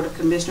to the Board of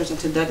Commissioners and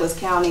to Douglas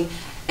County,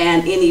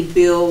 and any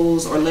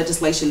bills or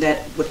legislation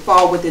that would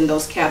fall within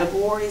those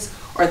categories,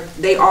 or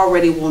they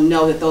already will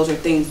know that those are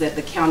things that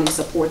the county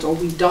supports or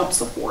we don't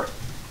support.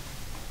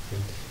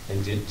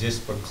 And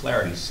just for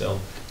clarity, so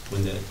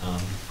when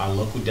our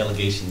local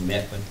delegation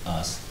met with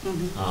us,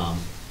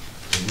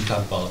 and we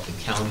talk about the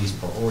county's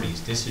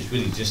priorities, this is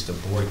really just the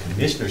Board of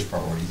Commissioners'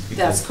 priorities.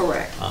 That's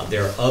correct.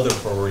 There are other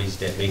priorities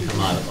that may come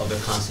out of other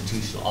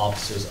constitutional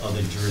officers,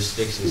 other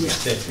jurisdictions,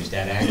 yes. etc. Is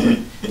that accurate?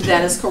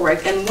 That is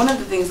correct. And one of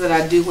the things that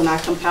I do when I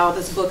compile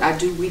this book, I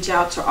do reach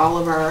out to all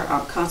of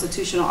our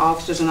constitutional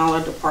officers and all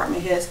our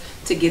department heads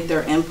to get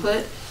their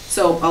input.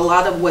 So a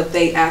lot of what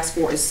they ask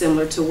for is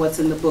similar to what's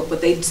in the book,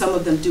 but some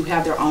of them do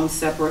have their own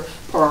separate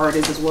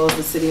priorities, as well as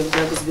the City of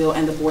Douglasville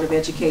and the Board of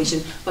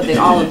Education, but they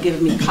all have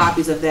given me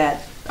copies of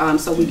that,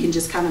 so we can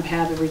just kind of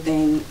have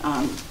everything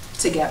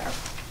together.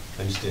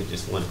 Understood.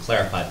 Just want to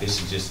clarify,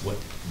 this is just what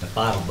the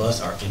 5 of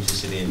us are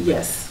interested in.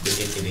 Yes.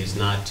 It is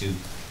not to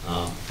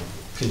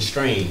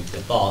constrain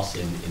the thoughts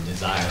and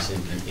desires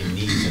and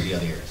needs of the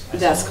other areas.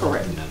 That's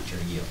correct.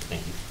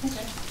 Thank you.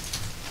 Okay.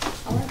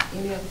 All right,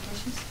 any other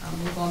questions? I'll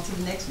move on to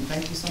the next one.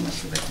 Thank you so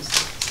much, Director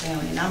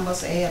Stanley. And I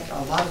must add,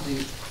 a lot of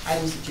the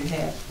items that you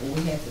have, or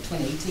we had for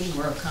 2018,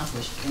 were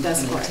accomplished in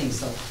 2018.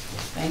 So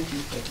thank you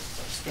for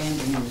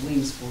standing in the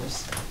wings for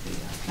us at the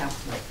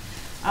Capitol.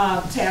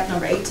 Tab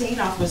number 18,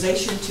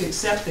 authorization to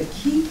accept the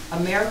Keep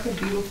America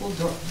Beautiful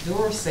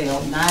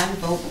Duracell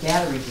 9-volt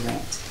battery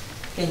grant.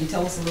 Can you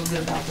tell us a little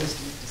bit about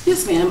this?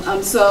 Yes,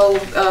 ma'am. So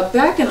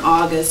back in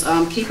August,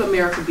 Keep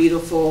America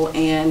Beautiful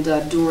and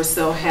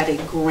Duracell had a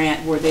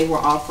grant where they were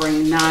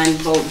offering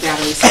 9-volt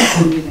batteries to the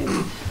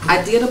community.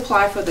 I did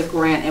apply for the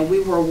grant, and we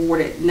were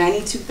awarded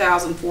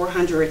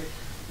 $92,400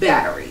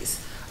 batteries.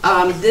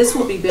 This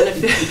will be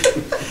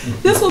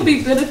this will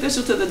be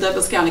beneficial to the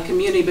Douglas County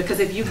community, because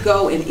if you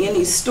go in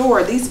any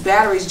store, these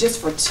batteries, just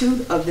for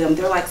 2 of them,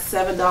 they're like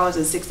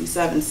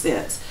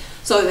 $7.67.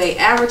 So they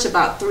average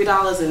about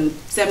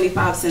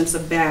 $3.75 a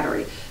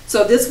battery.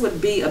 So this would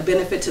be a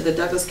benefit to the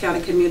Douglas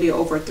County community,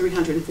 over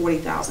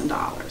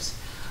 $340,000.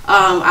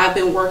 I've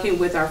been working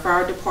with our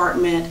fire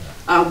department.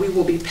 We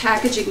will be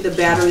packaging the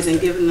batteries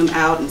and giving them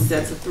out in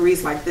sets of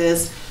 3s like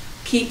this.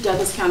 Keep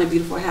Douglas County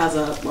Beautiful has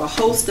a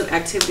host of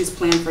activities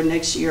planned for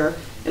next year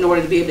in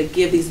order to be able to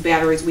give these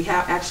batteries. We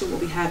will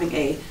be having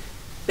a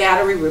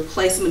battery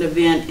replacement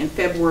event in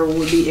February where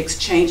we'll be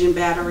exchanging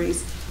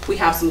batteries. We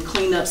have some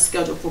cleanups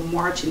scheduled for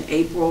March and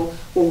April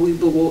where we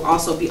will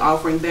also be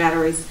offering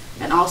batteries.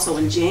 And also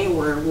in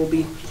January, we'll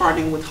be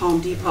partnering with Home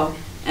Depot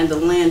and the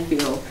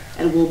landfill,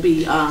 and we'll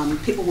be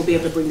people will be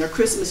able to bring their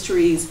Christmas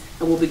trees,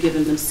 and we'll be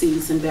giving them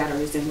seeds and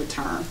batteries in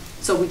return.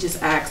 So we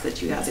just ask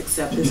that you guys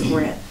accept this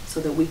grant so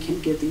that we can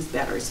give these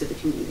batteries to the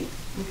community.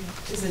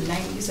 Is it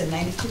you said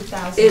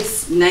 92,000?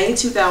 It's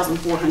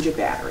 92,400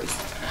 batteries.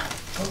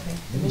 Okay.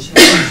 Commissioner,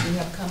 do you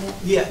have a comment?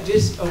 Yeah,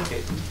 just,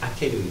 okay, I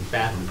can't even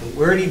fathom.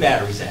 Where are the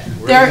batteries at?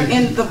 They're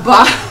in the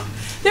bottom.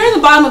 They're in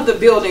the bottom of the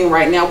building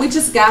right now. We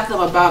just got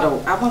them about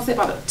I want to say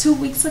about 2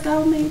 weeks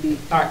ago, maybe.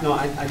 All right, no,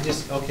 I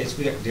just, okay,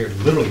 so there are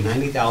literally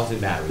 90,000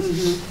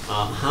 batteries.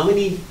 How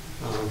many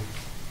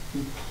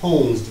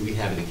homes do we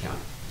have in the county?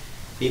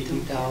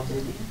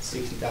 50,000,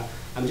 60,000?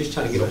 I'm just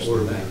trying to get an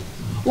order back.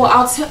 Well,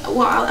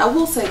 I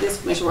will say this,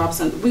 Commissioner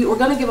Robinson. We're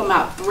going to give them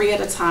out 3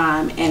 at a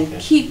time, and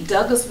Keep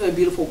Douglasville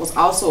Beautiful was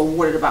also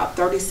awarded about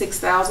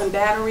 36,000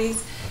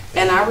 batteries.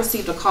 And I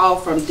received a call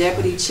from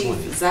Deputy Chief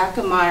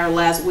Zackemeyer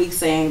last week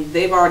saying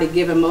they've already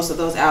given most of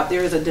those out.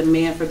 There is a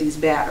demand for these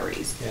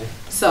batteries. Okay.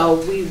 So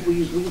we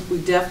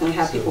definitely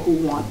have people who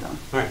want them.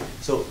 All right.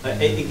 So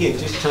again,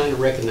 just trying to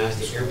recognize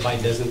that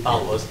everybody doesn't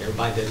follow us.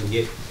 Everybody doesn't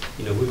get,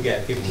 we've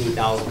got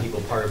 15,000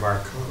 people part of our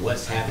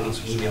What's Happening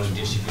email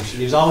distribution.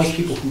 There's always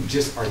people who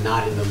just are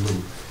not in the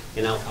loop.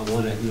 And I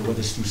want to, whether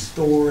it's through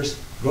stores,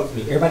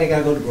 everybody got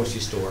to go to the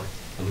grocery store.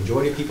 The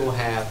majority of people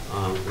have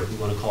what we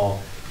want to call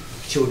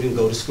children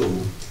go to school,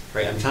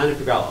 right? I'm trying to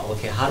figure out,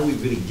 okay, how do we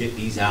really get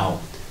these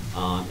out?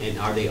 And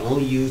are they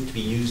only to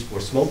be used for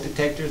smoke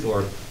detectors,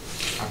 or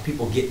are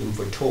people getting them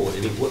for toys?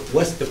 I mean,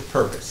 what's the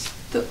purpose?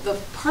 The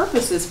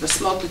purpose is for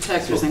smoke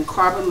detectors and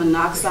carbon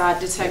monoxide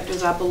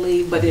detectors, I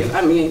believe. But you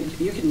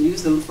can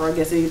use them for, I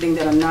guess, anything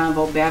that a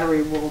 9-volt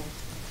battery can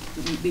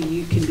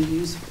be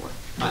used for.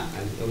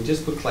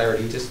 Just for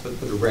clarity, just for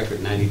the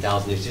record,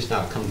 90,000 is just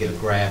not come get a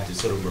graph to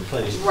sort of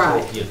replenish.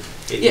 Right.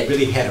 It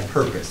really had a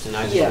purpose, and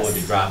I just wanted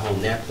to drive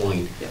home that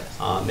point.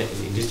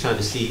 And just trying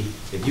to see,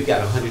 if you got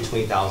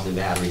 120,000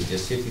 batteries,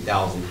 there's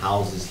 50,000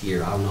 houses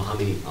here. I don't know how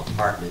many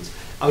apartments.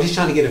 I was just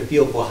trying to get a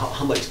feel for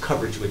how much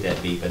coverage would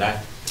that be, but I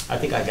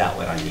think I got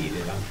what I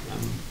needed.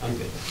 I'm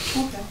good.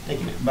 Okay. Thank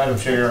you, ma'am. Madam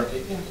Chair,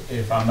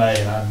 if I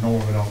may, and I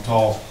normally don't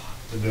talk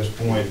at this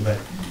point, but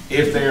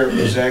if there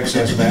is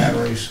excess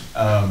batteries,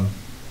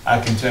 I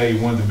can tell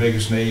you one of the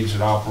biggest needs at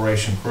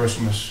Operation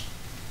Christmas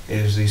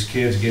is these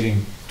kids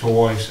getting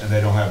toys and they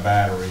don't have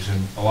batteries.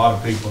 And a lot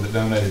of people that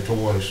donated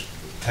toys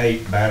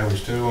tape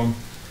batteries to them.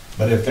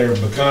 But if there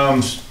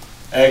becomes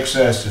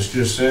excess that's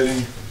just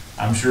sitting,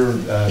 I'm sure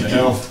the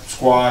ELF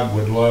squad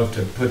would love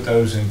to put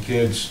those in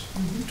kids'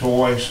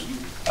 toys,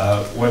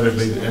 whether it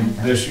be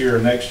this year or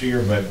next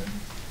year. But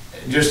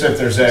just if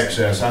there's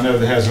excess, I know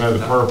that has another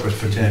purpose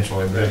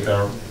potentially. But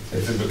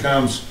if it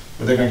becomes,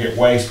 but they're going to get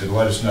wasted,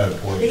 let us know,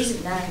 please.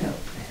 These are 9-volt.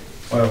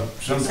 Well,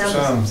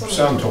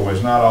 some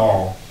toys, not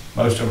all.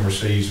 Most of them are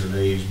C's or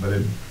D's,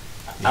 but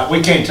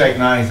we can't take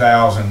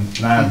 90,000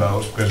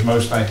 9-volts because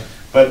most things.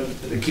 But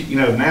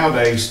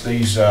nowadays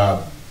these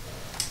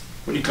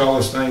what do you call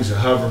those things that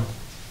hover?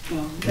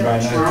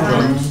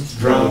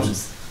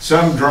 Drones.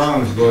 Some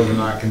drones, believe it or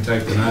not, can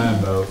take the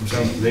 9-volt. And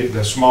some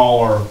the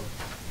smaller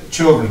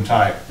children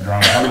type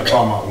drones. I'm not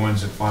talking about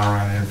ones that fly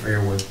around and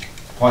interfere with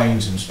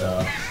planes and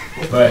stuff.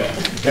 But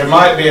there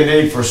might be a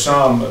need for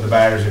some of the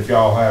batteries if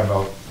y'all have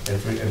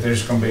if they're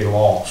just going to be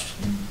lost.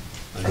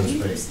 Are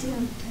you still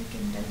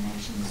taking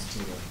donations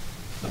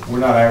to We're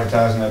not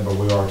advertising that, but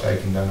we are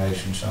taking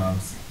donations some.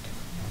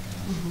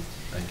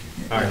 Thank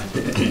you. All right.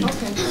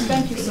 Okay,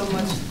 thank you so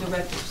much,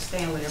 Director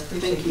Stanley. I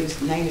appreciate you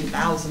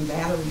 90,000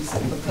 batteries,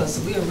 because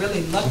we are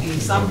really lucky.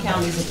 Some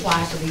counties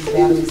apply for these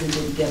batteries and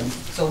didn't get them.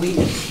 So we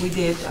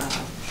did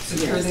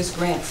secure this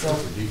grant, so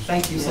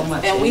thank you so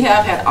much. And we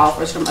have had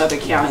offers from other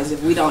counties.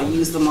 If we don't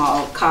use them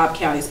all, Cobb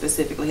County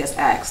specifically has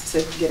asked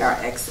to get our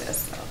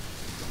excess.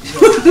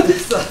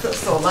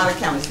 So a lot of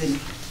counties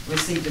didn't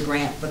receive the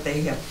grant, but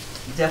they have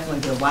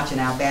definitely been watching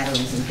our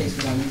batteries in case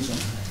we don't use them.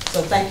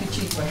 So thank you,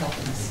 Chief, for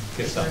helping us.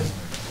 Good stuff.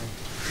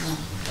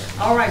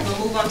 All right, we'll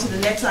move on to the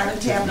next item,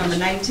 tab number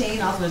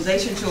 19,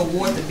 authorization to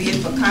award the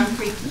bid for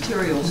concrete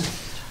materials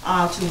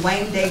to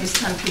Wayne Davis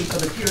Concrete for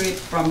the period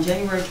from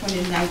January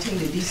 2019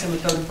 to December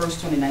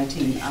 31st,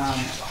 2019.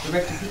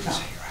 Director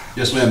Peacock.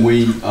 Yes, ma'am.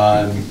 We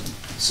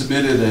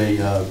submitted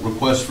a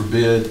request for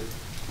bid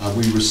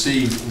We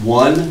received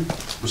one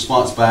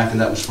response back,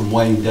 and that was from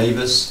Wayne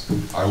Davis,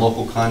 our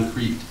local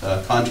concrete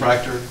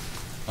contractor.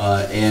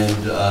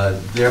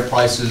 Their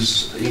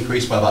prices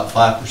increased by about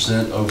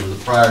 5% over the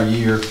prior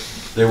year.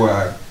 They were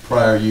our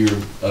prior year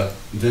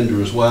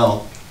vendor as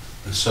well.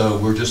 So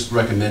we're just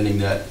recommending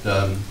that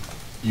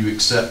you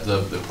accept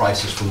the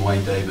prices from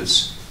Wayne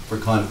Davis for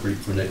concrete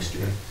for next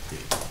year.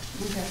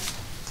 Okay.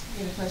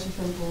 Any questions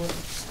from the board?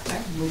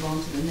 Okay, move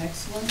on to the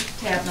next one.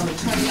 Tab number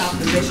 20,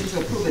 authorization to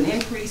approve an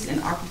increase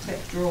in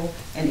architectural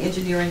and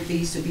engineering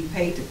fees to be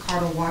paid to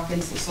Carter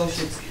Watkins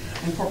Associates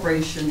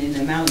Incorporation in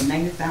the amount of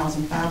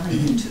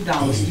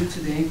 $90,502 due to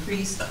the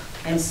increase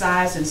in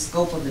size and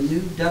scope of the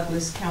new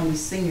Douglas County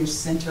Senior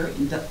Center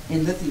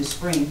in Lithia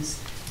Springs,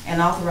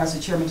 and authorize the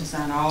chairman to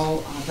sign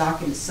all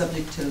documents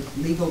subject to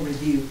legal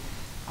review.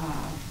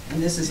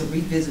 And this is a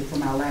revisit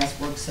from our last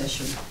work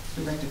session.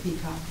 Director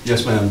Peacock.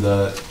 Yes, ma'am.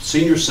 The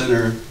senior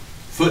center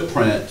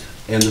footprint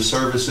and the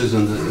services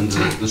and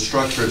the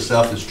structure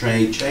itself has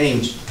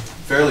changed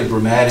fairly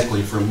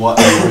dramatically from what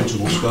the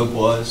original scope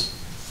was.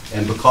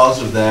 And because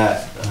of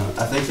that,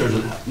 I think there's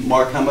a,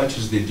 Mark, how much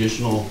is the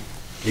additional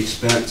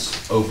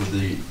expense over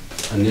the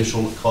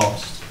initial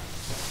cost?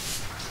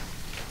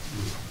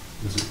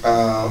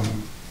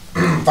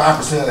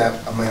 5% of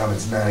that amount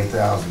is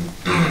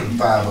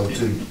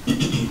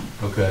 $90,502.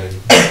 Okay.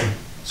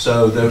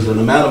 So there's an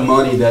amount of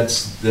money that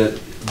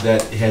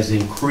has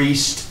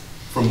increased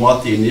from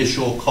what the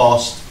initial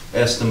cost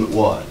estimate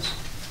was.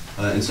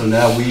 And so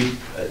now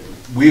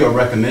we are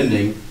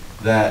recommending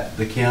that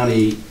the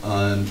county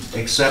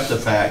accept the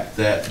fact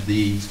that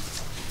the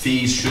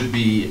fees should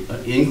be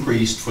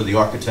increased for the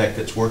architect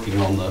that's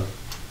working on the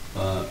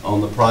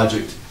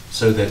project,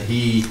 so that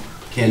he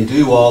can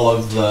do all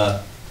of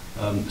the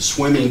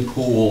swimming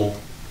pool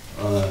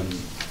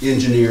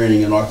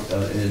engineering and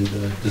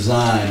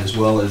design, as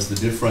well as the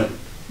different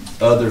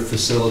other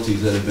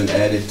facilities that have been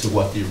added to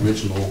what the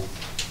original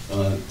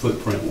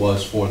footprint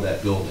was for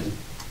that building.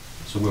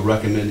 So we're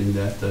recommending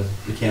that the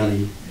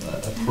county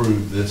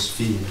approve this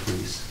fee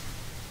increase.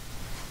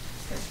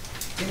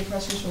 Any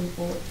questions from the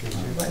board?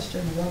 Vice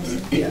Chairman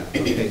Robinson? Yeah,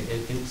 okay.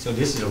 And so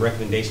this is a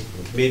recommendation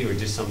from the committee, or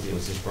just something that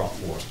was just brought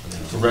forth?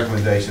 It's a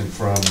recommendation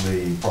from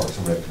the Parks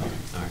and Rec Committee.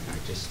 All right,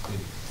 just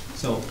good.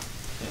 So,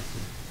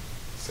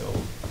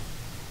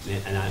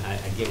 and I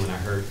again, when I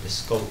heard the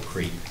scope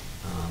creep,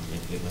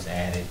 it was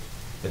added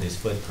for this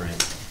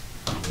footprint,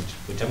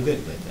 which I'm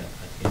good with.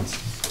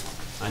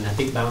 And I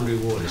think Boundary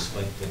Waters,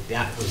 but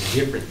that was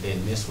different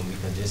than this one,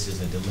 because this is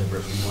a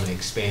deliberate, we want to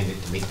expand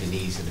it to meet the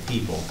needs of the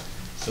people.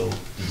 So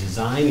the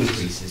design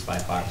increases by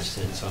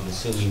 5%, so I'm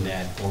assuming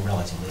that, or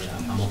relatively,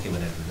 I'm okay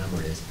with whatever the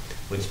number is,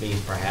 which means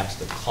perhaps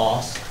the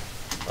cost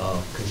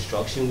of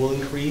construction will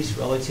increase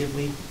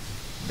relatively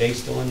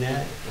based on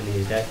that? I mean,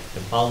 is that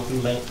the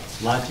follow-through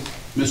logic?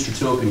 Mr.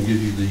 Till can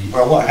give you the...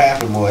 Well, what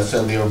happened was,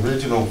 so the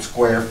original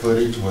square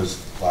footage was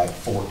like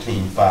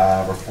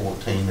 14.5 or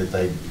 14 that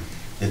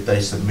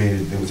they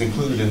submitted, that was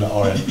included in the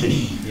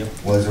RFP. Yep.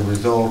 Was a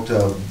result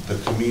of the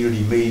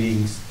community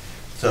meetings.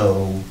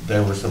 So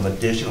there was some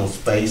additional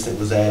space that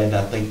was added.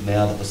 I think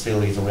now the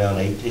facility is around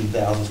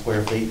 18,000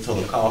 square feet, so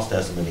the cost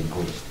estimate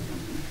increased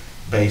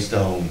based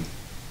on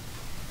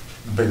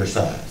the bigger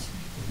size.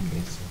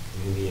 Okay, so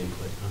community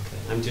input, okay.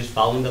 I'm just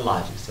following the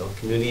logic. So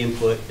community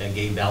input, that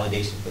gave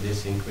validation for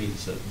this increase,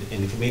 so,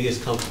 and the committee is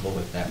comfortable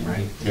with that,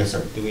 right? Yes,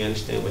 sir. Do we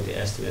understand what the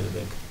estimate of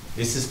the,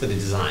 this is for the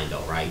design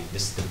though, right?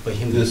 This is for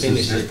him to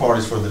finish This it? part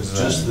is for the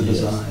design. Just the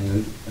design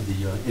and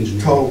the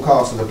engineering. Total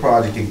cost of the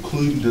project,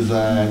 including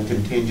design,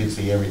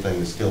 contingency,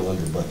 everything is still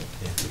under budget.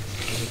 Yeah, okay. I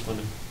just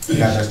wanna-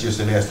 Yeah, that's just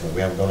an estimate.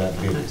 We haven't gone out to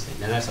I bid. understand.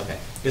 No, that's okay.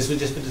 This was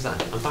just for design.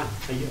 I'm fine.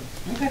 Are you?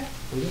 Okay.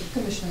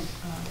 Commissioner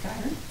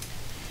Guyer?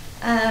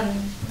 I'm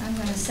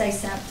gonna say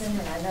something,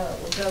 and I know it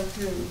will go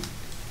through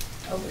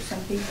over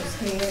some people's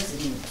heads,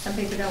 and some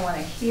people don't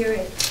wanna hear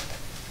it.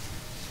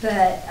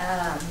 But,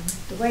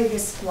 the way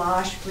this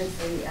squash with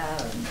the,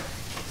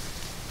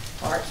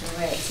 Parks and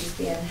Recs is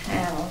being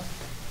handled,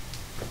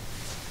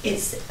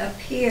 it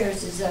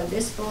appears as though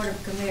this Board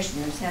of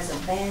Commissioners has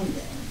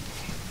abandoned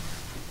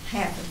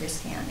half of this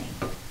county.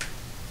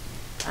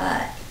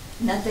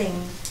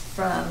 Nothing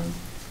from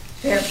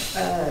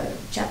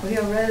Chapel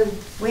Hill Road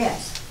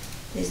West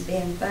is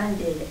being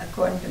funded,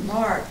 according to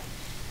Mark.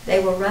 They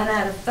will run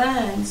out of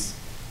funds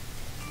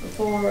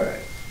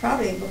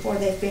probably before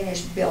they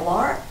finish Bill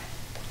Arp.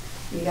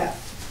 You got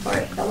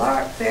Bill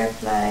Arp,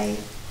 Fairplay,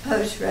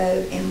 Post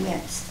Road, and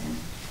Winston.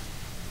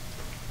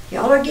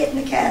 Y'all are getting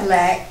the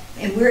Cadillac,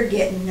 and we're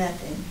getting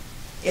nothing.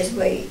 It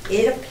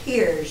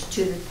appears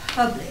to the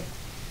public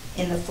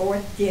in the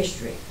 4th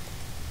District.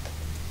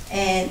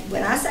 And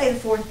when I say the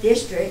 4th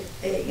District,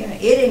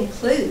 it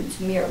includes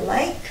Mirror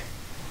Lake,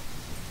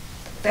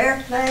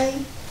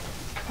 Fairplay,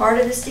 part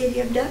of the city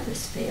of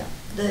Douglasville.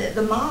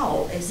 The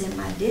mall is in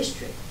my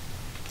district.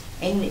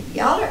 And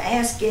y'all are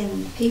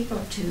asking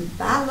people to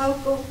buy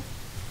local,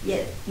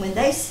 yet when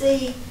they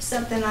see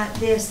something like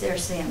this, they're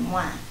saying,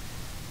 why?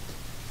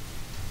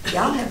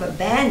 y'all have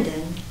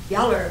abandoned,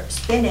 y'all are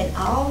spending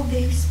all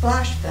these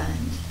splash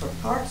funds for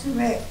Parks and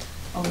Rec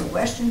on the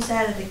western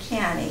side of the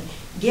county,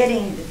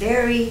 getting the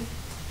very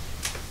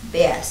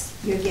best.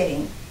 You're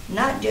getting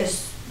not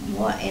just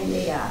one in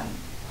the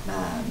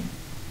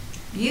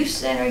youth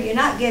center, you're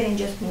not getting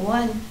just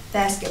one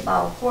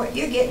basketball court,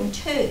 you're getting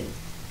two.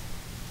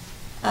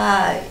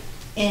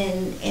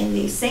 In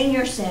the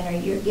senior center,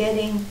 you're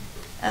getting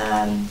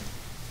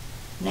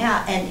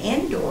now an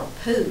indoor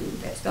pool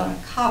that's gonna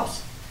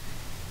cost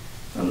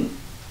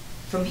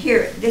from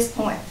here at this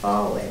point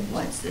forward,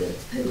 once the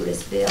pool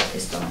is built,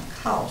 it's gonna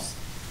cost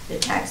the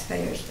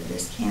taxpayers of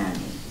this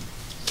county.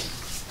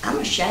 I'm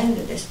ashamed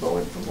of this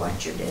board for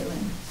what you're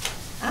doing.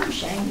 I'm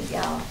ashamed of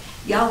y'all.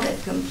 Y'all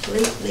have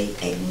completely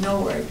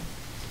ignored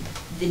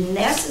the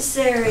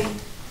necessary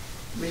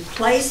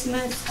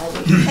replacements or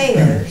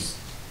repairs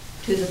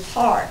to the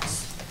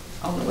parks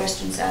on the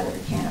western side of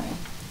the county.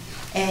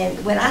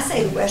 And when I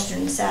say the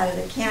western side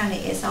of the county,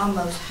 it's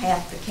almost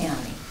half the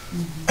county.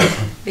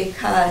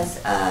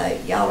 Because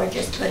y'all are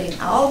just putting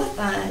all the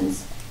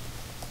funds,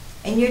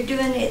 and you're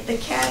doing it the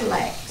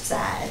Cadillac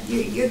side.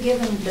 You're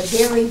giving the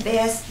very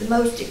best, the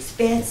most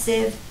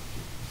expensive,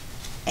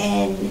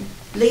 and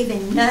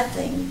leaving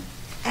nothing,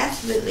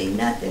 absolutely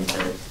nothing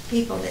for the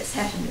people that's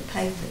having to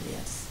pay for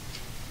this.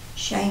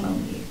 Shame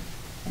on you.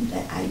 And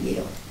that I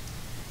yield.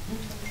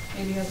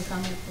 Any other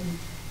comment from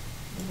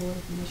the Board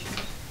of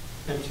Commissioners?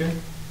 Madam Chair?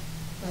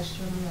 Vice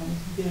Chairman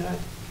Rose? Yeah.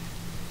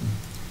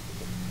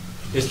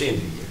 It's the end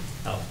of the year.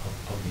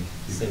 I'll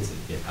be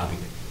sensitive. Yeah, I'll be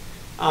good.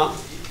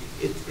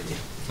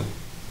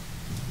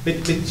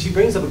 But she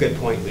brings up a good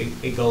point.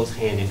 It goes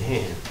hand in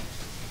hand.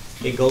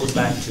 It goes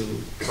back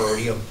to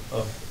priority of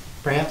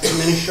perhaps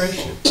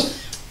administration.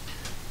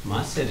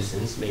 My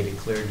citizens made it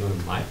clear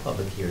during my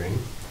public hearing.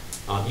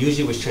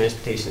 Usually it was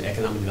transportation and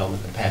economic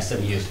development. For the past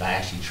 7 years, I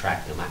actually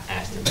tracked them. I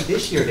asked them. But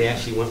this year they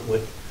actually went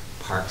with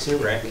Parks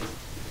and Rec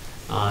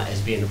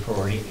as being a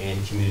priority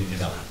and community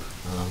development,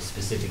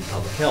 specifically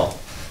public health,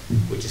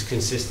 which is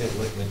consistent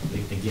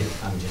with again,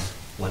 I'm just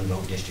one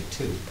vote District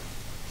 2.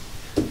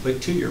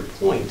 But to your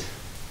point,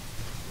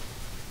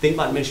 think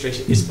about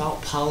administration, it's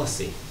about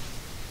policy.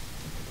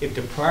 If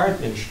the prior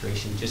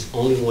administration just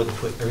only wanted to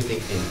put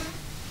everything in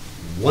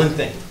one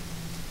thing,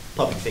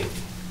 public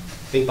safety,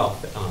 think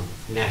about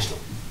national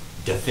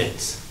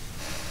defense.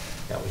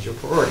 That was your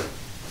priority.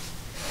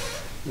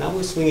 Now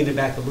we're swinging it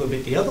back a little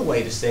bit the other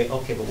way to say,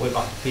 okay, but what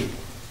about the people,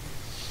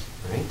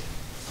 right?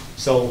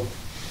 So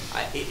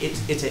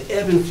it's an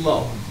ebb and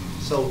flow.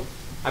 So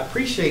I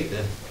appreciate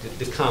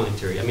the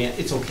commentary. I mean,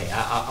 it's okay.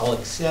 I'll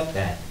accept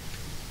that.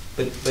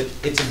 But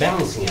it's a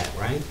balancing act,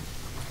 right?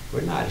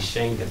 We're not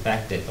ashamed of the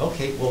fact that,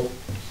 okay, well,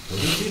 what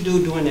did you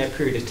do during that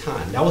period of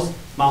time? That was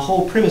my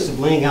whole premise of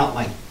laying out,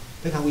 like,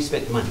 look how we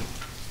spent the money.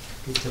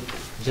 We took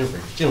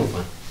Jennifer's general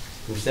fund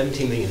from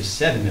 17 million to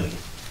 7 million.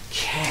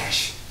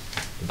 Cash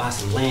to buy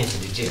some land for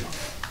the jail,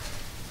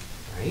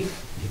 right?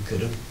 You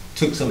could have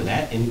took some of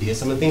that and did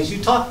some of the things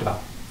you talked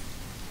about,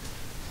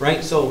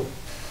 right? So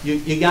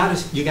you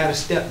gotta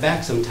step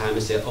back sometime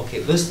and say,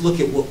 okay, let's look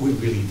at what we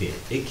really did.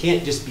 It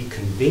can't just be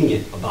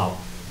convenient about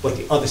what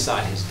the other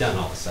side has done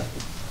all of a sudden,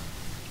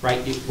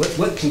 right?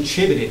 What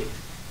contributed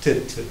to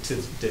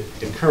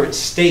the current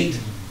state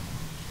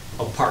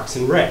of Parks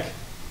and Rec,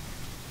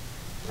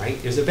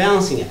 right? There's a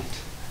balancing act.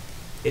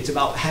 It's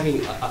about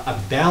having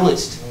a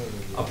balanced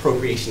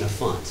appropriation of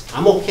funds.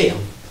 I'm okay,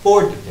 I'm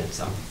for defense,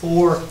 I'm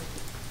for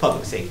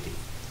public safety,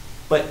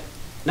 but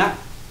not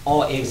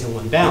all eggs in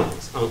one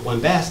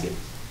basket.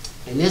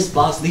 And this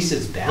boss, at least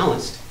it's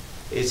balanced,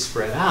 it's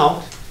spread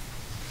out.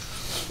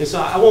 And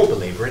so I won't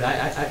belabor it.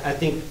 I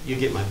think you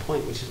get my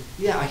point, which is,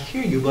 yeah, I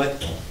hear you,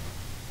 but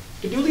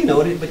duly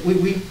noted, but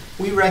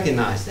we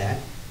recognize that.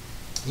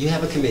 You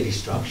have a committee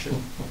structure,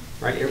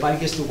 right? Everybody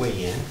gets to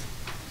weigh in.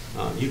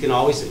 You can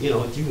always, you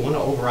know, if you want to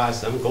override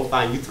something, go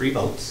find you 3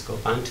 votes, go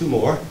find 2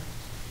 more.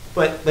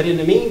 But in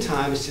the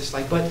meantime, it's just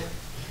like, but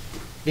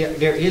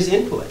there is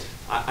input.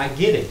 I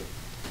get it,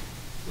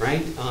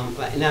 right?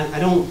 And I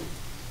don't,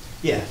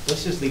 yeah,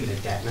 let's just leave it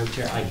at that. Madam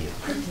Chair, I yield.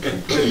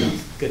 Good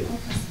enough. Good enough.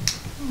 Okay.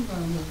 I'm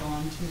going to move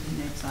on to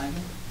the next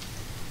item.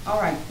 All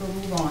right, we'll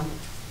move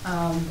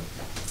on.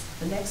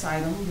 The next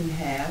item we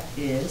have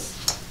is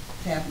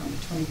tab number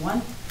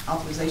 21,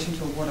 authorization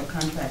to award a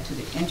contract to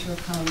the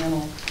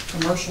Intercontinental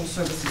Commercial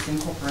Services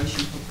Incorporation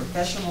for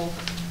professional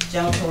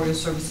janitorial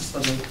services for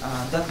the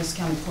Douglas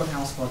County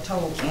Courthouse for a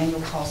total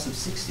annual cost of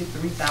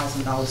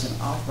 $63,000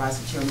 and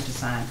authorize the chairman to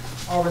sign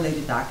all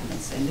related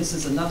documents. And this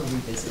is another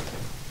revisit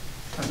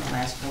from the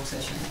last work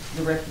session.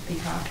 Director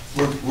Peacock.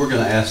 We're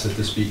going to ask that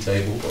this be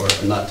tabled, or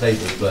not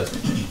tabled, but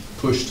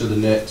pushed to the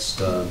next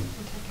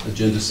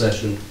agenda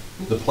session.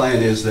 The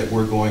plan is that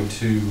we're going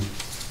to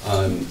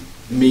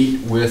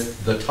meet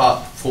with the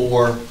top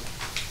 4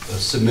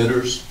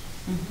 submitters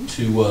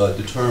to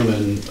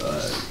determine,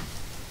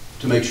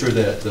 to make sure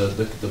that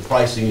the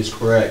pricing is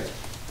correct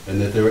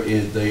and that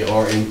they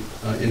are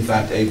in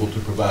fact able to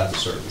provide the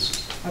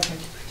services. Okay.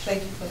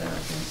 Thank you for that.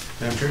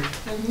 Madam Chair?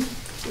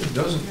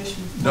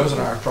 Mhm. Doesn't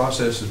our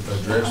process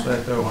address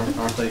that though?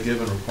 Aren't they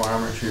given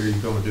requirements here? You're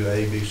going to do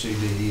A, B, C,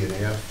 D, E, and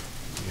F,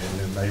 and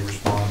then they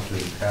respond to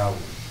how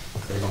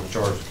they're going to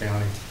charge the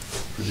county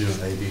for doing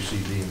A, B, C,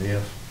 D, and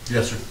F?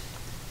 Yes, sir.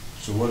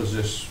 So what is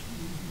this,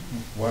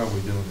 why are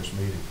we doing this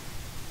meeting?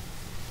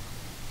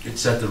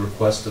 It's at the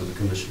request of the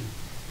commission.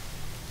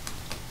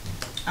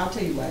 I'll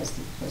tell you why it's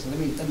the question.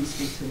 Let me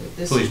speak to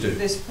it. Please do.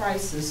 This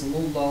price is a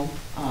little low,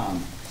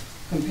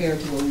 compared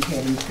to what we've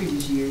had in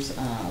previous years.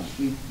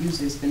 We've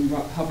usually it's been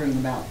hovering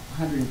about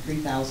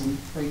 $103,000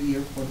 per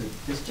year for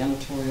this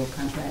janitorial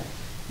contract.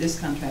 This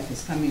contract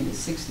has come in at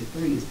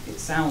 63. It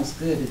sounds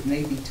good. It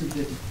may be too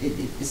good.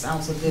 It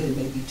sounds so good. It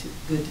may be too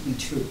good to be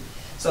true.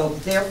 So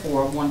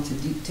therefore, I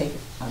wanted to take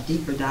a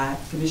deeper dive.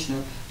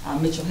 Commissioner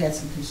Mitchell had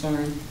some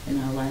concern in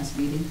our last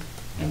meeting,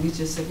 and we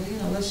just said, well, you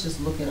know, let's just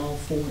look at all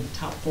four, the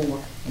top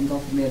four, and go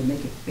from there to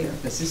make it fair.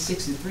 Because it's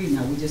 63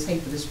 now. We just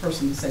hate for this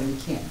person to say we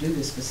can't do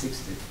this for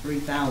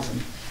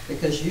 63,000,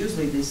 because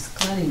usually these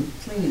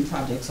cleaning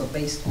projects are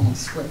based on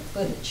square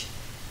footage.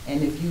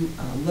 And if you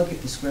look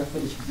at the square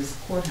footage of this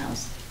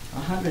courthouse,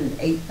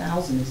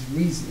 108,000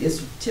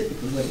 is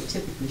typically what it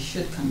typically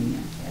should come in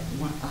at,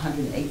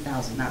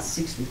 108,000, not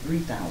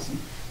 63,000.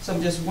 So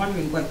I'm just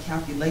wondering what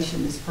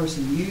calculation this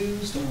person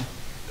used or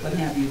what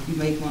have you. If you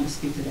may want to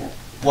speak to that.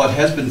 What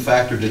has been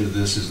factored into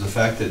this is the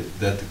fact that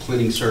the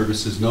cleaning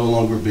service is no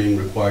longer being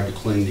required to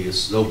clean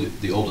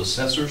the old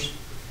assessor's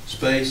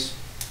space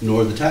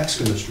nor the tax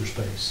commissioner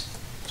space.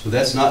 So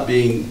that's not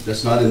in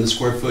the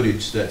square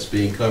footage that's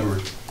being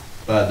covered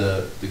by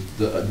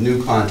the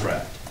new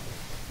contract.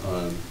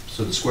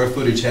 So the square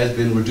footage has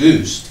been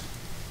reduced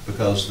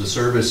because the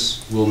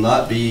service will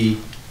not be,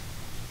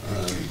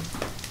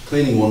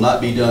 cleaning will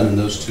not be done in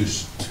those two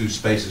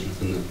spaces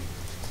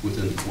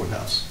within the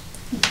courthouse.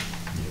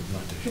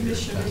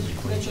 Commissioner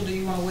Mitchell, do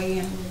you want to weigh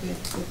in a little bit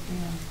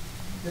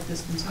with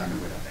this concern?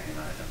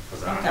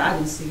 Okay, I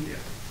didn't see it.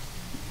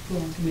 Go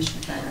on,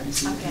 Commissioner Fowler, I didn't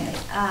see it.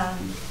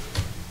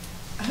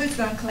 Okay, who's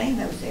gonna clean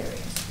those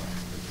areas?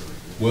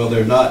 Well,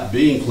 they're not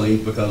being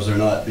cleaned because they're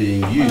not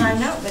being used. Well, I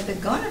know, but they're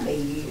gonna be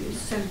used,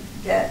 so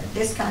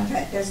this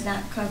contract does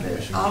not cover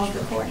all of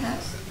the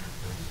courthouse?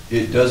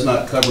 It does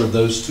not cover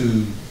those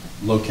two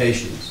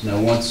locations. Now,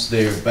 once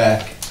they're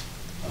back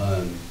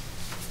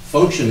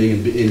functioning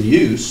and in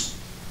use,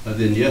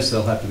 then yes,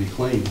 they'll have to be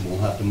cleaned and we'll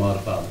have to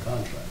modify the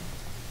contract.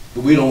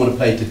 But we don't want to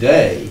pay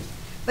today.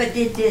 But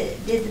did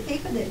the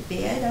people that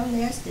bid on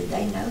this, did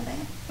they know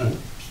that?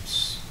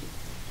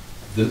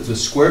 The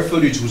square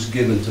footage was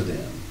given to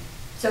them.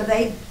 So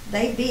they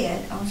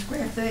bid on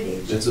square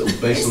footage. It's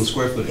based on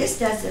square footage. This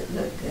doesn't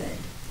look good.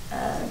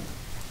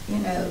 You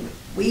know,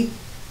 we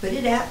put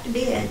it out to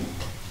bid.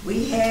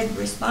 We had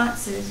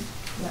responses,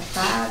 what,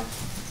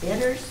 5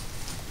 bidders?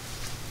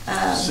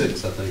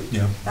 6, I think.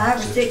 Yeah. 5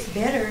 or 6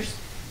 bidders.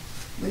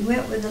 We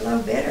went with the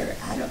low bidder.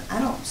 I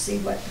don't see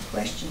what the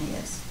question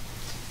is.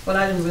 But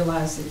I didn't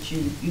realize that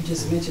you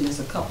just mentioned there's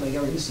a couple of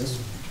areas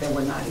that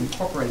were not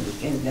incorporated,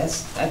 and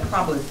that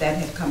probably if that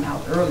had come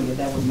out earlier,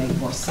 that would make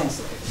more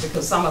sense,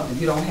 because some of them,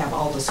 you don't have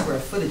all the square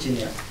footage in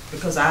there,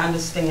 because I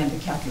understand the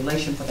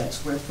calculation for that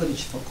square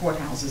footage for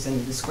courthouses,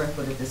 and the square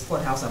footage of this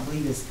courthouse, I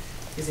believe is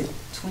it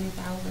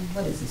 20,000?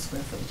 What is the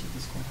square footage of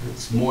this courthouse?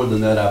 It's more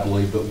than that, I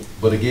believe,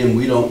 but again,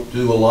 we don't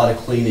do a lot of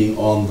cleaning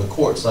on the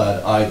court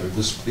side either.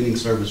 This cleaning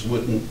service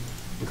wouldn't,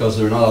 because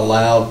they're not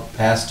allowed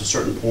past a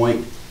certain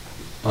point.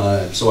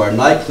 So our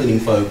night cleaning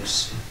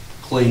folks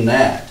clean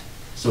that.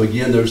 So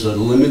again, there's a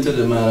limited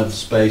amount of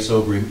space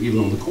over even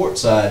on the court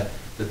side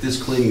that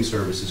this cleaning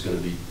service is going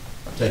to be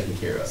taken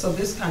care of. So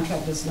this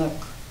contract does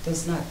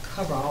not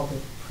cover all the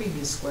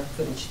previous square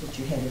footage that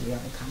you had in the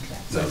other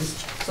contract. No.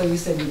 So you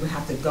said we would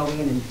have to go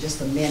in and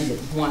just amend it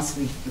once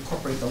we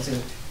incorporate those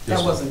in. That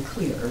Yes, wasn't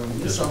clear earlier.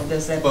 Yes, so sir.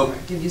 does that Well,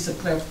 give you some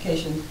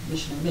clarification,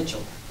 Commissioner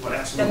Mitchell? Well,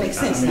 absolutely. That makes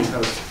sense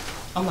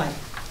now. I'm like,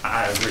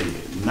 I agree,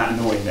 not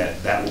knowing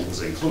that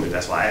was included,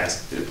 that's why I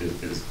asked,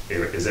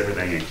 is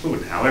everything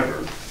included?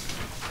 However,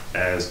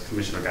 as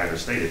Commissioner Geiger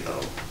stated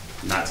though,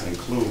 not to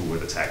include where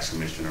the tax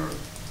commissioner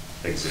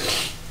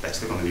exists, that's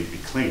still gonna need to be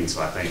cleaned,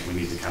 so I think we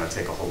need to kind of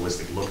take a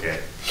holistic look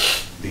at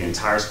the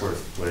entire square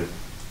foot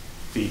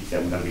feet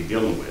that we're gonna be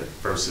dealing with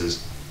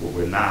versus what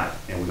we're not,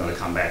 and we're gonna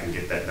come back and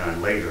get that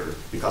done later,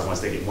 because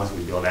once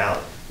we build out,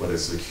 whether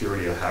it's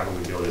security or however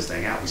we build this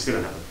thing out, we still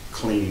gonna have to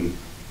clean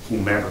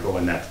whomever go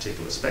in that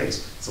particular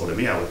space. So to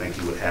me, I would think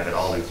you would have it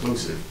all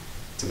inclusive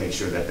to make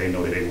sure that they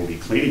know that they will be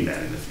cleaning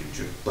that in the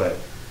future. But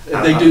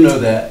they do know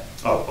that.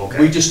 Oh, okay.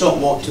 We just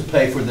don't want to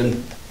pay for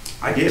them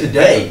I get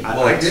today it.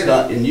 while it's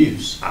not in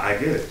use. I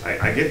get it.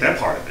 I get that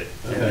part of it.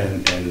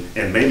 Okay.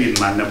 And maybe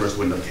my numbers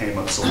wouldn't have came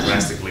up so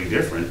drastically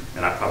different,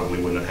 and I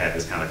probably wouldn't have had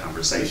this kind of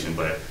conversation,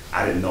 but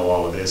I didn't know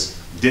all of this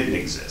didn't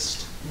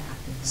exist.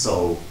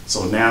 So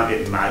now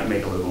it might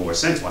make a little more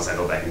sense once I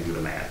go back and do the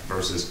math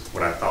versus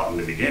what I thought in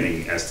the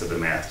beginning as to the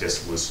math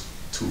just was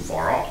too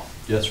far off.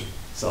 Yes, sir.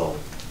 So.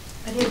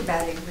 But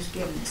everybody was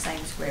given the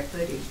same square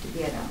footage to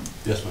bid on.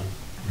 Yes, ma'am.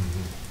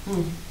 I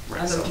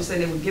know what you're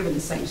saying, they were given the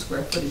same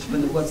square footage,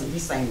 but it wasn't the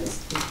same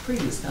as the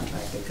previous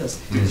contract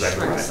because it Exactly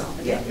shrank right. some.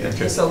 Yeah,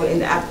 Okay. and so,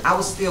 and I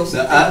was still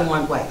Now, thinking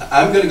one way.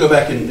 I'm going to go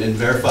back and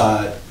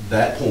verify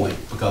that point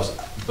because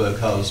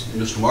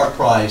Mr. Mark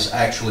Price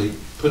actually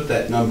put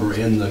that number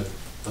in the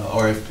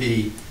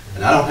RFP,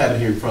 and I don't have it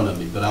here in front of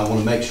me, but I want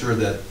to make sure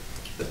that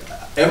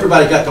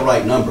everybody got the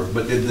right number,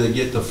 but did they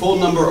get the full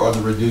number or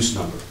the reduced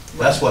number?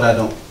 That's what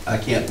I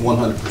can't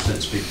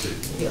 100% speak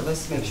to. Yeah,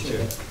 let's make sure.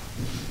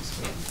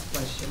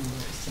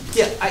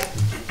 Yeah,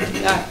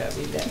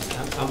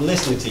 I'm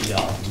listening to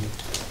y'all.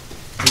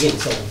 Again,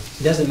 so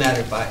it doesn't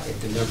matter if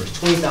the number's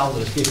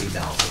 20,000 or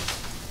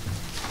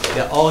 50,000.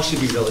 They all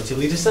should be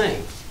relatively the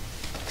same.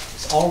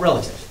 It's all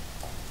relative,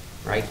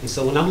 right? And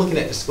so when I'm looking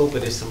at the scope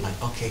of this, I'm like,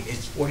 okay,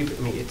 it's 40, I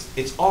mean,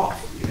 it's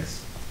off.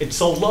 Yes. It's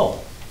so low.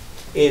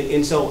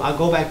 And so I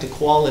go back to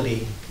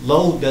quality.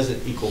 Low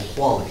doesn't equal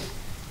quality.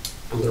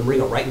 I'm going to bring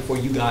it right before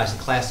you guys,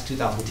 the class of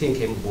 2010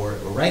 came aboard,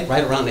 or right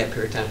around that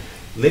period of time,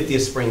 Lithia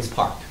Springs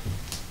Park.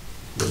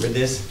 Remember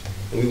this?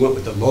 And we went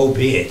with the low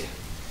bid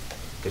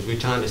because we're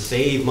trying to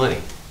save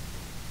money.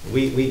 I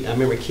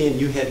remember, Ken,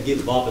 you had to get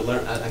involved and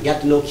learn. I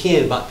got to know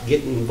Ken about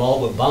getting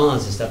involved with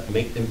bonds and stuff to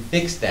make them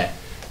fix that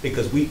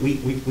because we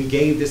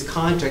gave this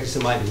contract to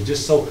somebody who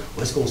just so,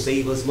 well, it's going to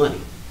save us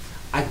money.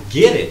 I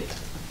get it,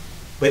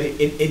 but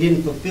it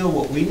didn't fulfill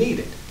what we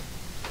needed.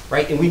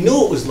 Right? And we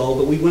knew it was low,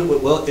 but we went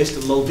with, well, it's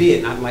the low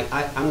bid. And I'm like,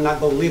 I'm not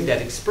going to live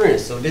that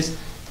experience. So this,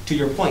 to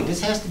your point, this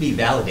has to be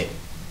validated.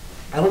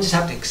 I don't just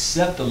have to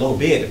accept the low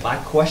bid if I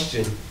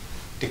question,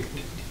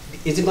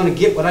 is it going to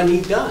get what I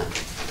need done?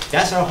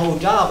 That's our whole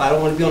job. I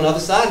don't want to be on the other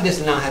side of this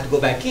and now I have to go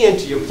back in.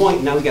 To your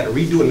point, now we got to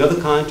redo another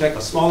contract,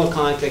 a smaller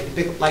contract to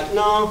pick up. Like,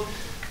 no.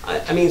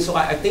 I mean, so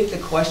I think the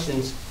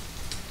questions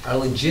are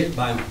legit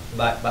by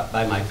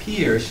my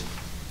peers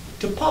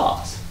to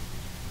pause,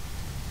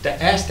 to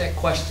ask that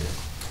question.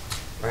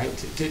 Right,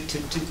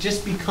 to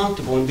just be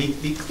comfortable and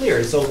be clear.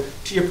 And so,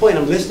 to your point,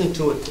 I'm listening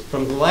to it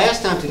from the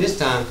last time to this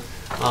time,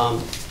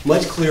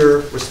 much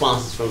clearer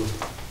responses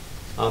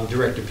from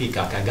Director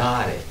Peacock. I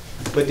got it.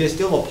 But there's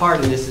still a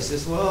part in this that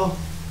says, well,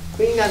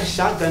 we ain't got a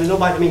shotgun.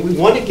 Nobody, I mean, we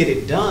want to get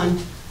it done,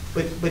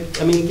 but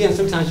I mean, again,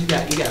 sometimes you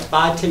got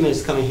 5-10 minutes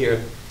to come in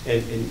here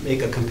and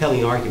make a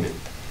compelling argument.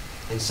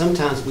 And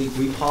sometimes we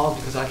pause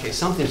because, okay,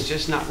 something's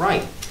just not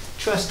right.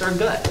 Trust our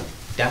gut.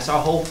 That's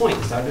our whole point.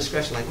 It's our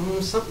discretion. Like,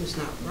 something's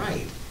not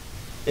right.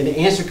 And the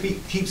answer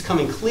keeps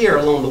coming clear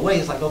along the way.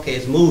 It's like, okay,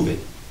 it's moving.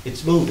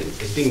 It's moving.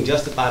 It's being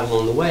justified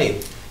along the way.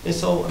 And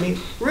so, I mean,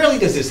 rarely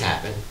does this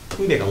happen.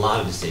 We make a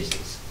lot of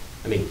decisions.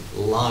 I mean,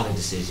 a lot of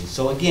decisions.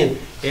 So again,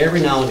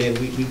 every now and then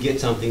we get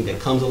something that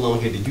comes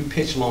along here that you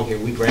pitch along here,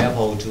 we grab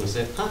hold to and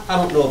say, I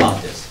don't know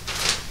about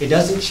this. It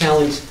doesn't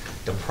challenge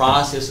the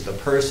process of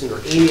the person or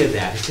any of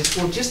that. It's just,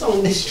 well, just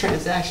on this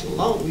transaction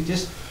alone,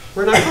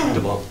 we're not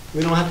comfortable.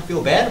 We don't have to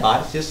feel bad about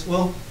it. It's just,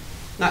 well,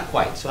 not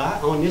quite. So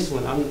on this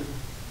one,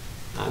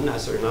 I'm not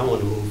certain I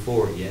want to move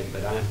forward yet,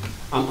 but as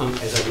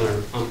I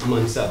learned, I'm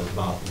unsettled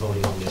about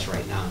voting on this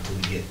right now until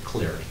we get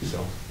clarity.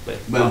 So, but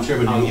Madam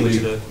Chairman, I'll do you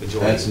give it want to the me to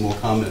majority. add some more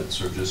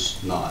comments or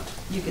just not?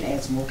 You can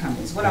add some more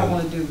comments. What I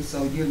want to do,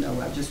 so you know,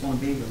 I just want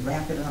to be able to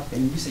wrap it up,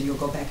 and you said you'll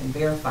go back and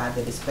verify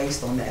that it's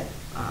based on that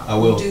I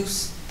will.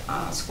 reduced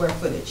square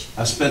footage.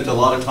 I spent a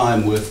lot of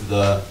time with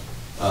the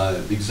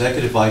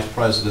executive vice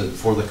president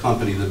for the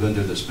company, the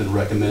vendor that's been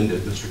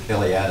recommended, Mr.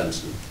 Kelly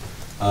Adamson.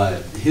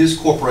 His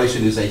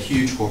corporation is a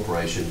huge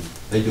corporation.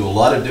 They do a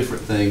lot of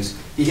different things.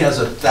 He has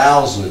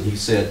 1,000, he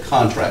said,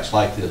 contracts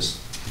like this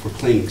for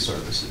cleaning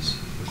services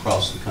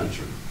across the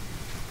country.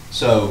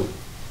 So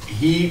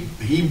he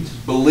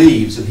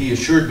believes, and he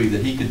assured me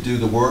that he could do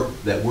the work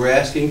that we're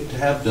asking to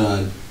have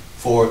done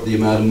for the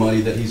amount of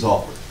money that he's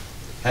offered.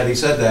 Having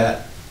said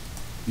that,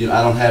 you know,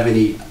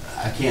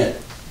 I can't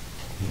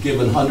give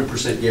a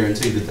 100%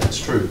 guarantee that that's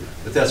true,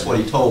 but that's what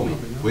he told me.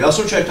 We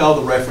also checked all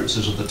the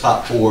references of the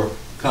top 4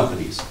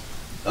 companies.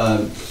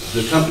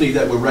 The company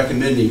that we're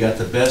recommending got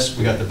the best.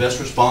 We got the best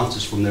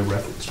responses from their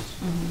references.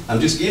 I'm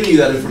just giving you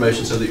that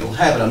information so that you'll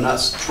have it. I'm not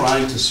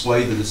trying to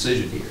sway the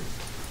decision here,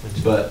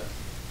 but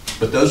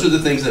those are the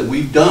things that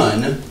we've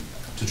done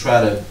to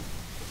try to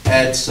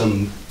add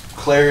some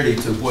clarity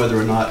to whether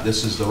or not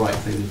this is the right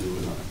thing to do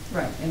or not.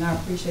 Right, and I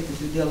appreciate the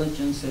due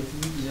diligence. If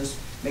you can just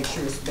make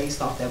sure it's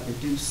based off that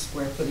reduced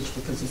square footage,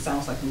 because it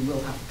sounds like we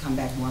will have to come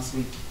back once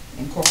we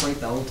incorporate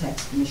the old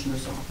tax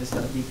commissioner's office.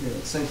 That'll be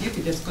good. So if you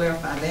could just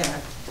clarify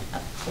that, I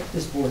hope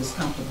this board is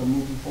comfortable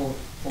moving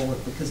forward,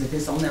 because if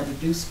it's on that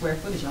reduced square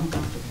footage, I'm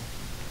comfortable.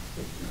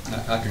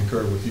 I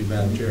concur with you,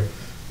 Madam Chair.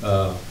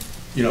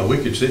 You know, we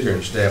could sit here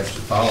and establish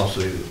a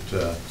policy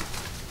that,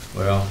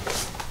 well,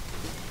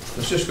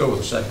 let's just go with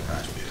the second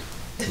highest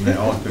bid.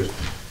 I mean, because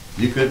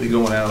you could be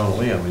going out on a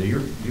limb, and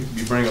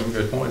you bring up a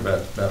good point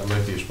about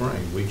Lithia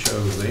Springs. We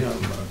chose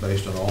them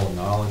based on all the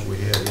knowledge we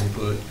had,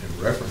 input, and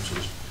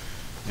references,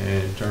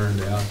 and it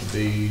turned out to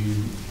be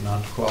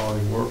not the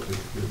quality work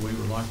that we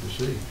would like to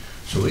see.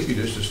 So we could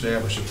just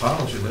establish a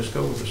policy, let's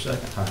go with the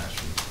second highest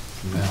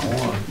from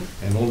now on,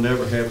 and we'll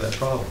never have that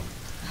problem.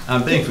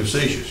 I'm being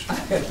facetious. I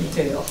can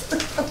tell.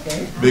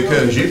 Okay.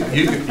 Because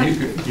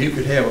you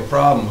could have a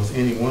problem with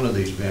any one of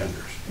these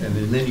vendors, and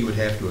then you would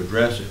have to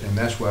address it, and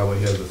that's why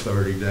we have the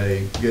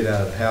 30-day get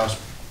out of the house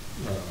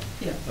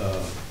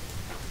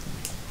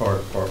part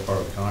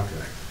of the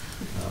contract.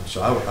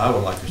 So I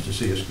would like us to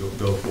see us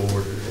go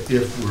forward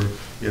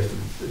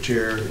if the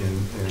chair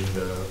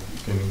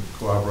can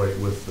cooperate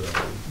with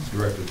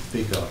Director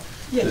Peacock.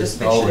 Yeah, just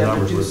that make all sure the that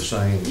numbers were the reduces.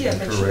 same Yeah, and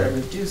make sure that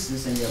correct.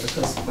 reduces in there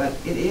because, but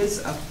it is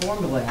a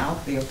formula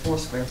out there for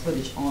square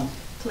footage on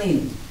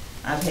cleaning.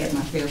 I've had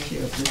my fair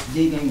share of just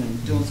digging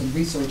and doing some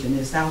research and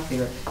it's out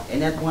there.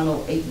 And that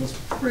 108 was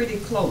pretty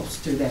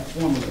close to that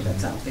formula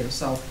that's out there.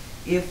 So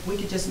if we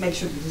could just make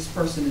sure that this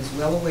person is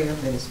well aware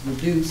that it's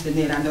reduced, and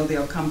then I know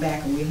they'll come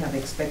back and we have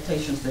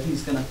expectations that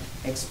he's gonna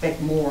expect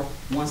more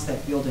once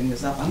that building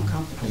is up, I'm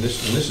comfortable. And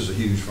this is a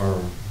huge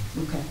firm.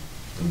 Okay.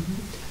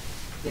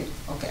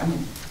 Yeah, okay, I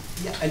mean,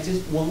 Yeah, I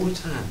just, one more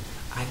time,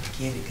 I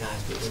get it,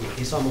 guys, but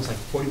it's almost like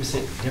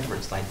 40%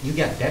 difference. Like, you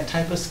got that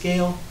type of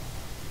scale,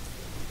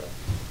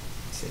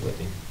 say with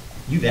me,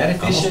 you that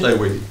efficient? I'm gonna stay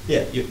with you.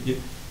 Yeah,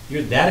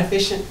 you're that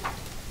efficient,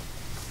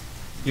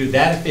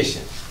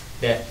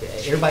 that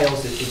everybody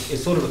else,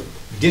 it's sort of,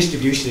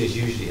 distribution is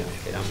usually,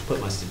 and I'm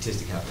putting my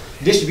statistic out,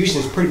 distribution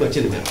is pretty much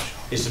in the middle,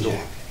 it's the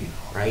norm,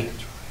 right?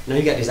 Now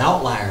you got this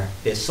outlier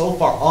that's so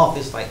far off,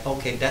 it's like,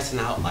 okay, that's an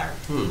outlier,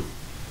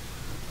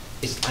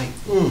 It's like,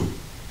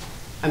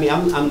 I mean,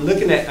 I'm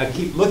looking at, I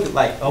keep looking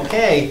like,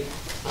 okay,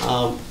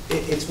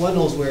 it's one of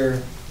those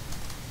where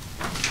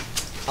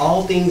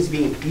all things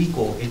being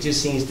equal, it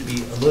just seems to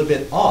be a little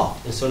bit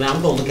off. And so now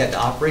I'm gonna look at the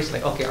operation,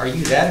 like, okay, are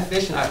you that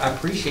efficient? I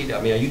appreciate that.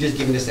 I mean, are you just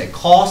giving this at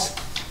cost?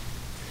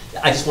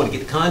 I just want to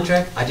get the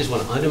contract. I just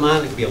want to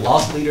undermine it, be a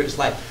loss leader. It's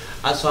like,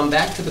 so I'm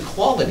back to the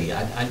quality.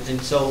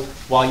 And so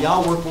while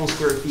y'all work on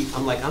square feet,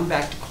 I'm like, I'm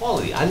back to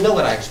quality. I know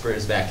what I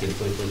experienced back in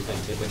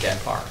with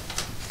that part.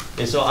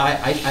 And so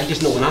I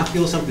just know when I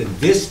feel something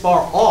this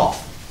far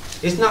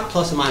off, it's not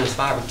plus or minus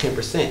 5 or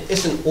 10%.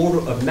 It's an order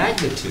of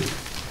magnitude.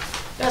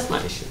 That's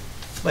my issue.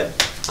 But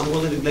I'm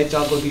willing to let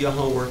y'all go do your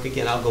homework.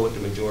 Again, I'll go with the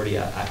majority.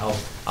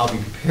 I'll be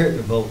prepared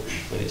to vote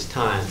when it's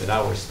time, but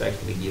I will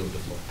respectfully yield the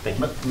floor. Thank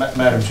you.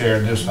 Madam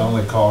Chair, just the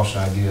only caution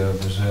I give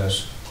is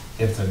this: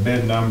 if the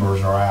bid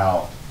numbers are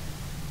out,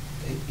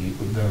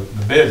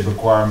 the bid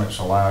requirements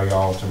allow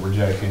y'all to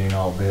reject any and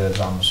all bids,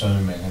 I'm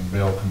assuming, and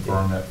Bill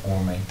confirmed that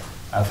for me.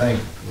 I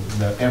think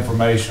the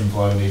information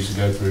flow needs to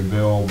go through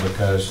Bill,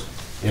 because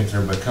if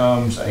there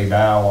becomes a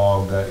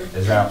dialogue that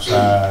is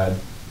outside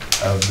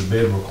of the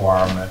bid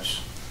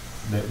requirements,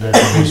 there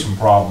could be some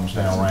problems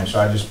downrange. So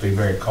I just be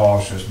very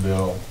cautious,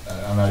 Bill.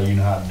 I know you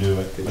know how to do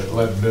it, but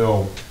let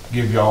Bill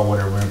give y'all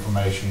whatever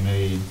information you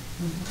need.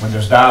 When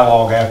there's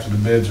dialogue after the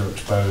bids are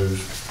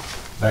exposed,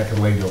 that could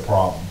lead to a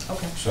problem.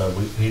 Okay. So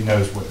he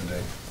knows what to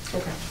do.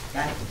 okay,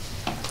 got it.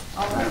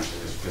 All right.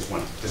 Just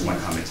one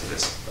comment to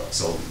this.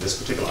 So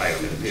this particular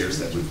item, it appears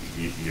that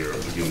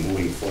you're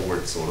moving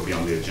forward, so it'll be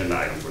on the agenda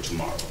item for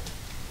tomorrow.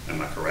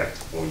 Am I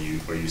correct? Or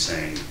are you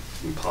saying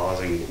we're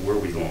pausing? Where are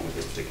we going with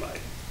this particular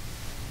item?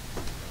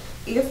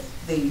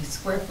 If the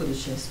square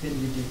footage has been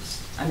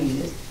reduced, I mean,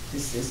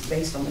 this is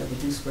based on the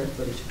reduced square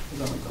footage,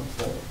 we're gonna go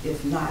forward.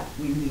 If not,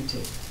 we need to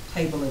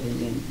table it and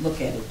then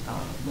look at it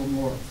a little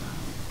more.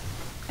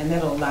 And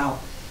that'll allow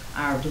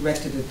our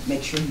director to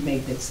make sure he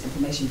made this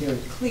information very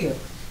clear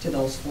to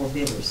those 4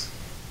 bidders,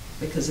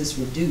 because it's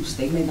reduced.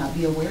 They may not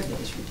be aware that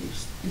it's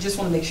reduced. We just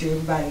want to make sure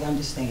everybody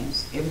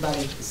understands. Everybody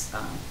is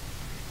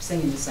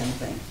saying the same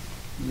thing.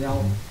 We're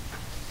all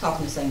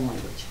talking the same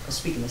language, or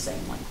speaking the same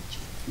language.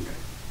 Okay.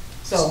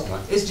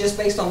 So it's just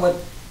based on what,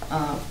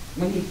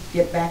 when he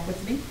get back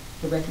with me,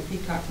 Director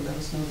Peacock will let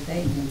us know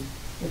today, and then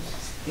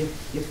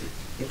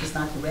if it's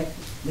not correct,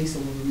 Lisa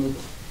will remove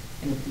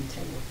it and it'll be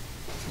tabled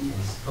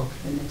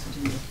for the next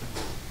agenda.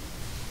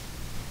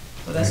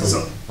 So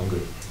that's I'm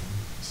good.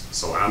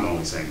 So I'm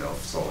only saying though,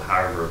 so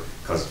however,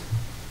 because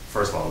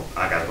first of all,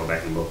 I gotta go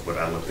back and look what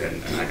I looked at,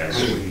 and I gotta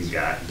see what he's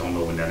got. Don't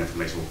know when that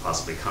information will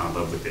possibly come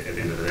up with it at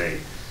the end of the day.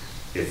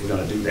 If we're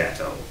gonna do that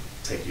though,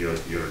 take your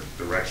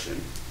direction,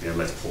 and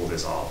let's pull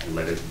this off and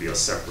let it be a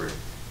separate,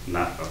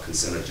 not a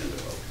consent agenda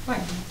vote.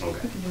 Right.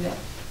 Okay. We can do that.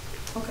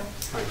 Okay.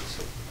 All right,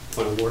 so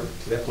point of order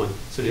to that point.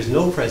 So there's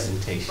no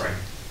presentation. Right.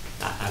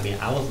 I mean,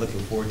 I was looking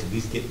forward to at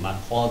least getting my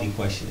quality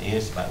question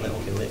answered by, like,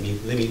 okay, let me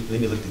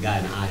look the guy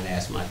in the eye and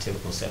ask my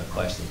typical set of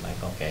questions, like,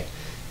 okay,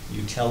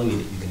 you telling me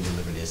that you can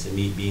deliver this, and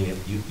me being able,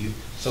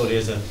 so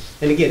there's a,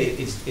 and again,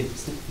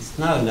 it's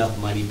not enough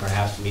money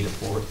perhaps for me to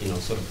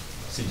sort of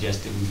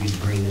suggest that we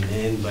bring them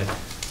in, but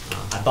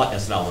I thought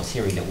that's what I was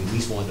hearing, that we at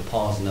least wanted to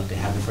pause enough to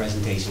have the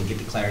presentation, get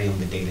the clarity on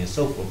the data and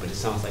so forth, but it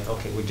sounds like,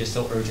 okay, we're just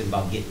so urgent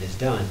about getting this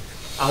done.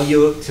 I'll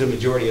yield to the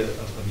majority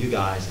of you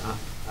guys.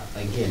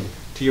 Again,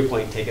 to your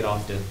point, take it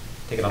off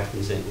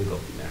consent, we'll go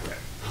from there.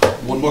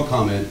 One more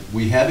comment.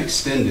 We have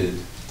extended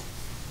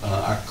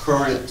our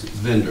current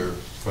vendor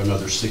for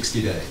another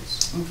 60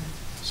 days. Okay.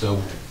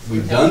 So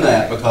we've done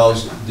that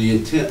because the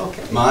intent,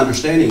 my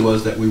understanding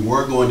was that we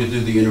were going to do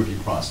the interview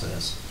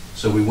process.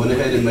 So we went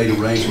ahead and made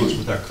arrangements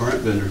with our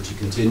current vendor to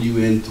continue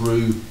in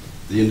through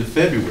the end of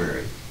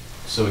February.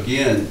 So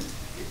again,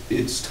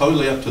 it's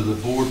totally up to the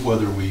board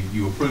whether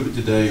you approve it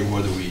today or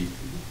whether we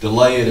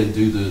delay it and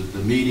do the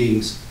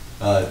meetings.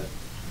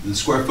 The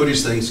square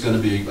footage thing is going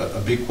to be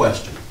a big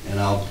question, and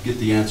I'll get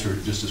the answer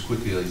just as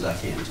quickly as I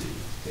can to you.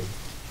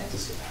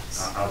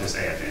 I'll just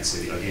add,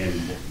 Nancy, again,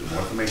 the more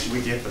information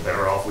we get, the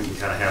better off we can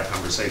kind of have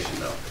conversation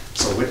though.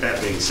 So with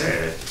that being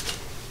said,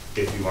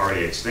 if you've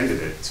already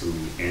extended it to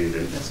end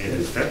in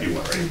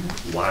February,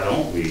 why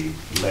don't we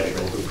let it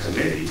go through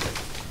committee,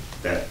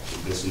 that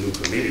this new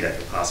committee that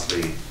could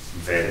possibly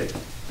vet it,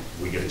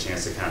 we get a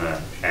chance to kind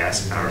of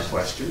ask our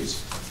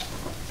questions,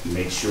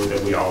 make sure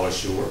that we all are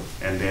sure,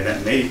 and then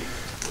that may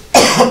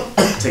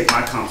take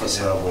my confidence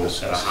level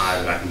at a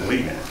high that I can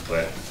believe in it.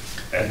 But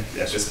at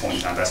this point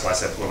in time, that's why I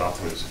said pull out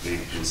the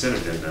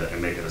consent agenda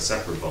and make it a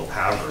separate vote.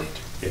 However,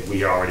 if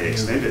we already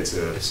extended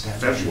to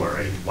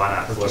February, why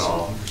not put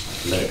off,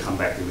 let it come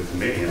back through the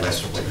committee and let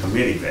the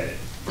committee vet it,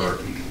 or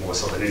more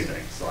so than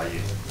anything. So I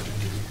yield.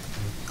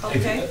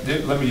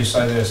 Okay. Let me just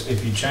say this,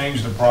 if you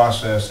change the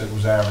process that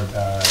was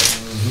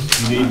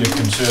advertised, you need to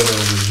consider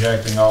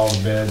rejecting all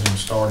the bids and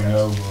starting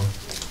over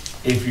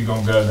if you're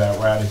gonna go that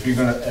route. If you're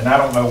gonna, and I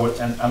don't know what,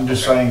 and I'm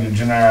just saying the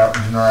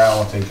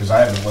generality, because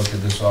I haven't looked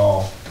at this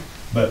all,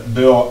 but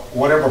Bill,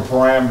 whatever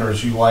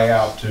parameters you lay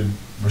out to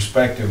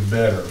respective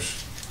bidders,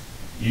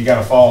 you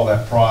gotta follow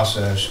that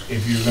process.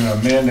 If you're gonna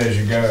amend as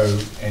you go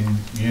and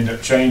you end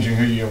up changing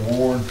who you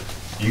award,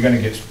 you're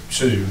gonna get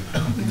sued.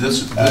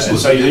 This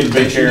was so a you need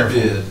to be careful.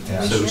 bid,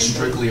 Yeah. so it's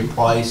strictly a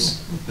price.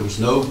 There was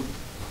no,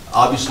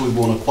 obviously we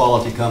want a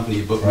quality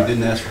company, but we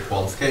didn't ask for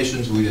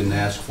qualifications, we didn't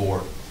ask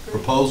for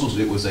proposals.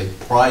 It was a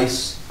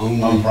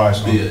price-only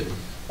bid.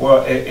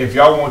 Well, if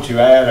y'all want to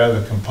add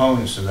other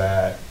components to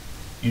that,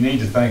 you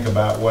need to think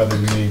about whether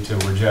you need to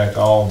reject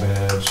all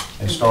bids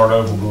and start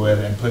over with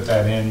it and put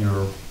that in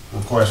your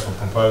request for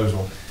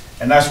proposal.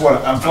 And that's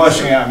what, I'm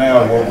fleshing out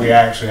now what we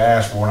actually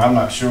asked for, and I'm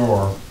not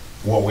sure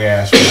what we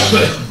asked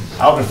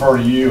for. I'll defer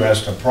to you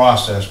as to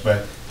process,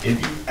 but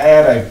if you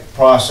add a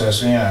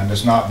process in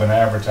that's not been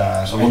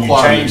advertised and you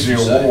change the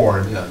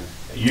award,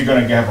 you're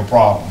gonna have a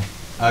problem.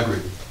 I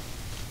agree.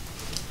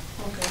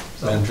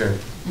 Madam Chair,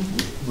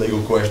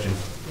 legal question.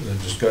 The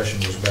discussion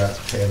was about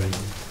having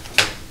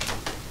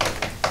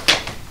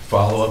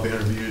follow-up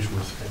interviews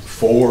with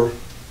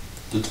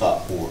the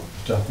top four.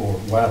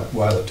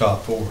 Why the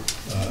top four?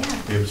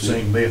 It would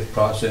seem to me if the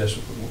process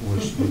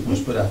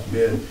was put out to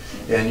bid,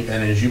 and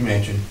as you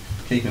mentioned,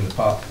 keeping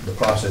the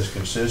process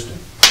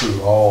consistent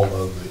through all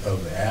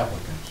of the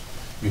applicants,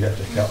 you'd have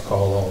to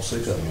call all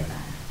 6 of them.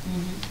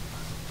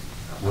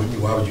 Wouldn't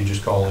you? Why would you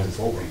just call in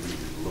 4?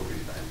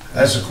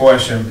 That's the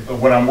question.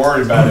 What I'm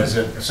worried about is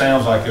it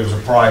sounds like it was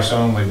a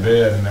price-only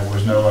bid and there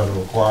was no other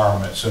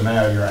requirements. So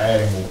now you're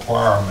adding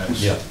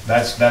requirements. Yeah.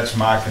 That's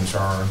my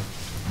concern.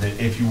 That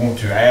if you want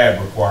to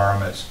add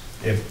requirements,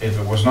 if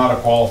it was not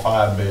a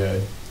qualified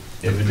bid,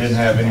 if it didn't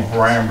have any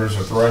parameters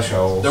or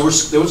thresholds. There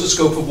was a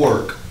scope of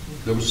work.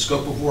 There was a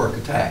scope of work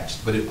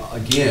attached, but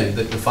again,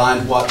 that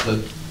defined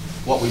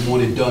what we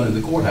wanted done in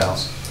the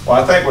courthouse.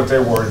 Well, I think what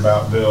they're worried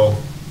about, Bill,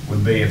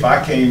 would be if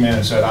I came in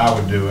and said I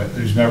would do it,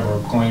 who's never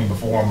cleaned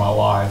before in my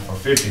life, for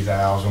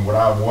 $50,000, would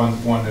I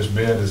have won this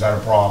bid? Is that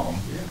a problem?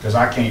 Because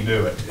I can't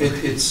do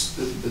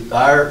it.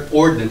 Our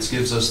ordinance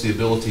gives us the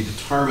ability to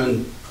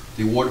determine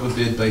the award of a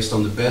bid based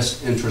on the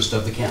best interest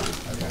of the county.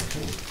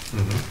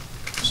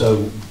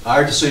 So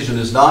our decision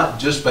is not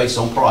just based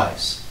on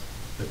price.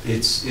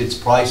 It's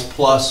price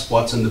plus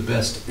what's in the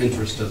best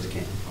interest of the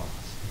county.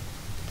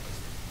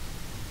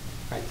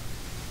 Right.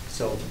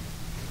 So,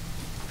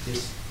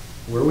 just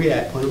where we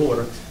at, point of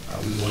order,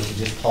 we want to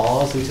just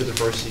pause until the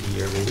first of the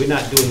year. I mean, we're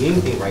not doing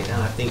anything right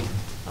now. I think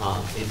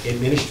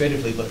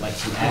administratively, but like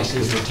some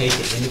actions were taken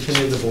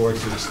independent of the board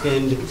to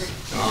extend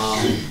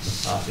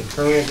the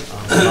current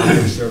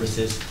provider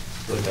services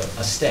with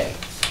a stay.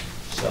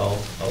 So,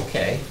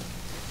 okay.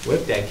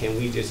 With that, can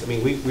we just, I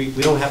mean, we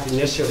don't have to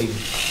necessarily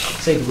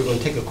say that we're going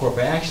to take a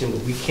corporate action,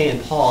 but we can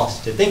pause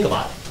to think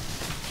about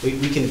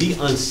it. We can be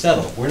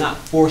unsettled. We're not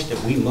forced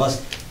that we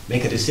must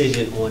make a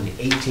decision on the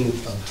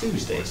 18th of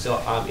Tuesday. So,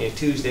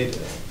 Tuesday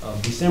of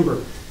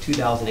December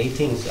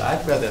 2018. So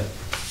I'd rather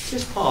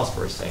just pause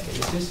for a second.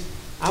 It's just,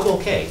 I'm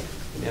okay.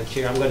 Madam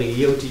Chair, I'm going to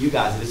yield to you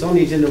guys. If it's on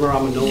the agenda where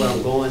I'm going to know where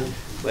I'm going,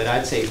 but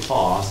I'd say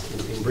pause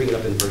and bring it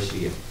up in the first of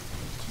the year.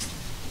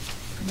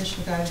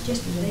 Commissioner Guy,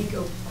 just a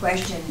legal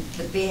question.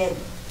 The bid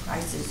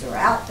prices are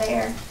out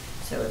there,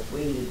 so if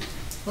we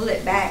pull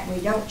it back,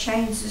 we don't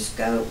change the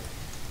scope,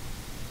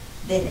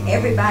 then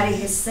everybody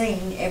has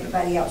seen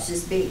everybody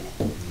else's bid.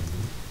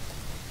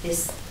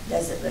 This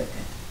doesn't look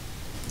good.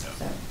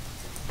 So,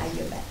 I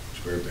go back.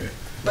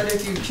 But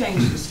if you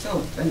change the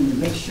scope and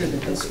make sure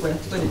that the square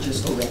footage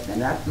is correct,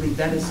 and I believe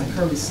that is a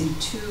courtesy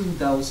to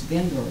those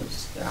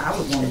vendors. I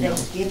would want to know.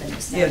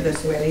 Yeah,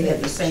 that's where they had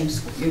the same,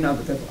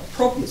 the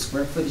appropriate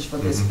square footage for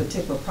this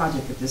particular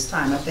project at this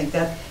time. I think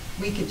that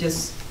we could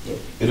just.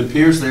 It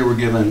appears they were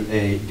given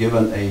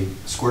a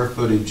square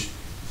footage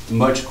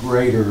much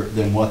greater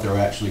than what they're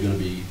actually going to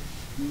be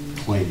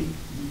cleaning.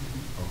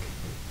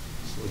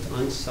 So it's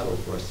unsettled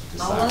for us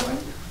to All decide.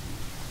 of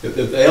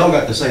them? They all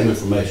got the same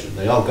information.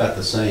 They all got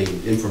the same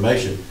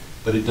information,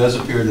 but it does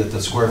appear that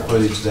the square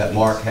footage that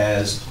Mark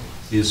has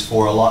is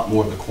for a lot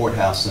more of the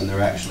courthouse than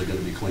they're actually going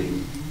to be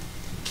cleaning.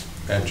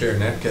 Madam Chair, in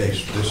that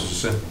case, this is a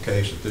simple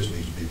case that this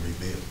needs to be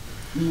rebid.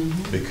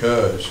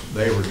 Because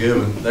they were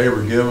given an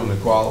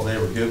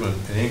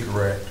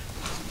incorrect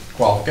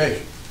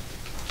qualification.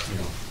 You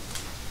know,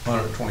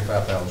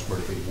 125,000 square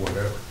feet,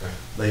 whatever.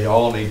 They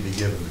all need to be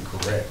given the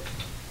correct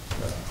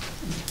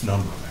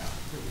number now.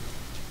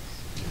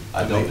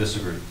 I don't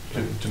disagree.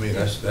 To me,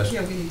 that's.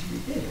 Yeah, we need to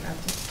rebid it, I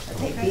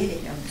think. They bid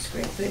it on the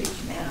square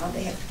footage, man, all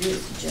they have to do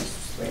is adjust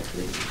the square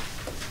footage.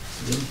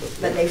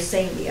 But they've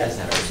seen the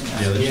other person.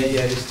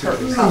 It's Her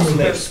cost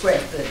per square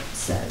foot,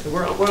 so.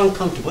 We're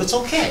uncomfortable. It's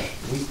okay.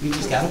 We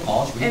just got to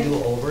pause, we can do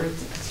it over.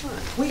 It's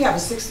fine. We have a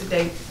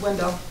 60-day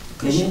window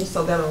cushion,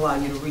 so that'll allow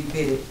you to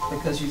rebid it,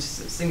 because you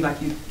seem like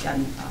you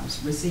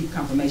received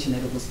confirmation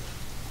that it was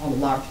on a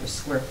larger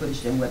square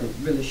footage than what it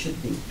really should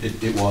be.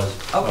 It was.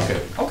 Okay,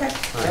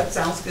 that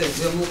sounds good.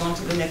 We'll move on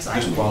to the next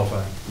item.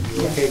 Disqualified.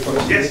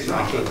 Yes.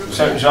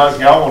 So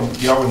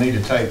y'all would need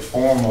to take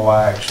formal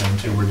action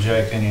to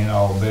reject any and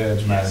all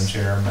bids, Madam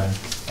Chairman,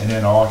 and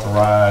then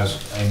authorize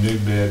a new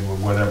bid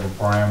with whatever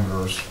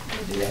parameters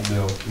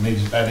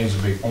that needs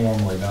to be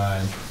formally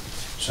done.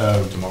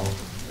 So tomorrow.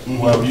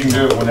 Well, you can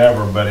do it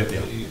whenever, but if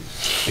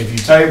you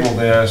table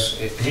this,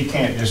 he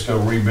can't just go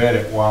rebid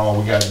it while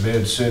we got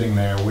bids sitting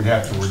there. We'd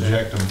have to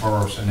reject them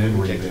first and then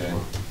rebid.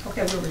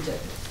 Okay, we'll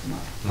reject it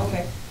tomorrow.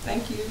 Okay,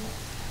 thank you.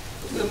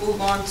 We'll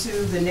move on to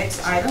the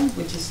next item,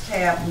 which is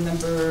tab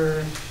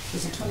number,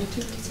 is it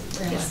 22?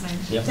 Yes, ma'am.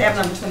 Yep. Tab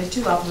number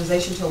 22,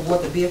 authorization to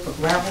award the bid for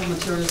gravel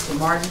materials to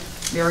Martin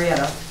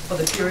Marietta for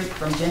the period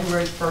from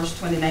January 1st,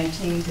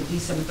 2019 to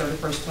December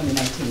 31st,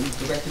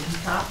 2019. Director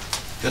Peacock.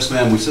 Yes,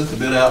 ma'am. We sent the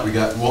bid out. We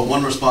got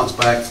one response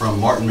back from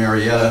Martin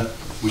Marietta,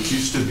 which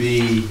used to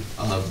be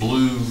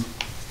Blue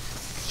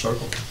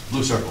Circle.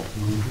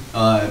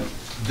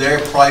 Their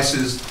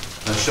prices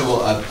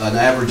show an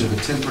average of a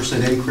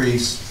 10%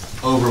 increase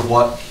over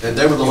what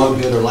they were the low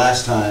bidder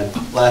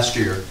last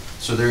year.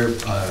 So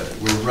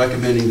we're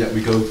recommending that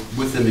we go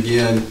with them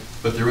again,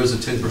 but there is a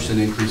 10%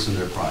 increase in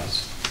their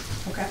price.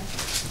 Okay.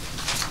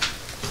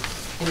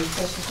 Any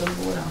questions from the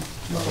board?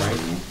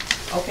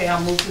 Okay,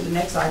 I'll move to the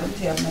next item,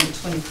 tab number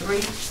 23,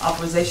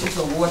 authorization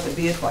to award the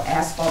bid for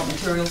asphalt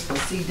materials for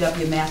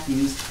C.W.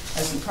 Matthews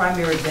as the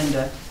primary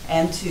vendor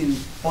and to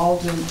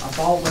Baldwin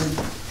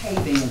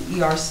Paving and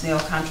E.R.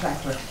 Snell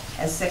contractor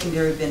as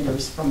secondary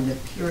vendors for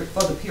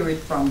the period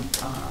from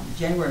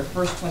January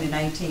 1st,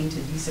 2019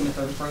 to December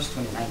 31st,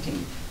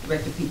 2019.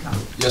 Director Peacock.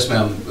 Yes,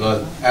 ma'am.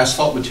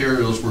 Asphalt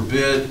materials were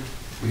bid.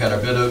 We had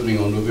our bid opening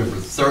on November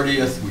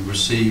 30th. We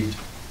received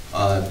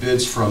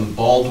bids from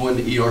Baldwin,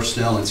 E.R.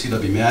 Snell, and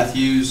C.W.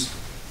 Matthews.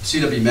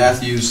 C.W.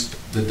 Matthews,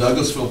 the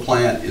Douglasville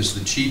plant is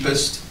the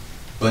cheapest,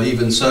 but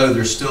even so,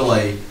 there's still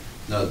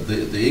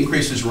the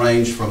increases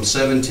range from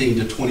 17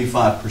 to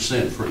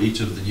 25% for each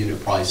of the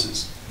unit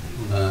prices.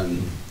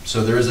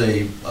 So there is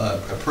a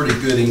pretty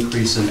good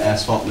increase in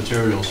asphalt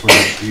materials for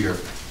next year.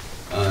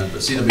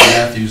 But C.W.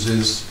 Matthews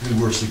is who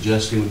we're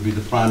suggesting would be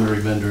the primary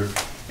vendor,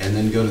 and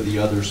then go to the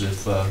others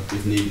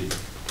if needed.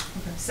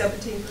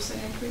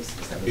 17% increase?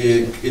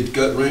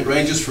 It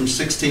ranges from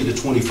 16 to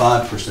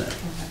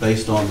 25%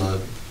 based on the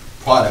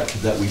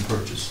product that we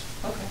purchase.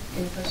 Okay.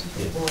 Any questions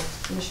from the board?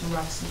 Commissioner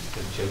Robinson.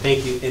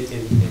 Thank you.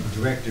 And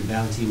Director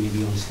Valentine may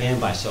be on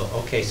standby. So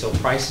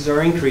prices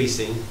are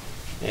increasing,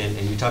 and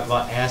you talked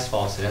about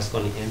asphalt, so that's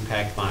going to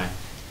impact my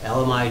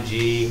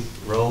LMIG,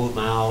 road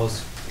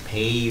miles,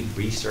 paved,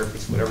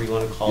 resurface, whatever you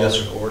want to call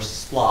it, or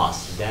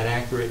SPLOS. Is that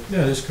accurate?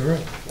 Yeah, that's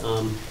correct.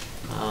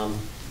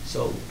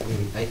 So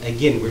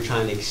again, we're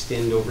trying to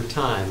extend over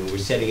time, and we're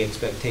setting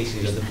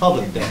expectations of the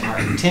public that our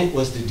intent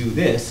was to do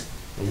this,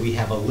 and we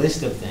have a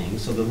list of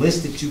things. So the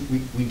list that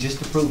we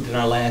just approved in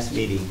our last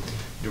meeting,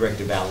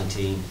 Director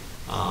Valentine,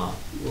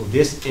 will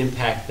this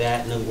impact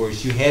that? In other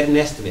words, you had an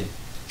estimate.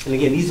 And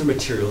again, these are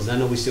materials. I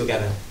know we still got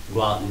to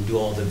go out and do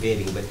all the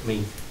bidding, but I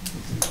mean,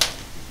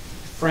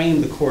 frame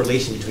the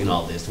correlation between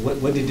all this.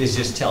 What did this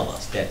just tell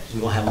us? That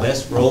we're going to have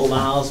less road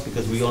miles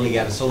because we only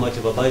got so much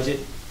of a budget?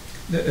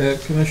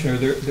 Commissioner,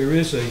 there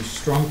is a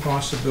strong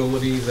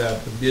possibility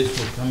that the bids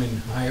will come in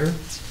higher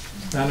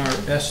than our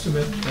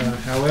estimate.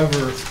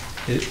 However,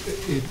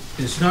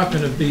 it's not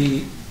going to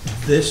be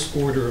this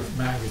order of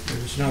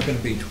magnitude. It's not going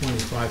to be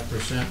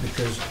 25%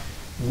 because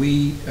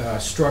we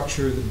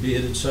structure the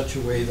bid in such a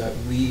way that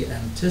we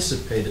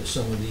anticipated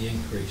some of the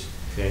increase.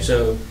 Okay.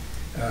 So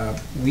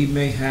we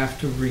may have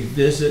to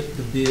revisit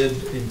the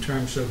bid in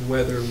terms of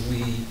whether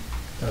we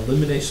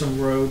eliminate some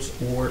roads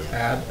or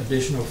add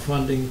additional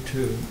funding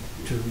to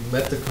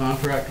let the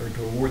contract or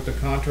to award the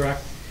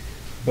contract,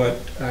 but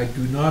I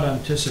do not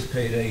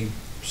anticipate a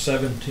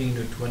 17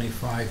 to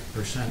 25%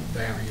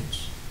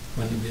 variance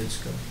when the bids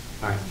come.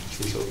 All right,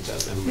 so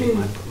that's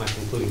my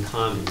concluding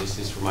comment. This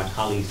is for my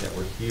colleagues that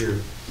were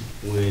here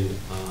when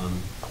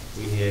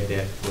We had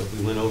that, what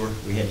we went over,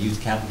 we had to use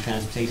capital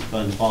transportation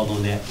fund to fall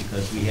on that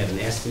because we had an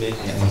estimate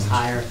that was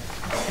higher.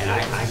 And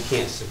I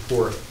can't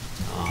support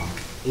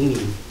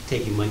any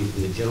taking money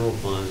from the general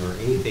fund or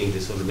anything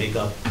to sort of make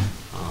up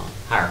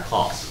higher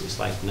costs. It's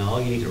like, no,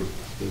 you need to,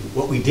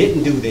 what we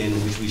didn't do then,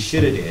 which we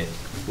should have did,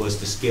 was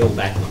to scale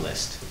back the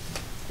list.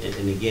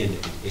 And again,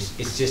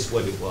 it's just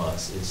what it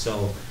was. And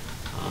so,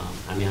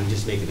 I mean, I'm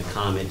just making a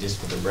comment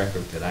just for the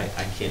record that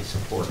I can't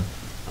support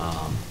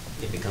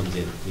if it comes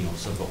in, you know,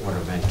 sort of order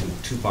of magnitude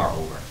too far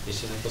over. It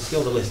should have to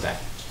scale the list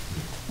back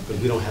because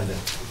we don't have the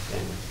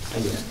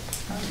bandwidth.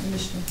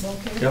 Commissioner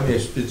Mulcahy? I mean,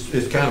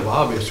 it's kind of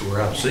obvious that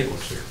we're out of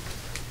sequence here.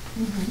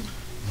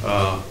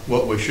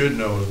 What we should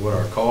know is what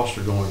our costs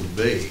are going to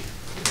be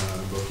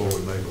before we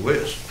make a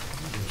list.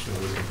 So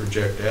we can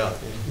project out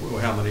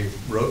how many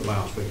road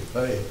miles we can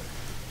pay.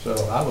 So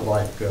I would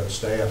like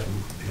staff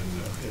and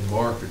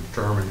Mark to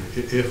determine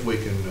if we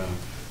can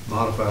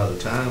modify the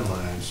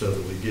timeline so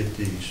that we get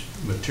these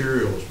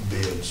materials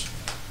bids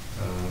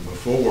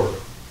before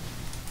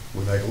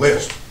we make a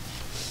list.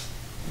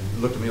 And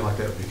it looked to me like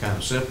that would be kind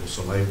of simple.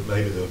 So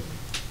maybe to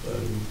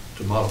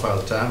modify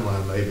the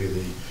timeline, maybe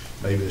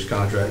this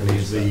contract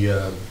needs to be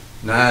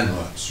 9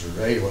 months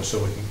or 8 months, so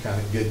we can kind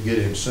of get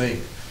in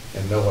sync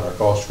and know what our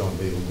costs are going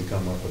to be when we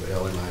come up with the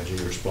LMIG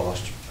or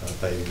SPLOST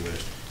paving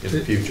list in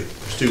the future.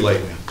 It's too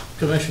late now.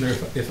 Commissioner,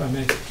 if I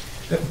may,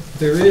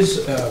 there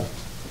is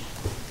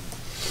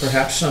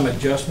perhaps some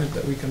adjustment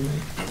that we can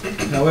make.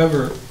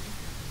 However,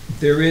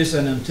 there is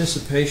an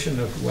anticipation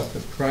of what the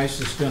price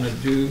is going to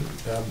do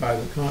by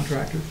the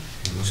contractor.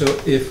 So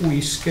if we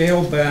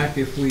scale back,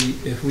 if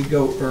we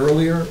go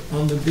earlier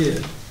on the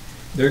bid,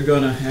 they're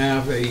going to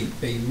have a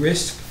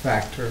risk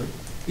factor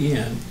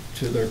in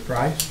to their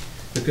price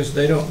because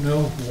they don't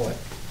know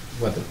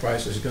what the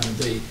price is going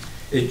to be.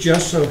 It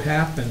just so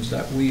happens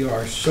that we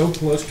are so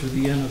close to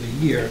the end of the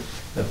year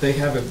that they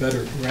have a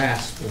better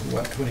grasp of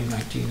what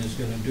 2019 is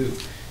going to do.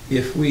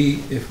 If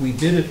we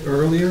did it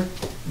earlier,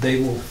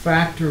 they will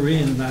factor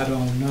in that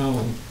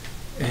unknown,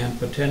 and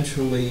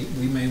potentially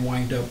we may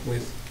wind up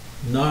with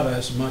not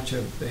as much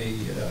of a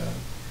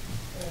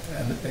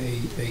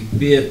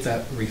bid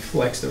that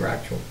reflects their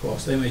actual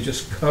cost. They may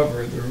just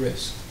cover the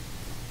risk.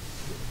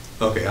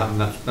 Okay, I'm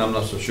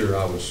not so sure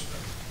I was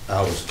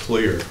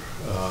clear.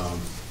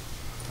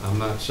 I'm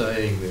not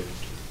saying that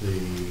the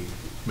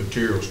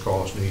materials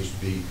cost needs to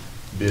be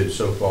bid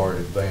so far in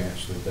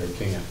advance that they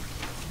can't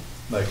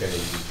make a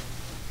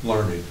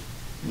learned,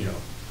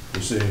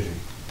 decision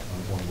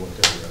on what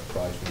their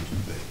price needs to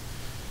be.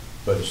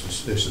 But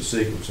it's the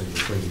sequencing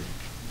between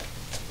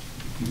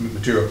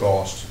material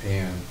costs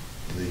and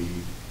the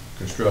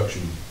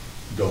construction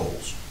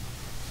goals.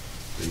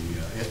 The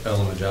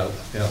LMIG.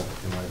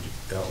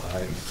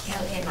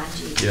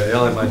 Yeah,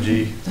 LMIG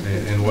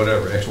and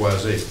whatever,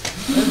 XYZ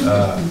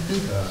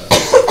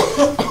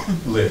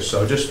list.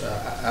 So just,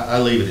 I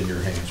leave it in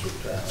your hands.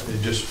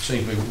 It just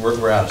seems to me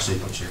we're out of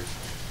sequence here.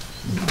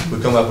 We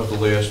come up with the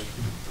list,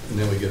 and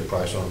then we get a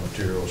price on the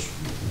materials,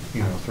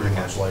 3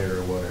 months later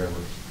or whatever.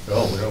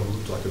 Oh, well, it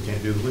looks like we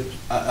can't do the list.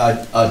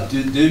 I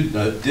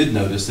did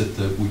notice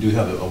that we do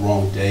have a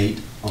wrong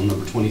date on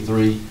number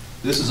 23.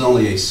 This is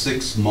only a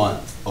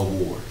 6-month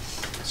award.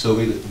 So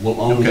we'll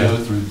only go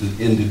through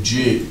the end of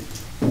June.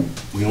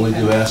 We only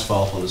do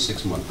asphalt on a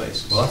 6-month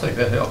basis. Well, I think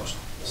that helps.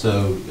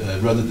 So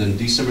rather than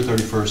December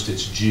 31st,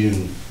 it's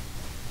June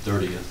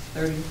 30th.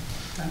 30th.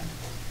 Okay.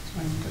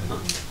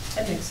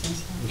 That makes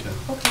sense. Okay.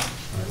 Okay.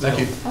 Thank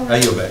you. All I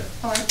right. yield back.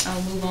 All right,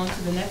 I'll move on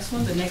to the next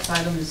one. The next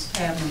item is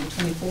tab number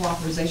 24,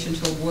 authorization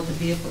to award the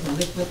bid for the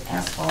liquid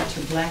asphalt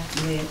to Black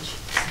Ledge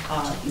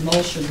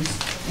Emulsions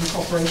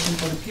Incorporation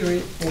for the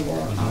period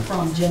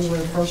from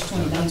January 1st,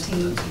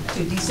 2019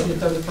 to December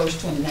 31st,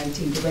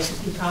 2019. Director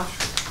Peacock?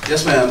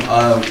 Yes, ma'am.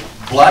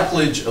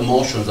 Blackledge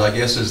Emulsions, I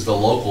guess, is the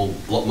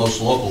most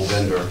local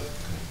vendor,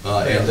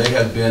 and they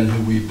have been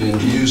who we've been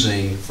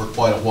using for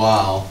quite a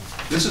while.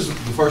 This is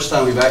the first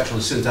time we've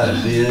actually sent out a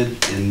bid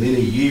in many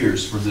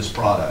years for this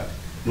product.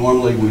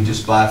 Normally, we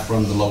just buy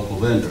from the local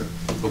vendor,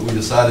 but we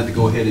decided to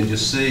go ahead and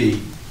just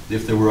see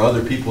if there were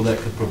other people that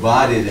could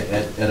provide it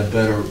at a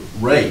better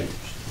rate.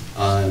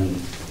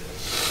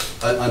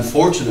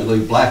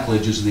 Unfortunately,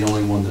 Blackledge is the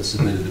only one that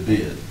submitted a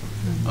bid.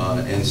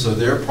 And so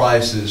their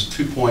price is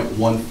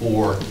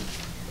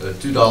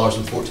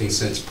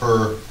 $2.14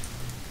 per,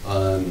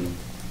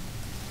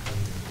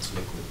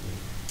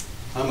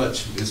 how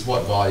much is,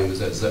 what volume is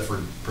that? Is that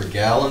per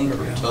gallon,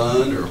 per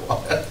ton, or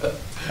what?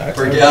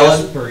 Per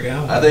gallon? Per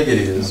gallon. I think it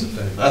is.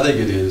 I think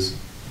it is.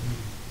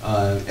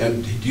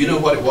 And do you know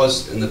what it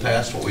was in the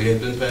past, what we had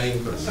been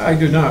paying? I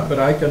do not, but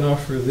I can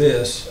offer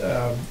this.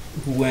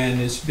 When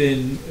it's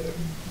been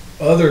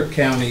other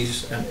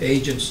counties and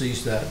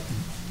agencies that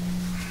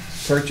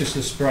purchase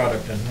this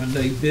product, and when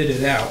they bid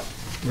it out,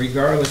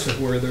 regardless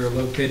of where they're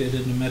located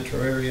in the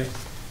metro area,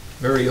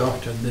 very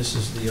often this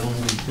is the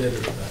only bidder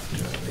that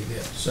they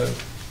get. So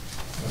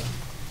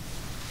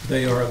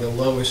they are the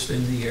lowest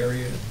in the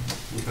area.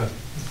 Okay.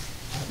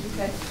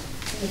 Okay.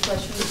 Any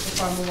questions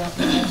before I move on to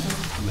the next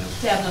one?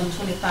 Tab number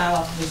 25,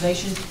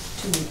 authorization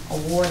to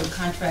award a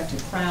contract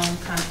to Crown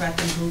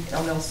Contracting Group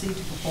LLC to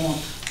perform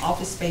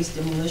office space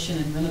demolition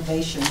and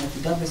renovation at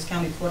the Douglas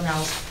County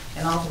Courthouse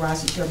and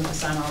authorize the chairman to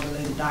sign all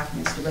related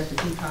documents. Director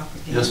Peacock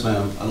again. Yes,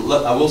 ma'am.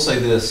 I will say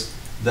this,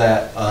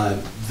 that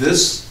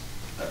this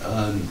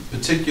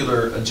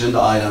particular agenda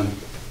item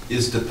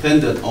is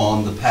dependent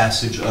on the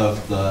passage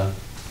of the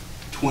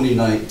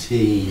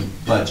 2019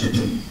 budget,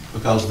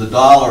 because the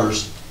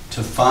dollars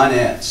to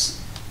finance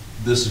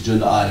this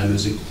agenda item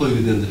is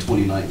included in the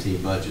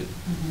 2019 budget.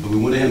 But we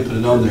went ahead and put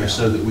it on there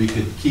so that we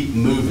could keep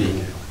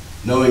moving,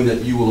 knowing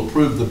that you will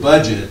approve the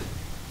budget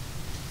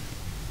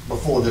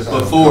before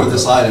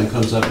this item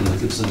comes up in the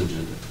consent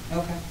agenda.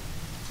 Okay.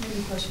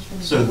 Any questions from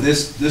the So board?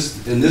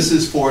 this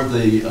is for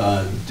the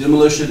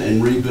demolition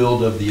and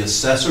rebuild of the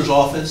assessor's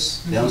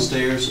office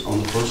downstairs on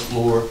the first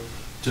floor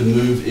to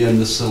move in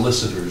the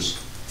solicitor's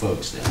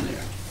folks down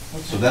there.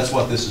 So that's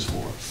what this is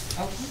for.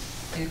 Okay.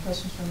 Any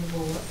questions from the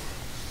board?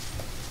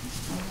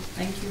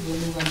 Thank you. We'll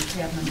move on to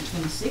tab number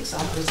 26,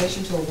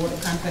 authorization to award a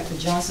contract to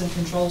Johnson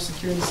Control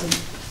Security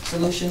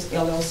Solutions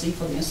LLC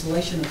for the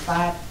installation of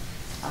 5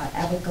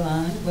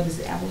 Avalon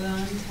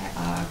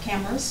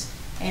cameras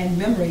and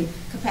memory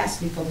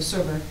capacity for the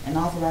server, and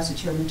authorize the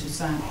chairman to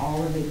sign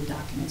all related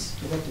documents.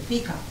 Director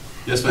Peacock.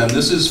 Yes, ma'am.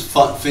 This is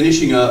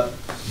finishing up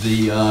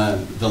the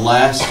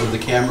last of the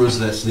cameras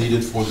that's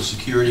needed for the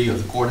security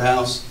of the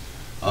courthouse.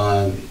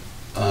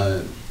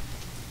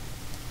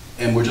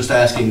 And we're just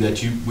asking that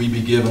we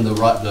be given the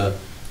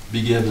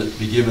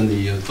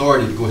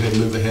authority to go ahead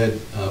and move ahead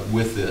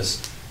with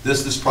this.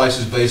 This price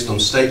is based on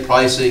state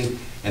pricing,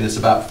 and it's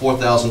about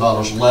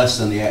 $4,000 less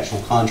than the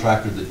actual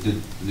contractor that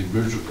did the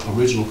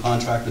original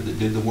contractor that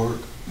did the work.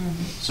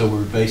 So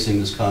we're basing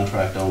this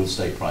contract on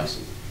state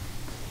pricing.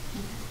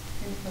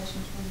 Any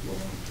questions from the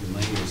board? The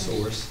money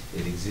source,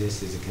 it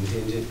exists as a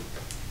contingent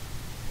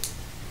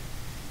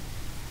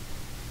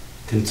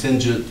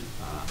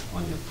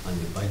on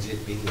the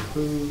budget being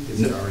approved? Is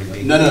it already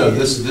being No, paid?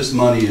 this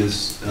money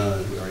is We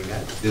already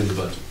got it in the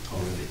budget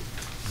already.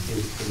 in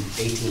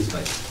 18's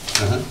budget.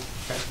 Uh-huh.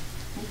 Okay.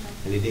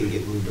 And it didn't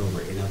get moved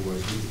over. In other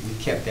words, we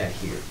kept that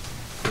here.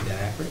 Is that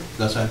accurate?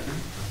 That's accurate.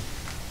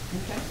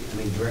 Okay. I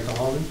mean, Director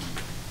Holman,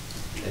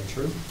 is that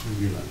true?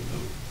 You're not going to.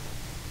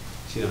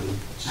 She don't know.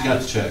 She's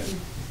got to check.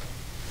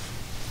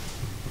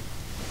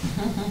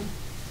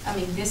 I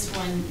mean, this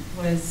one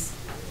was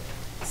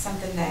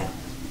something that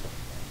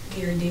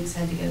Gary Dukes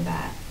had to go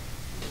back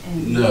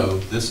and. No,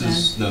 this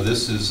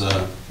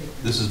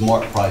is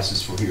marked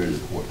prices for here in the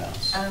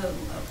courthouse. Oh, okay.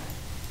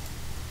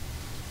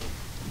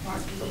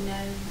 Mark, do you know,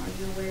 are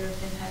you aware of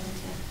them having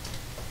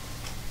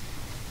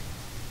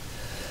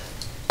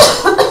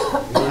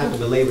We don't have to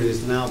belabor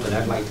this now, but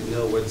I'd like to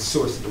know where the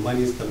source of the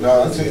money is coming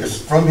No, from. it's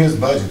from his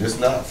budget, it's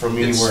not from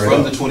anywhere else. It's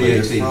from the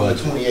 2018 budget.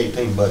 It's from the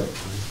 2018 budget.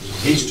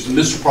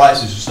 Mr.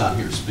 Price is just not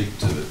here to speak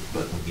to it,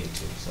 but We'll get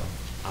to it, so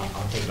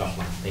I'll take it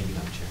offline. Thank you,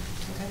 Madam Chair.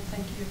 Okay,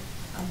 thank you.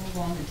 I'll move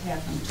on to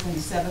tab number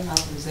 27,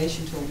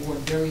 authorization to award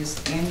various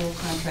annual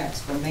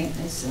contracts for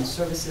maintenance and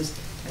services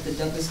at the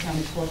Douglas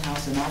County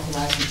Courthouse, and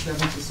authorize the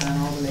chairman to sign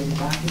all related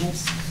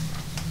documents.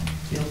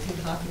 Bill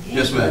Peacock again.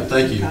 yes, ma'am,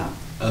 thank you. Peacock.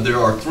 There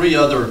are 3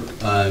 other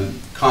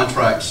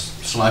contracts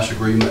 /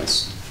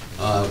 agreements.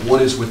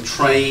 One is with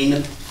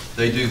Train.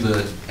 They do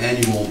the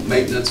annual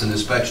maintenance and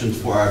inspection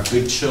for our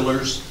big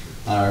chillers,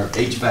 our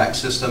HVAC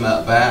system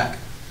out back.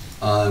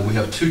 We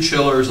have 2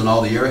 chillers and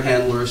all the air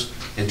handlers,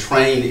 and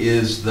Train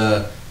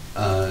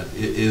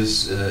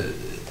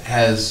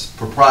has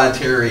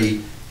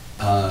proprietary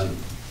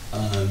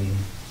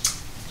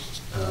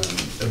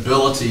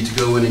ability to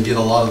go in and get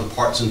a lot of the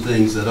parts and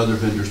things that other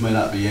vendors may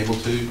not be able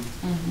to.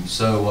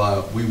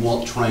 So we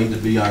want Train to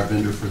be our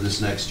vendor for this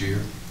next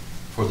year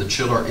for the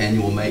chiller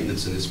annual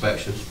maintenance and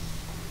inspection.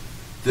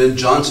 Then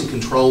Johnson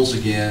Controls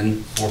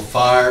again for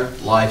fire,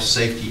 life,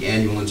 safety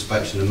annual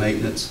inspection and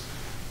maintenance.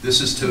 This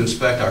is to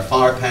inspect our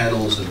fire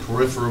panels and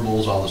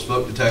peripherals, all the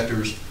smoke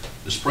detectors,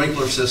 the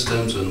sprinkler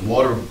systems and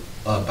water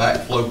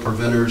backflow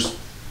preventers.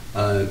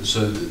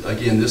 So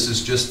again, this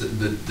is just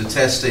the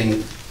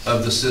testing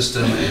of the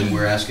system, and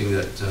we're asking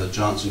that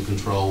Johnson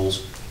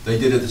Controls, they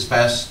did it this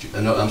past,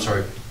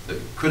 the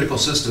Critical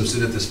Systems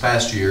did it this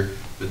past year,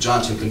 but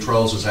Johnson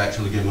Controls has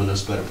actually given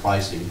us better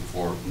pricing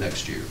for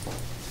next year.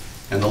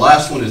 And the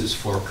last one is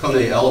for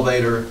Kone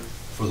Elevator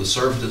for the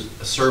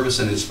service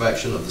and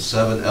inspection of the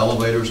 7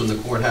 elevators in the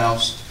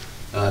courthouse.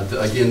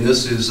 Again,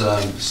 this is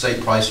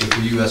state pricing for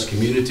U.S.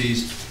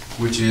 communities,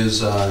 which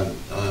is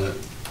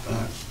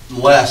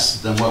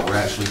less than what we're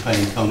actually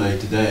paying Kone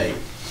today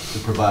to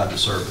provide the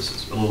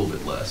services, a little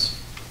bit less.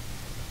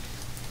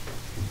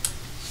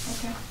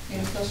 Okay.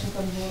 Any questions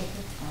from the board?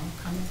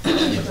 Comments?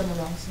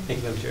 Thank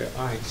you, Madam Chair.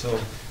 All right, so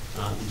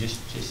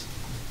just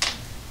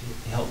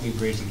help me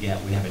bridge the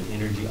gap. We have an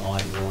energy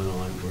audit going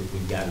on.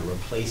 We've got a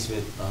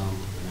replacement,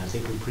 and I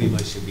think we pretty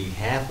much should be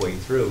halfway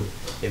through,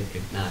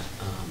 if not,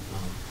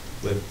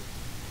 with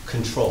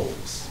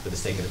controls, for the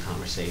sake of the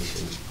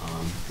conversation,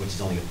 which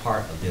is only a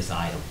part of this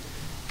item.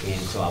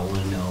 And so I want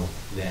to know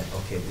that,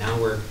 okay, now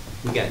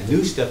we got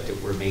new stuff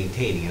that we're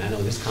maintaining, and I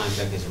know this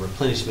contract is a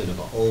replenishment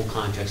of old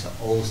contracts,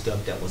 of old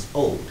stuff that was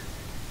old.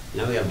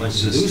 Now we got a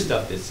bunch of new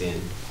stuff that's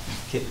in.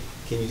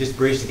 Can you just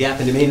bridge the gap?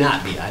 And it may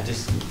not be. Can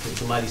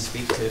somebody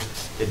speak to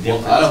the difference?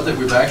 Well, I don't think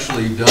we've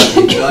actually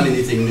done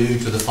anything new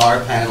to the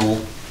fire panel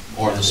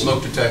or the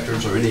smoke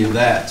detectors or any of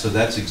that, so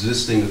that's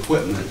existing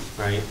equipment.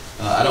 Right.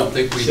 I don't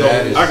think we've So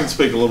added. I can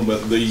speak a little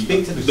bit.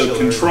 The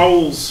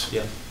controls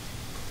Yep.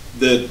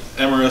 that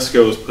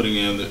Ameresco is putting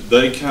in, that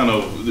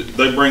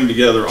they bring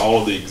together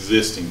all of the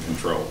existing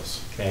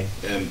controls. Okay.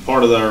 And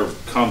part of our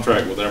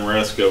contract with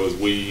Ameresco is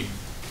we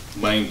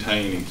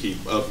maintain and keep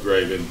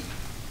upgrading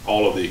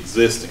all of the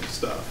existing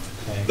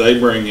stuff. Okay. They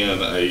bring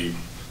in a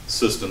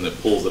system that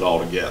pulls it all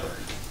together.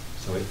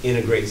 So it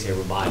integrates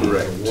everybody.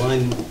 Correct. into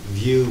one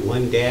view,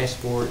 one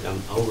dashboard. I'm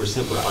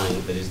oversimplifying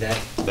it, but is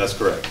that? That's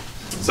correct.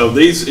 So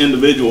these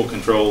individual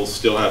controls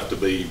still have to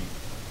be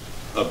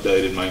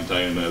updated,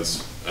 maintained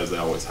as they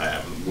always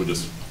have. We're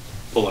just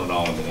pulling it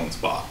all into one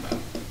spot now.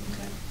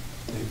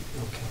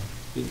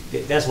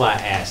 Okay. That's why I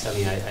asked. I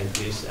mean, I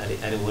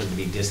didn't want it to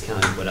be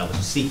discounted what I was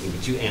seeking,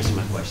 but you answered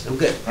my question. I'm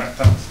good. All right,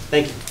 thanks.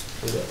 Thank you.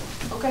 I'm good.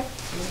 Okay,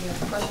 any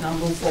other question? I'll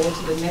move forward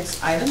to the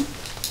next item.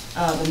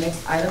 The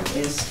next item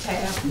is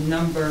tab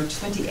number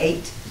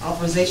 28,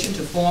 authorization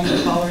to form the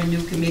following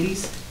new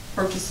committees: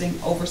 Purchasing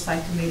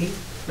Oversight Committee,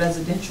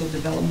 Residential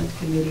Development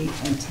Committee,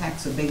 and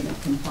Tax Abatement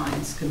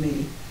Compliance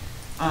Committee.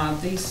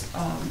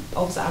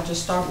 Oversight, I'll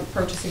just start with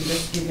purchasing,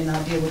 just to give you an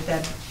idea what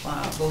that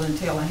will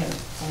entail. I had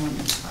someone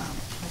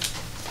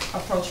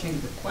approach me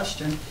with a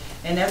question,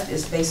 and that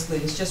is basically,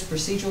 it's just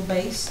procedural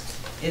based.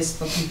 It's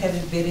for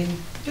competitive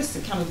bidding, just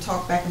to kind of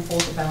talk back and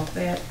forth about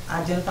that,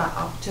 identify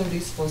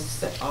opportunities for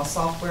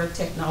software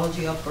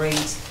technology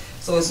upgrades.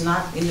 So it's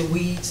not in the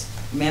weeds,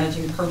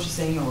 managing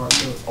purchasing or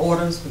the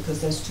orders,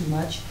 because that's too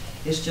much.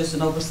 It's just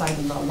an oversight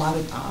in a lot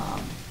of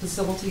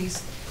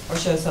facilities, or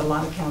should I say a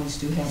lot of counties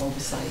do have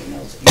oversight in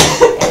those.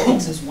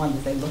 Ethics is one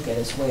that they look at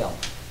as well.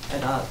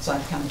 And, so I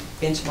kind of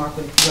benchmark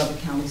with a few other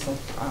counties, so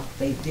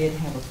they did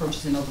have a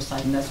purchasing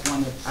oversight, and that's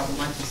one that I would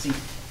like to see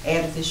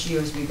added this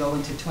year as we go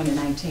into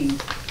 2019.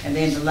 And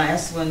then the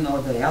last one,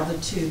 or the other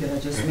two that I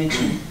just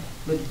mentioned,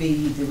 would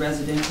be the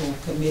Residential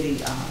Committee,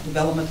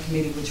 Development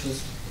Committee, which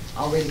was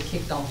already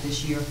kicked off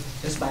this year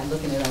just by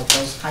looking at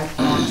those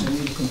pipelines, and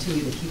we will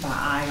continue to keep our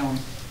eye on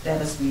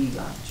that as we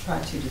try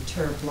to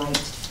deter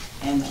blight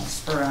and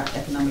spur our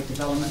economic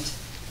development.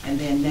 And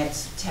then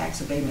next,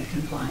 Tax Abatement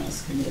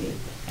Compliance Committee.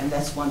 And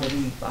that's one that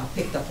we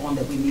picked up on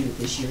that we needed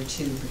this year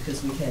too,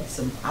 because we had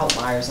some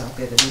outliers out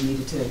there that we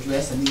needed to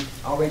address, and we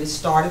already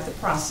started the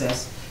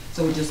process.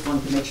 So we just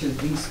wanted to make sure that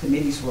these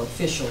committees were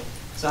official.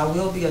 So I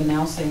will be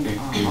announcing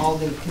all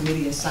the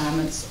committee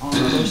assignments on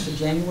the 1st of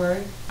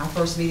January, our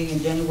first meeting in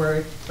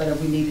January, but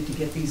we needed to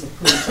get these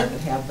approved so I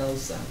could have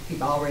those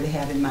people already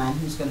have in mind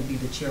who's going to be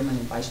the chairman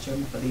and vice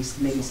chairman for these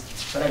committees.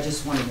 But I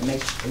just wanted to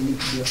make sure they need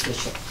to be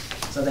official.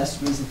 So that's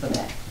the reason for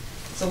that.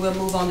 So we'll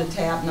move on to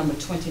tab number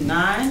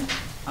 29.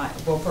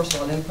 Well, first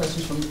of all, any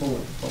questions from the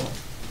board?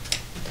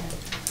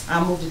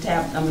 I'll move to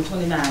tab number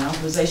 29,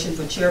 authorization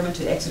for chairman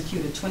to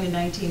execute a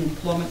 2019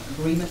 employment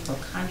agreement for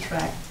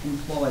contract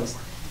employees.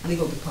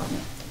 Legal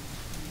Department.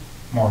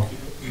 Mark,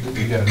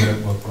 you got a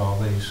notebook with all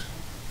these?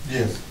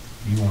 Yes.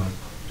 You want to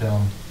tell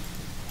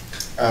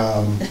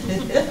them?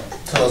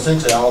 So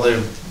essentially, all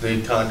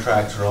the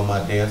contracts are on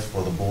my desk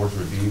for the board's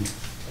review,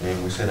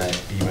 and we sent an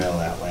email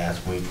out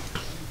last week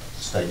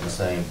stating the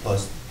same,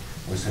 plus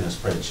we sent a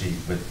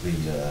spreadsheet with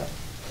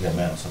the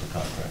amounts of the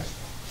contract.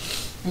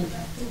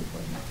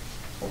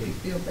 Hope you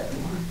feel better,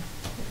 Mark.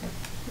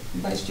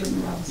 Vice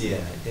Chairman Robinson.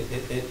 Yeah,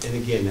 and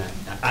again,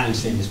 I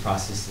understand this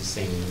process is the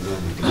same, we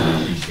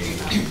really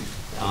appreciate it.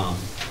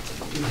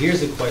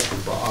 Here's a question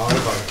for all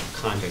of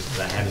our contracts,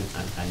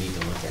 because I need to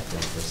look at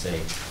them per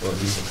se, or at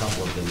least a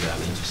couple of them that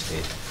I'm interested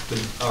in. But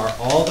are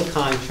all the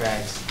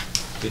contracts,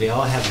 do they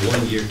all have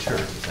one-year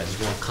terms? I just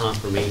want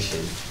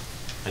confirmation.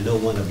 I know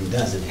one of them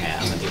doesn't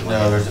have. I think one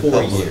No, there's a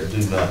couple 4 year.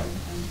 that do not.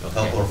 A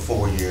couple are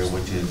 4 year,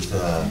 which is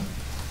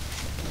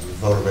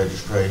voter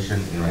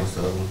registration, and what's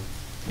the other one?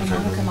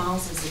 Monica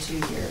Miles is a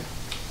 2-year.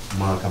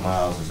 Monica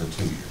Miles is a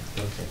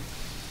 2-year. Okay.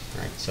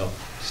 All right.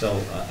 So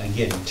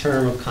again,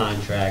 term of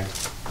contract,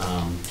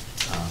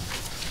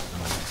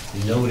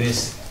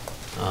 notice.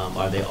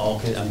 Are they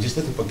all? I'm just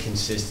looking for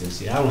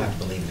consistency. I don't have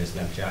to believe this,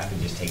 Madam Chair. I can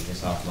just take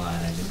this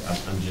offline.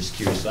 I'm just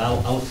curious.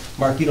 So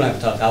Mark, you don't have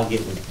to talk. I'll get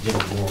with Jim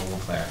Moore and we'll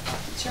clarify.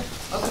 Sure.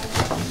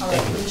 Okay. All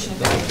right, Commissioner.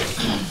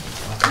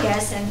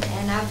 Yes,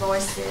 and I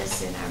voiced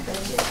this in our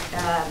budget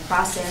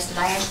process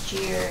last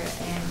year,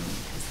 and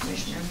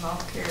Commissioner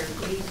Mulker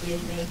agreed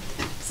with me,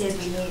 said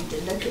we need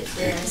to look at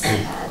this,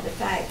 the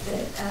fact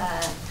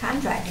that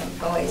contract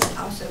employees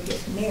also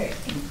get merit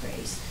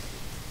increase.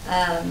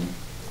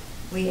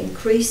 We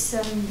increased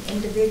some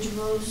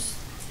individuals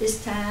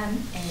this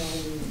time,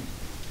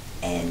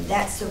 and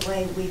that's the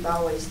way we've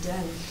always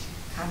done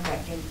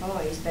contract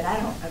employees, but I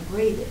don't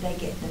agree that they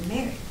get the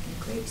merit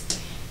increase.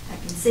 I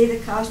can see the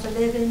cost of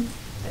living,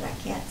 but I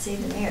can't see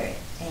the merit.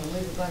 And we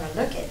were gonna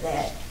look at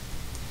that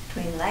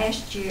between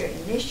last year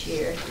and this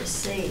year to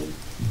see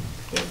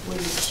if we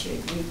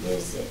should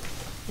revisit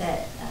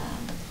that,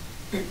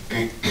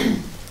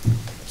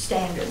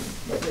 standard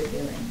that we're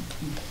doing.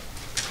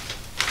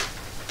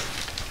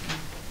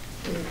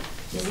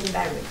 Does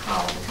anybody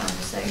recall the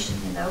conversation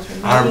in the open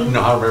meeting? I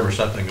remember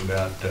something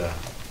about, the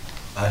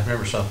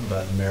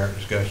merit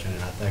discussion,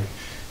 and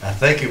I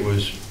think it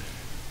was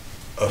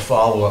a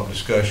follow-up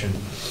discussion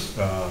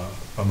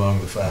among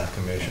the 5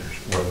 commissioners,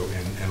 whether,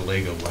 and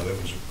legal, whether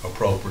it was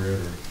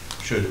appropriate or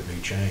should it be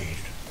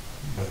changed.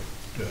 But,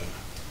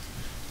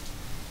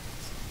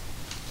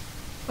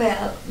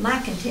 well, my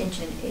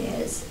contention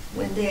is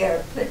when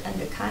they're put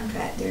under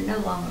contract, they're no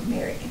longer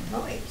merit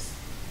employees.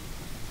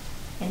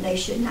 And they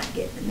should not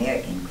get the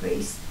merit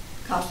increase.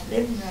 Cost of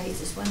living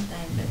raise is one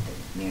thing, but the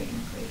merit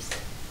increase.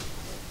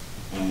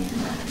 And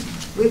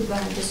we're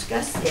going to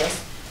discuss this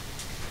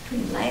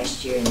between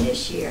last year and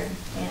this year,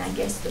 and I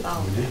guess the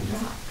ball got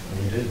dropped.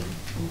 we did.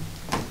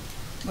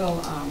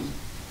 Well,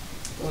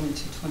 going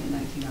into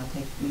 2019, I'll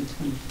take a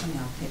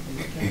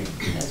look at it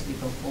as we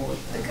go forward.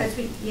 Because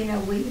we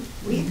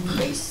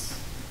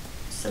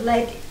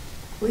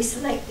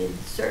selected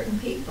certain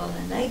people,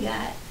 and they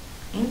got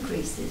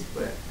increases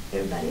where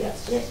everybody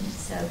else didn't.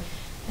 So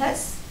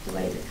that's the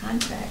way the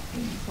contract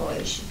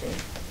employees should be.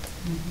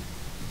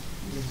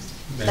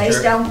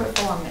 Based on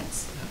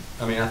performance.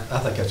 I mean, I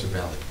think that's a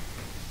valid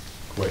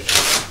question,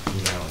 a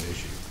valid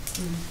issue.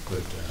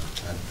 But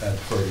I'd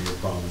defer to your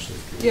promise.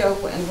 Yeah,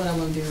 and what I'm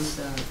going to do is,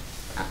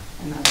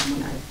 when I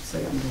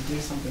say I'm going to do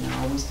something,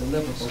 I always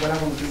deliver. But what I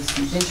want to do is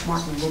some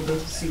benchmarking a little bit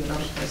to see what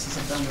other places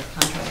have done with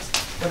contracts.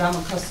 What I'm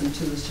accustomed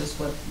to is just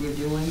what we're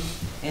doing,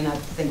 and I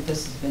think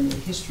this has been the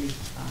history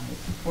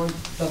for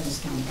Douglas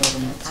County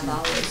government. I've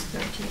always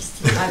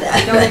protested.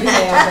 I know you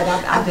have,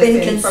 but I've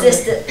been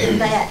consistent in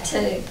that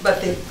too.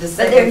 But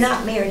they're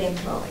not merit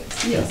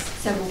employees. Yes.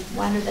 So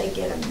why do they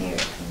get a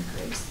merit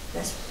increase?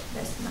 That's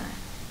my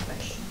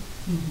question.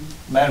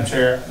 Madam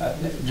Chair,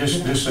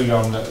 just so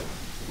y'all know,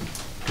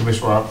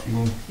 Commissioner Roberts, you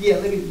want? Yeah,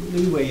 let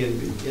me weigh in,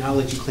 and I'll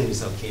let you clean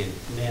this up, Ken.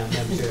 Now,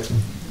 Madam Chair.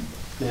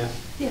 Now.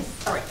 Yes.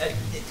 All right,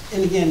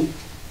 and again,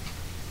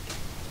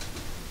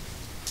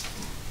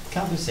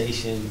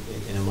 compensation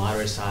in a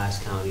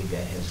moderate-sized county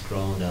that has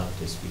grown up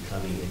is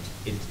becoming,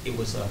 it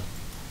was the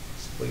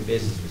way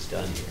business was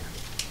done here.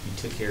 You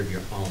took care of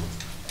your own.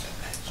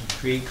 You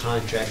create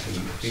contracts and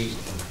you create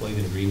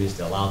employment agreements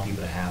that allow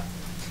people to have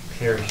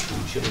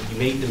parachutes. You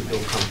made them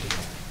feel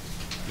comfortable.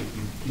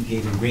 You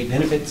gave them great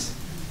benefits.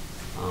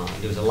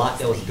 There was a lot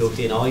that was built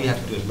in. All you have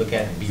to do is look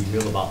at it and be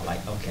real about,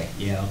 like, okay,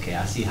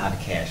 I see how the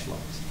cash flows.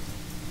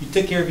 You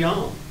took care of your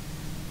own.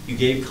 You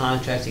gave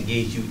contracts, it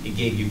gave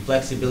you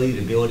flexibility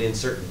to build in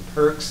certain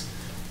perks.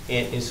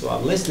 And so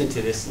I'm listening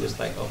to this and it's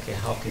like, okay,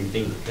 how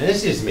convenient. And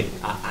it's just me.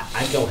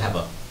 I don't have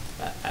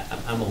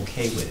I'm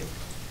okay with it.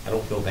 I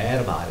don't feel bad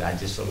about it. I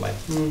just sort of like,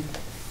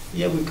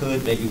 yeah, we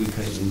could, maybe we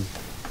couldn't.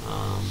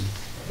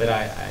 But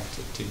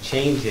to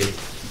change it,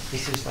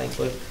 it's just like,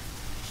 but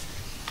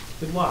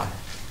why?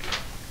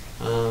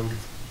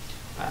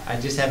 I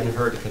just haven't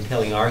heard a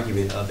compelling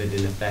argument of it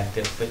in the fact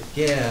that, but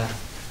yeah,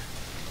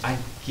 I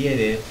get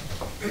it,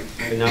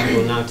 but now we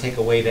will now take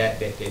away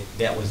that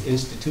was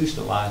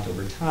institutionalized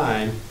over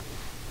time.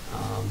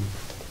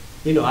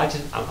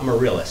 I'm a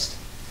realist.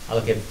 I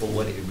look at it for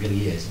what it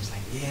really is. It's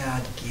like, yeah,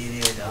 I get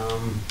it.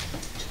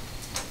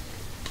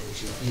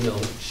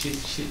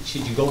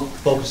 Should you go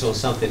focus on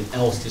something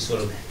else to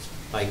sort of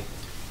like,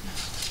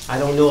 I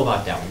don't know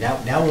about that one.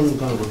 That one's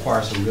going to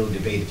require some real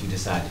debate if you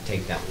decide to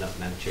take that one up,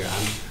 Madam Chair.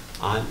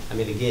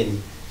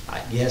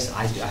 Yes,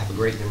 I have a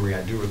great memory.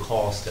 I do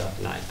recall stuff,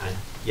 and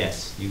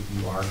yes, you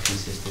are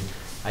consistent.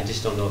 I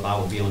just don't know if I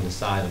would be on the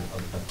side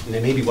of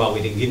and maybe while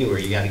we didn't get anywhere,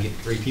 you got to get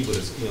 3 people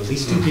to, at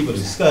least 2 people to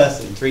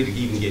discuss and 3 to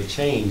even get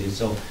changed. And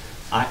so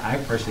I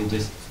personally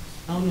just,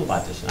 I don't know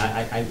about this one.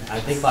 I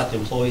think about the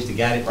employees that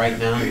got it right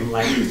now, and I'm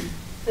like,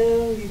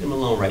 leave them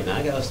alone right now.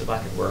 I got stuff I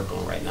could work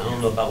on right now. I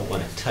don't know if I would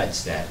want to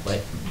touch that,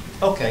 but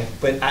okay.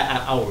 But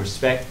I will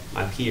respect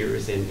my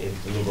peers and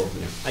we'll go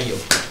from there. I yield.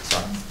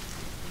 Sorry.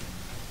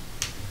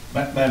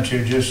 Madam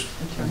Chair, just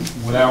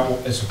without,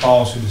 it's a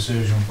policy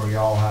decision for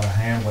y'all how to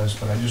handle this,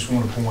 but I just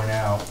want to point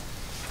out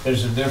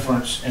there's a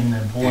difference in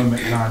the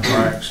employment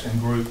contracts in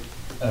group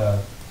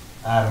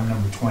item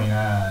number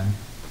 29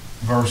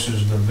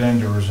 versus the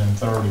vendors in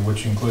 30,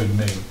 which include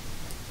me.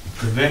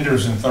 The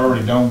vendors in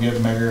 30 don't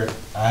get merit.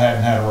 I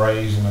haven't had a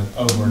raise in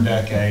over a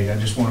decade. I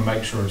just want to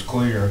make sure it's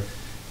clear.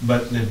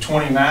 But the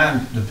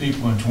 29, the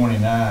people in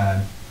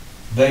 29,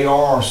 they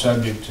are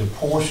subject to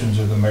portions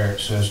of the merit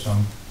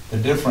system. The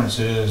difference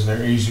is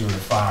they're easier to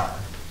fire.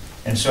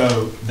 And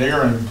so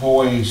their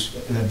employees,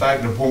 in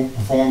fact, the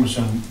performance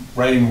and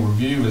rating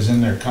review is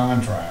in their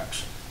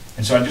contracts.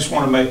 And so I just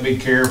want to be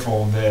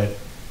careful that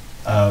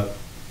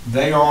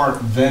they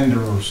aren't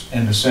vendors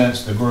in the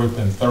sense the group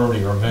in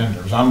 30 are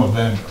vendors. I'm a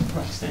vendor.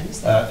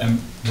 And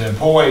the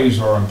employees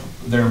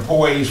they're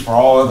employees for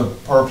all other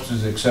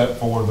purposes except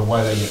for the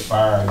way they get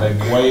fired.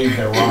 They've waived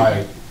their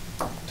right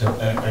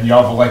and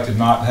y'all have elected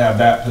not to have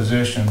that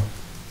position,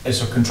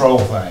 it's a control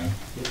thing.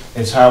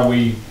 It's how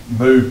we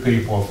move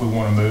people if we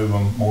want to move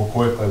them more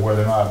quickly, where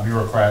they're not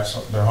bureaucrats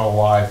their whole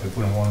life if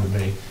we don't want them to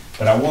be.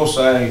 But I will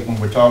say, when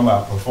we're talking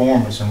about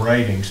performance and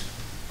ratings,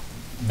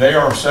 they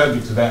are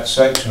subject to that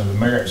section of the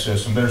merit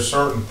system. There's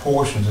certain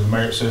portions of the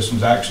merit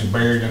systems actually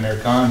buried in their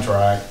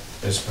contract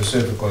that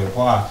specifically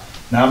apply.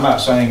 Now, I'm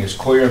not saying it's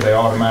clear they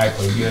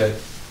automatically get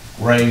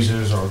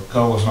raises or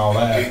COLAs and all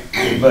that,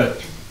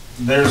 but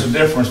there's a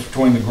difference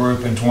between the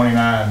group in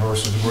 29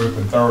 versus the group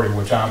in 30,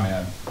 which I'm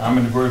in. I'm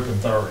in the group in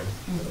 30.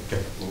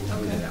 Okay.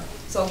 Okay.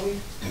 So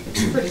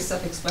it's pretty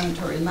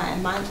self-explanatory.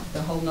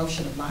 The whole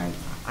notion of my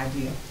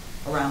idea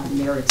around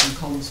merits and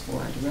COLAs for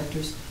our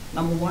directors,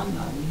 number one,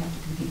 we have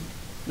to compete.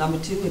 Number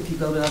two, if you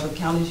go to other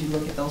counties, you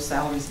look at those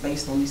salaries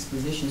based on these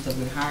positions that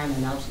we're hiring,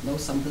 and I know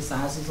some of the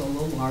sizes are a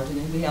little larger,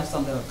 and we have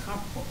some that are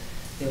comparable.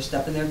 They're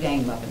stepping their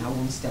game up, and I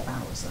want to step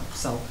ours up.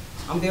 So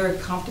I'm very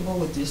comfortable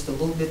with just a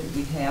little bit that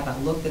we have. I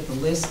looked at the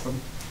list for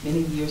many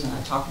years, and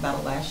I talked about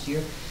it last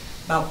year.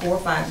 About 4 or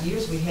 5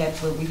 years we had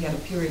where we had a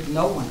period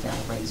no one got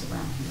a raise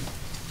around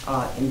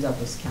here in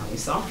Douglas County.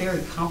 So I'm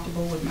very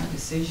comfortable with my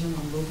decision.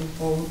 I'm moving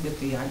forward with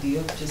the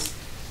idea of just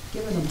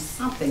giving them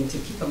something to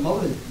keep them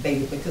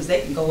motivated, because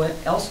they can go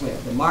elsewhere.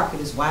 The market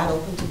is wide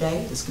open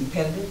today. It's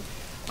competitive.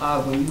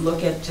 When you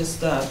look at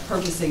just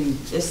purchasing,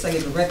 let's say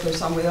a director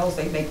somewhere else,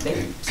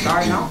 they're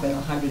starting off at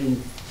 $140,000,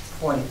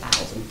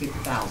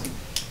 $50,000.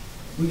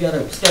 We got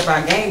to step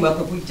our game up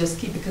if we just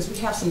keep it, because we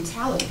have some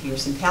talent here,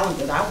 some talent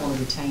that I want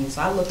to retain.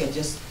 So I look at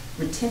just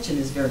retention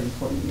is very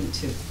important to me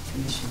too,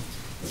 Commissioner,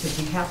 because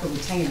we have to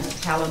retain our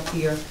talent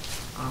here.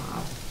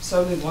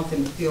 Certainly want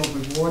them to feel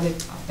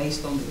rewarded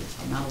based on the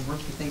amount of work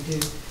that they do.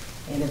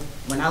 And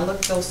when I look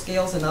at those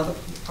scales in other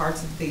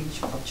parts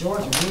of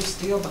Georgia, we're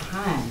still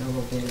behind a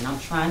little bit. And I'm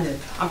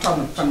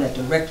talking from that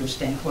director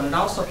standpoint, and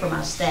also from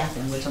our staff,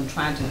 in which I'm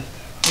trying to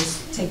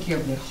just take care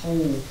of the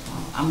whole.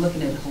 I'm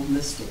looking at it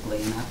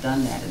holistically, and I've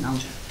done that. And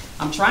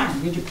I'm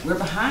trying. We're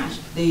behind.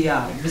 The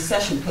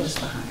recession put us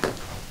behind.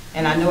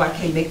 And I know I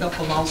can't make up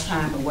for lost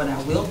time, but what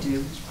I will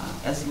do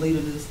as a leader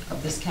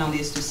of this county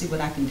is to see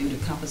what I can do to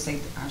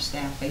compensate our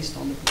staff based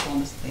on the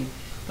performance that they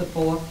put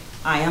forth.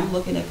 I am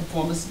looking at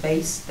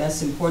performance-based.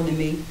 That's important to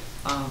me.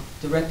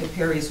 Director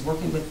Perry is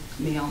working with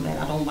me on that.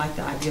 I don't like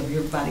the idea of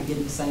everybody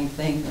getting the same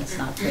thing. That's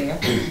not fair.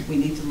 We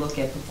need to look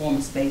at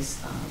performance-based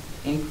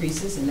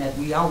increases, and that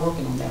we are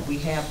working on that. We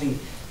have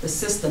the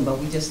system, but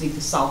we just need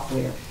the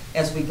software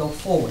as we go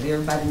forward.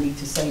 Everybody needs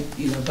to say,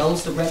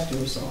 those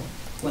directors, or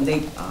when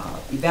they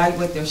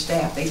evaluate their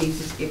staff, they need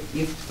to,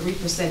 if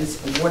 3% is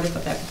awarded for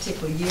that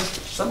particular year,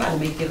 somebody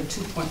may get a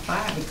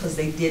 2.5 because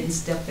they didn't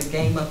step their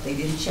game up, they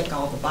didn't check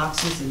all the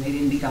boxes, and they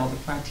didn't meet all the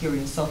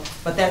criteria. So,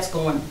 but that's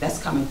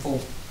coming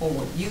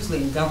forward.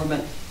 Usually in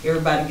government,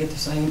 everybody gets the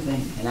same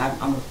thing, and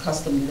I'm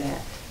accustomed to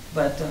that.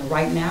 But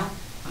right now,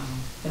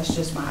 that's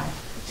just my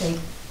take,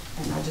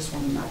 and I just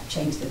want to not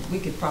change that. We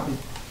could probably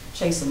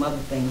chase some other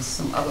things,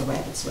 some other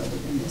rabbits rather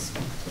than this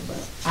one.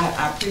 But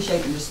I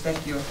appreciate and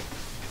respect your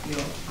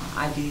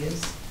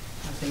ideas.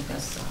 I think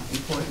that's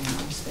important, and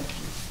I respect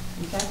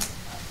you. Okay?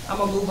 I'm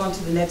going to move on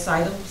to the next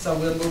item, so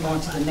we'll move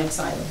on to the next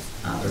item.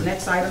 The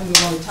next item, we're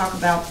going to talk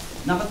about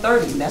number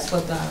 30, and that's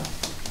what the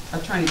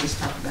attorney just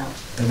talked about.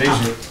 And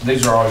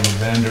these are all your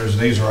vendors.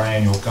 These are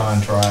annual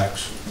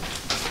contracts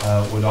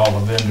with all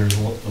the vendors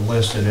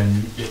listed,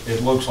 and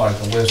it looks like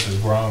the list has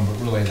grown, but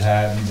really it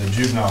hadn't. The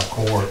juvenile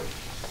court,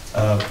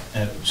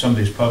 and some of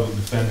these public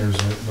defenders,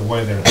 the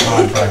way their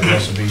contract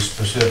has to be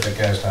specific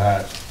as to how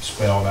it's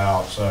spelled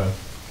out, so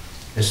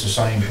it's the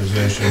same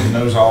position. And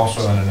those are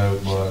also in a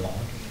notebook.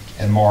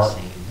 And Mark,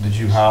 did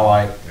you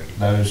highlight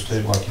those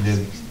too, like you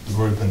did the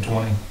group in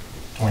 20,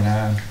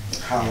 29?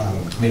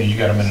 Highlight. Meaning you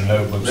got them in a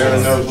notebook.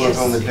 There's a notebook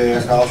on the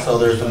desk. Also,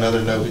 there's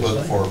another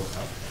notebook for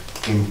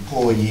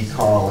employee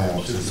car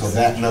allowances. So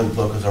that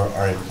notebook is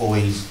our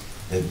employees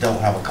that don't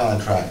have a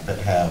contract that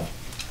have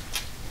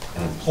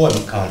an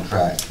employment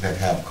contract that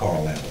have car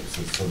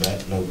allowances. So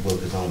that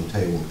notebook is on the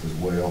table as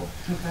well.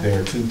 Okay.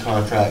 There are 2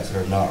 contracts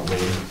that are not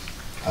ready.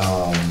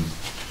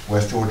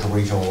 West Georgia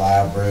Regional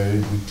Library,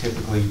 we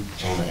typically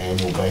on an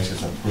annual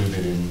basis approve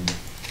it in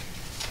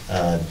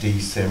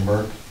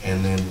December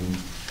and then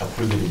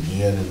approve it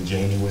again in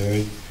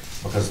January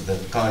because the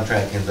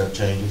contract ends up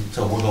changing.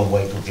 So we're going to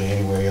wait till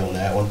January on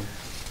that one.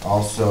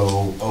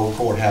 Also, Old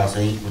Courthouse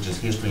Inc., which is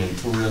history and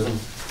tourism.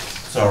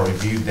 So I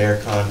reviewed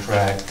their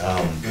contract.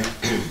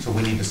 So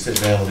we need to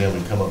sit down with them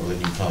and come up with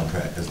a new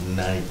contract because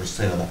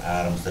 90% of the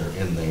items that are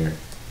in there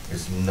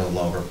is no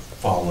longer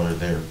fall under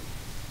their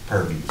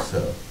purview.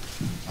 So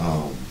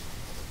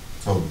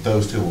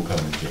those 2 will come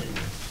in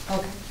January.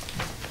 Okay.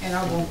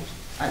 And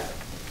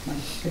my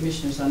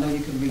commissioners, I know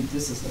you can read,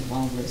 this is a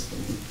long list,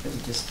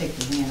 but just take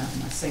the hand out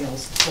of my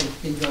sales. So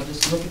you'll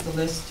just look at the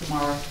list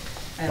tomorrow.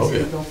 as we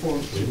Okay. go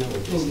forward. We know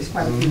what There's this is.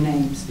 quite a few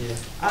names. Yeah.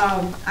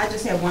 I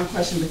just have one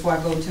question before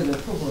I go into the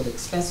approval of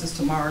expenses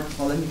tomorrow.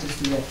 Well, let me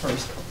just do that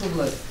first.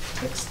 Approval of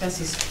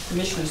expenses.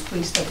 Commissioners,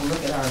 please take a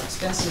look at our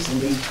expenses and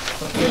be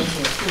prepared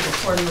to approve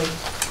accordingly.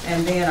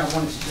 And then I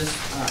wanted to just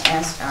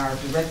ask our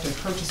Director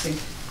of Purchasing,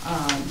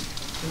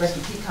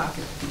 Director Peacock,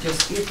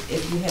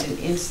 if you had an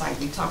insight.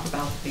 We talked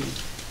about the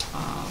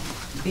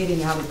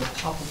bidding out of the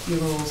pauper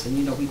funerals, and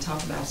we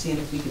talked about seeing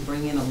if we could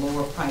bring in a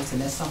lower price,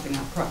 and that's something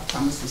I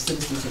promised the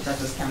citizens of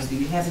Douglas County. Do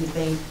you have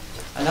anything,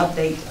 an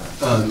update?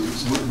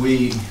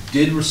 We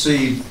did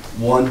receive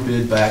one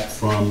bid back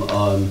from,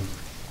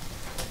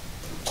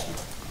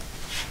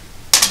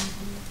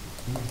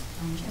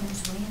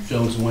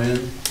 Jones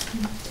Wind.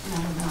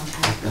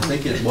 I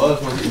think it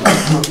was, wasn't it?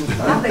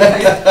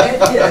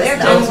 They're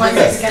the only ones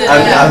that's gonna.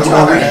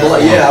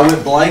 Yeah, I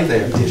went blank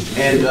there.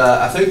 And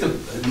I think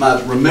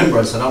my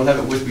remembrance, I don't have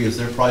it with me, is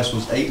their price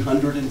was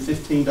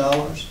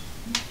 $815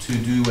 to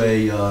do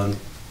a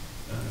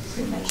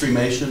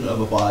cremation of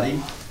a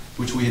body,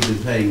 which we had been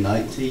paying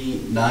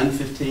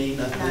 $915,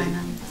 I think.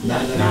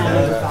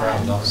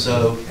 $995.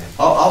 So,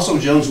 also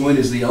Jones Wind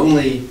is the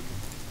only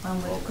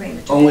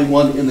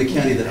one in the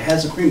county that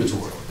has a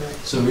crematory.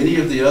 So any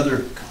of the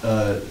other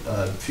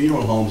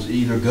funeral homes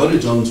either go to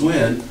Jones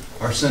Wind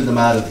or send them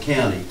out of the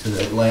county to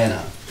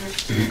Atlanta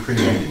to be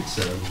cremated.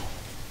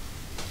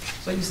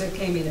 So you said it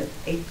came in at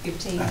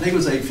 $815? I think it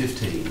was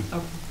 $815.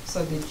 Okay. So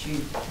have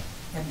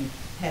you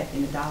had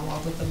any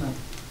dialogue with them,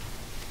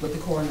 with the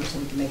coroner, so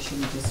we can make sure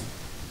we just...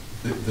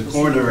 The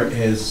coroner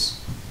has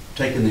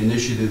taken the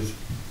initiative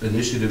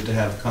to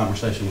have a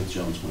conversation with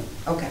Jones Wind.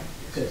 Okay,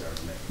 good.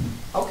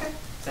 Okay,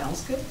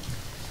 sounds good.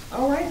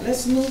 All right,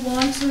 let's move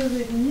on to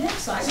the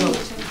next item.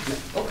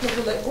 Okay,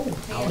 we'll let,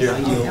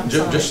 I'm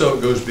sorry. Just so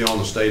it goes beyond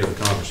the state of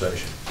the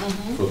conversation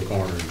Mhm. for the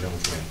coroner and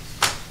Jones Wind,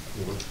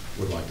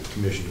 would like the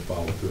commission to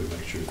follow through and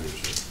make sure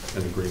there's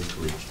an agreement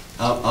reached.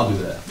 I'll do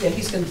that. Yeah,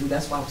 he's gonna do,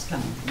 that's why I was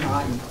kind of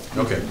nodding.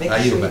 Okay, I Making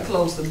yield sure we back.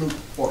 close the loop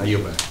for I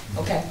yield back.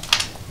 Okay.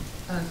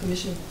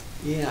 Commissioner?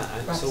 Yeah,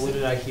 so what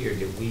did I hear?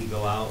 Did we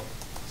go out,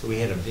 so we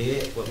had a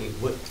bid, what,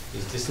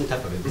 is this some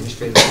type of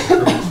administrative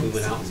occurrence? We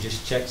went out and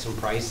just checked some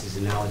prices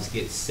and now it's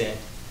get set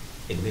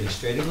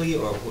administratively,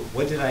 or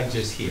what did I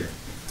just hear?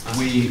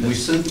 We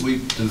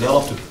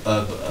developed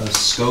a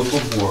scope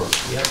of work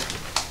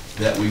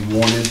that we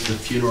wanted the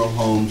funeral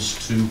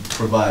homes to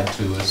provide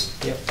to us.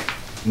 Yep.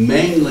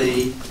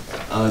 Mainly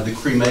the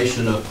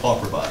cremation of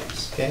pauper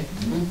bodies. Okay.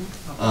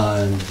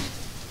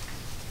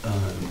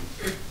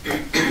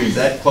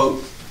 That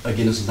quote,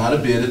 again, it's not a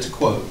bid, it's a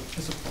quote,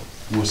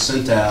 was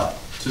sent out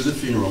to the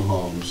funeral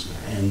homes,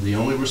 and the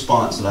only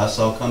response that I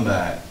saw come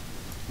back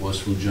was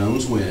from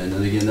Jones Wind,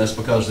 and again, that's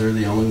because they're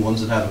the only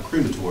ones that have a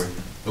crematory,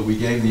 but we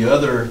gave the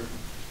other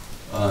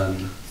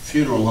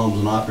funeral homes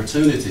an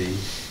opportunity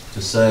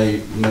to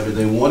say maybe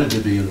they wanted to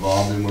be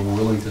involved and were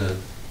willing to,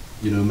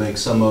 make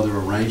some other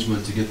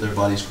arrangement to get their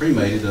bodies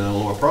cremated at a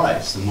lower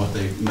price than what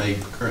they may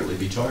currently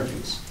be charging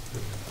us.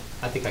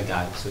 I think I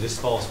got it. So this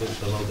falls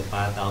below the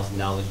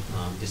 $5,000.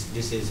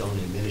 This is on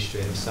the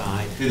administrative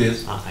side. It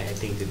is. I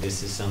think that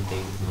this is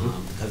something,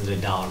 because of the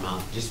dollar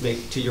amount, just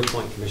to your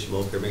point, Commissioner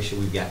Walker, make sure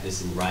we've got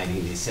this in writing,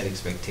 and set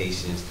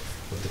expectations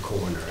with the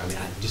coroner. I mean,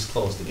 I just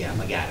closed the gap.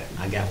 I got it.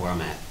 I got where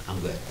I'm at. I'm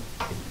good.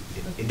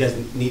 It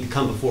doesn't need to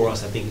come before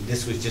us. I think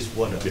this was just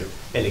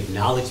an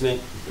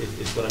acknowledgement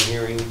is what I'm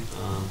hearing.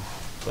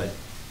 But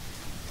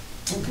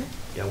Okay.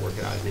 yeah, work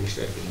it out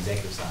administrative,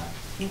 executive side.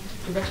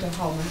 Director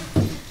Hallman.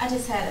 I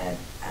just had an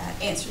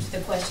answer to the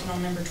question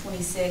on number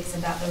 26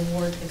 about the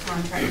award to the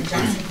contract of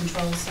Johnson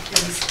Controls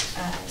Security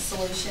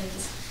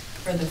Solutions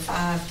for the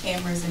 5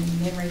 cameras in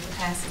memory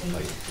capacity.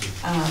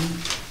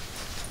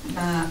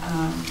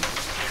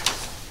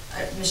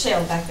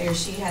 Michelle back there,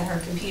 she had her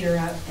computer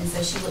up, and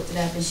so she looked it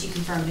up and she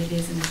confirmed it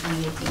is in the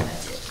 2018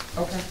 budget.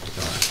 Okay.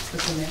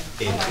 What's in there?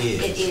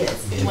 It is,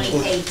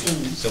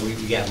 2018. So we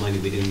got money,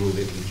 we didn't move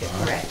it.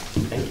 Correct.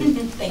 Thank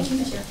you. Thank you,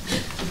 Michelle.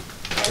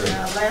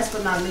 And last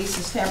but not least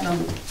is tab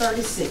number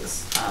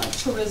 36,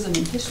 Tourism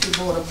and History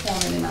Board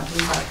appointment, and I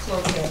believe our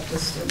clerk had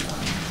just an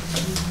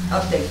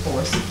update for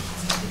us.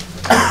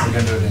 We're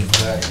gonna do it in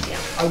today.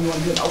 Oh, you want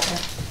to do it? Okay.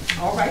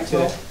 All right,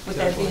 well, with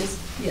that being,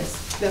 yes.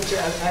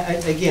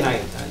 Again,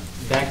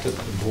 back to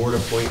the board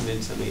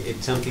appointments, I mean,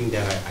 it's something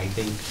that I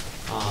think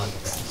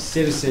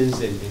citizens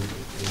and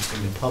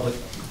the public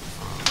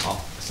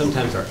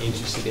sometimes are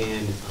interested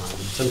in.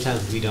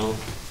 Sometimes we don't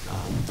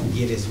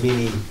get as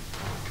many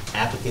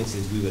applicants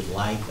as we would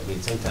like. I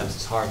mean, sometimes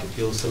it's hard to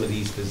fill some of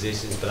these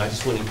positions, but I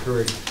just want to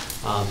encourage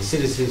the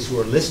citizens who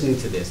are listening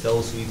to this,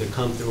 those who either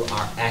come through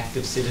our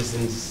active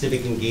citizens,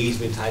 civic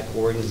engagement type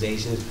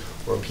organizations,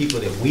 or people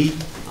that we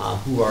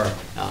who are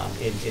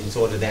in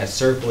sort of that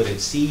circle that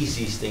sees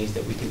these things,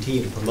 that we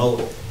continue to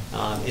promote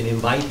and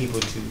invite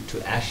people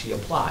to actually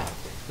apply.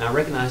 And I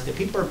recognize that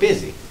people are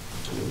busy.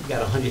 I mean, we've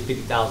got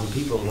 150,000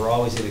 people, and we're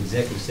always in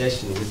executive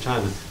session, and we're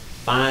trying to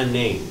find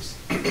names,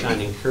 trying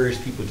to encourage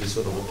people to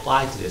sort of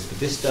apply to this. But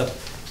this stuff,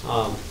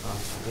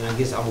 and I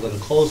guess I'm going to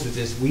close with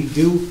this, we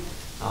do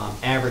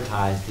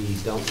advertise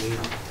these, don't we?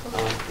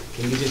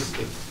 Can you just,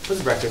 for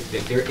the record,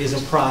 that there is a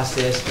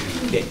process,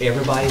 that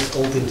everybody's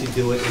open to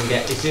do it, and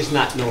that it's just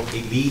not no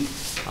elite,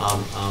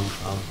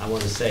 I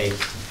want to say,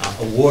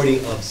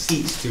 awarding of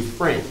seats to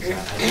friends.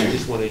 I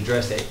just want to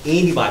address that.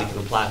 Anybody can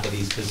apply for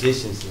these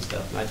positions and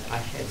stuff. And I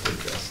had to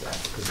address that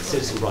because the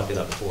citizen brought it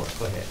up before.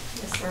 Go ahead.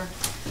 Yes, sir.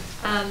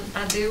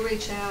 I do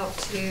reach out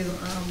to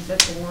the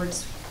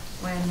boards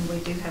when we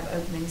do have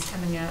openings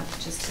coming up,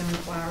 just to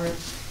inquire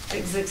if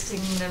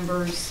existing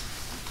members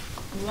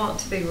want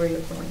to be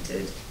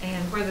reappointed,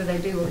 and whether they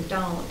do or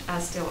don't, I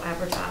still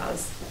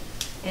advertise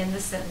in the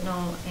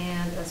Sentinel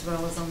and as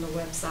well as on the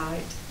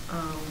website,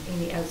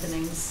 any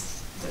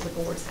openings that the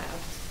boards have.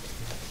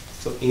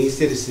 So any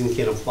citizen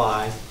can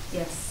apply?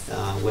 Yes.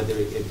 Whether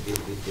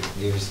if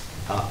there's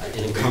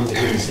an incumbent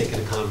for the sake of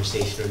the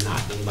conversation or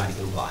not, anybody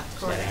can apply.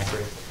 Is that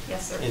accurate?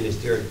 Yes, sir. And is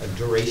there a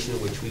duration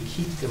in which we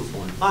keep them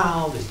on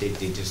file? Does they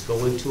just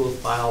go into a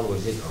file, or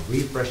is it a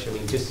refresh? I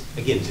mean, just,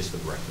 again, just for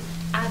the record.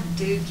 I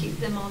do keep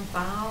them on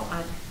file.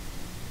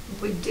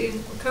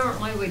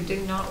 Currently, we do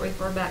not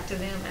refer back to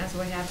them as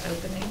we have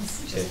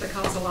openings, just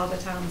because a lot of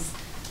times,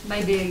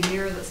 maybe a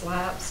year that's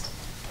lapsed,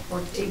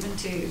 or even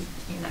two,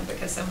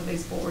 because some of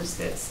these boards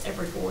that's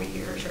every 4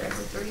 years or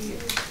every 3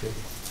 years.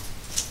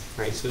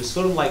 Right, so it's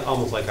sort of like,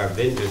 almost like our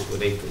vendors, where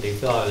they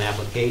fill out an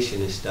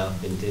application and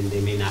stuff, and then they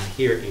may not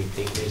hear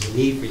anything. There's a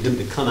need for them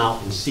to come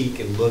out and seek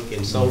and look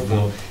and so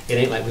forth. It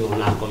ain't like we will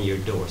knock on your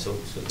door. So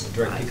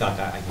Director Peacock,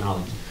 I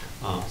acknowledge.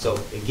 So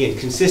again,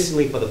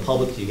 consistently for the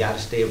public, you got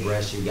to stay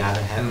abreast. You got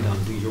to have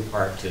them do your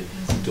part to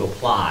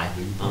apply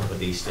for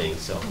these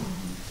things. So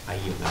I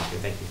yield now.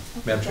 Thank you,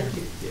 Madam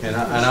Chair. And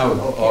I would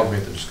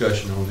augment the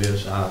discussion on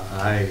this.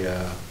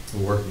 I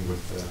we're working with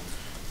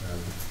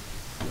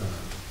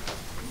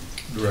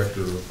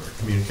Director of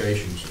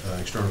Communications,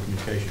 External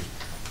Communications.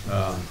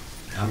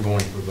 I'm going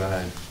to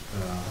provide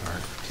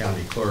our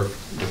county clerk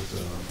with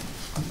a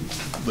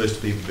list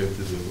of people who've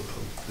been through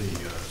the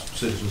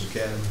Citizens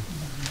Academy,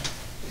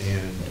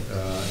 and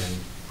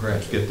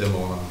perhaps get them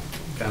on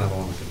kind of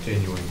on a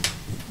continuing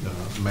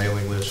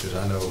mailing list, because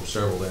I know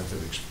several of them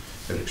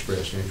have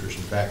expressed interest.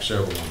 In fact,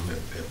 several of them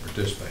have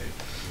participated.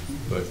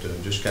 But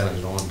just kind of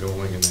as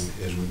ongoing, and then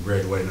as we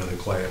graduate another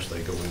class,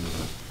 they go into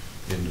the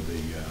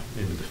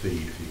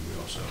feed, if you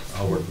will. So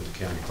I'll work with the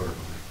county clerk on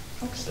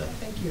that. Okay,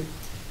 thank you.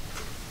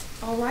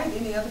 All right,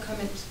 any other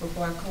comments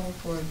before I call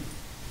for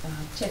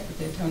check with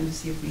the attorney to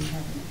see if we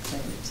have an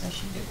executive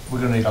session?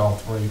 We're gonna need all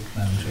three,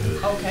 Madam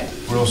Chair. Okay.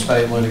 Real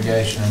estate,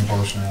 litigation, and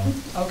personnel.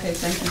 Okay,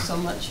 thank you so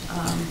much. Do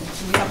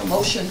we have a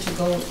motion to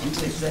go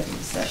into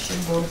executive session,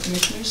 Board of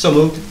Commissioners? So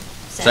moved.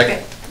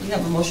 Second. We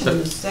have a motion in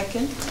a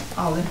second.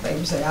 All in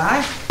favor say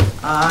aye.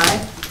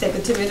 Aye. Take a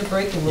 10-minute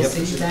break and we'll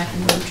see you back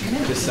in 1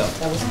 minutes. Good stuff.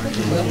 That was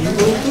pretty well. You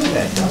moved through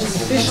that. That was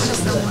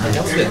efficient.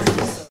 That was good.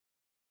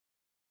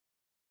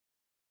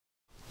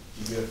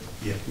 You good?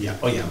 Yeah.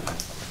 Oh, yeah.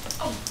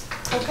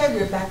 Okay,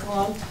 we're back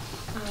on.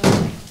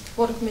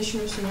 Board of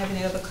Commissioners, do you have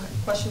any other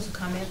questions or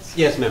comments?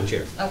 Yes, Madam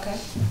Chair. Okay.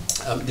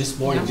 This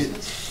morning,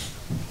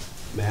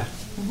 Matt?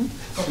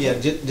 Yeah,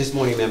 this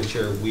morning, Madam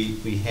Chair,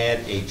 we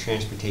had a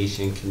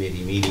Transportation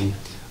Committee meeting.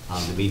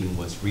 The meeting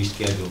was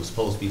rescheduled. It was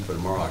supposed to be for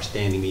tomorrow, our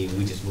standing meeting.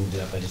 We just moved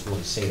it up. I just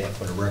want to say that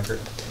for the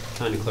record.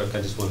 County Clerk, I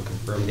just want to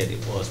confirm that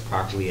it was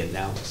properly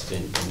announced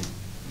and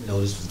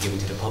notice was given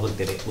to the public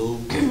that it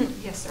moved.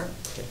 Yes, sir.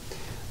 Okay.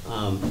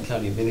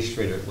 County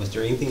Administrator, was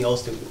there anything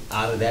else that,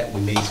 out of that, we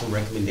made some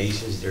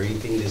recommendations? Is there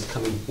anything that's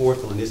coming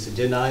forth on this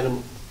agenda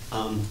item?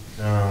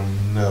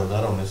 No,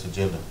 not on this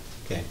agenda.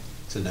 Okay,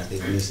 so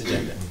nothing on this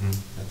agenda.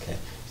 Okay,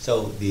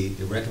 so the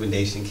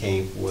recommendation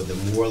came for the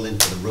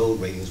Moreland for the road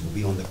ratings will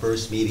be on the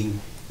first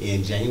meeting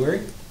in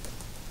January?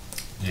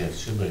 Yes,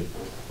 should be.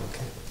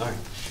 Okay, all right.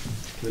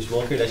 Commissioner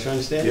Walker, that's your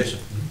understanding? Yes, sir.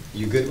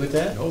 You good with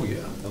that? Oh,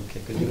 yeah. Okay,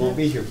 because you won't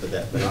be here for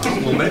that. But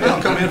Well, maybe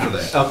I'll come in for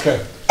that.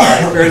 Okay, all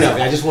right, fair enough.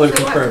 I just wanted to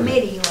So what confirm.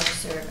 committee you want to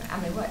serve? I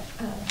mean, what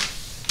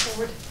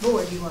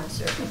board you want to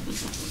serve?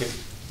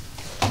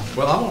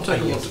 Well, I'm gonna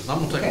take a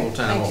little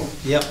time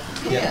off. Yep.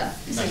 Yeah.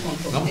 I'm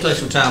gonna take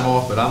some time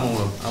off, but I'm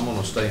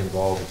gonna stay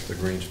involved with the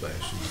green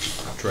space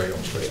and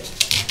trails.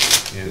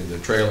 And the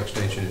trail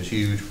extension is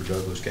huge for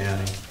Douglas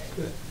County.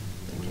 Good.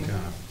 We kind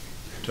of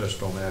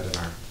touched on that in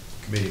our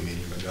committee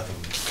meeting, but nothing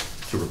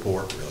to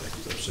report really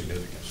of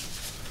significance.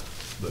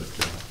 But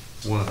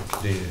want to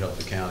continue to help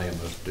the county in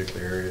those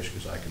particular areas,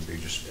 because I can be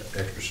just an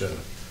extra set of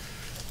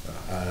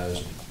eyes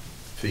and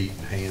feet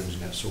and hands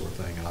and that sort of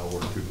thing, and I'll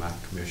work through my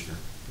commissioner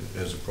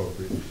as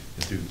appropriate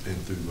and through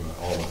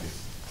all of you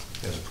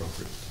as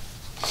appropriate.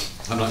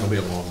 I'm not going to be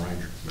a lone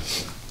ranger.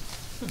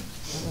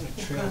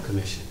 Trail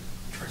Commission.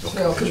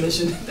 Trail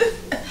Commission.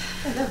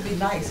 That'd be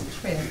nice,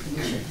 Trail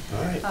Commission.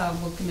 All right.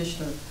 Well,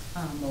 Commissioner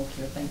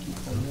Mulcair, thank you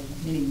for your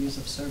many years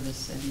of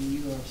service, and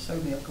you are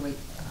certainly a great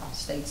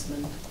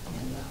statesman,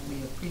 and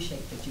we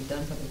appreciate what you've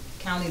done for the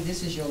county.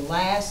 This is your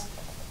last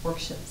work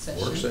session.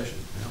 Work session,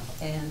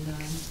 yeah. And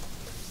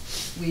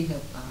we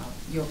have,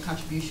 your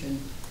contribution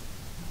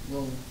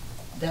will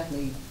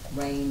definitely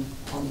reign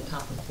on the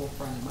top of the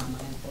forefront of my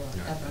mind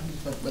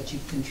for what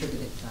you've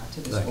contributed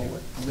to this Thank you.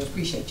 board. And we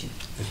appreciate you.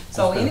 It's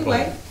So been a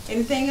anyway, pleasure.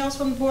 anything else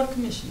from the Board of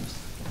Commissioners?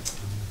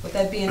 With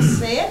that being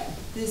said,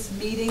 this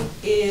meeting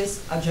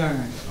is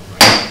adjourned.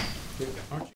 Aren't you?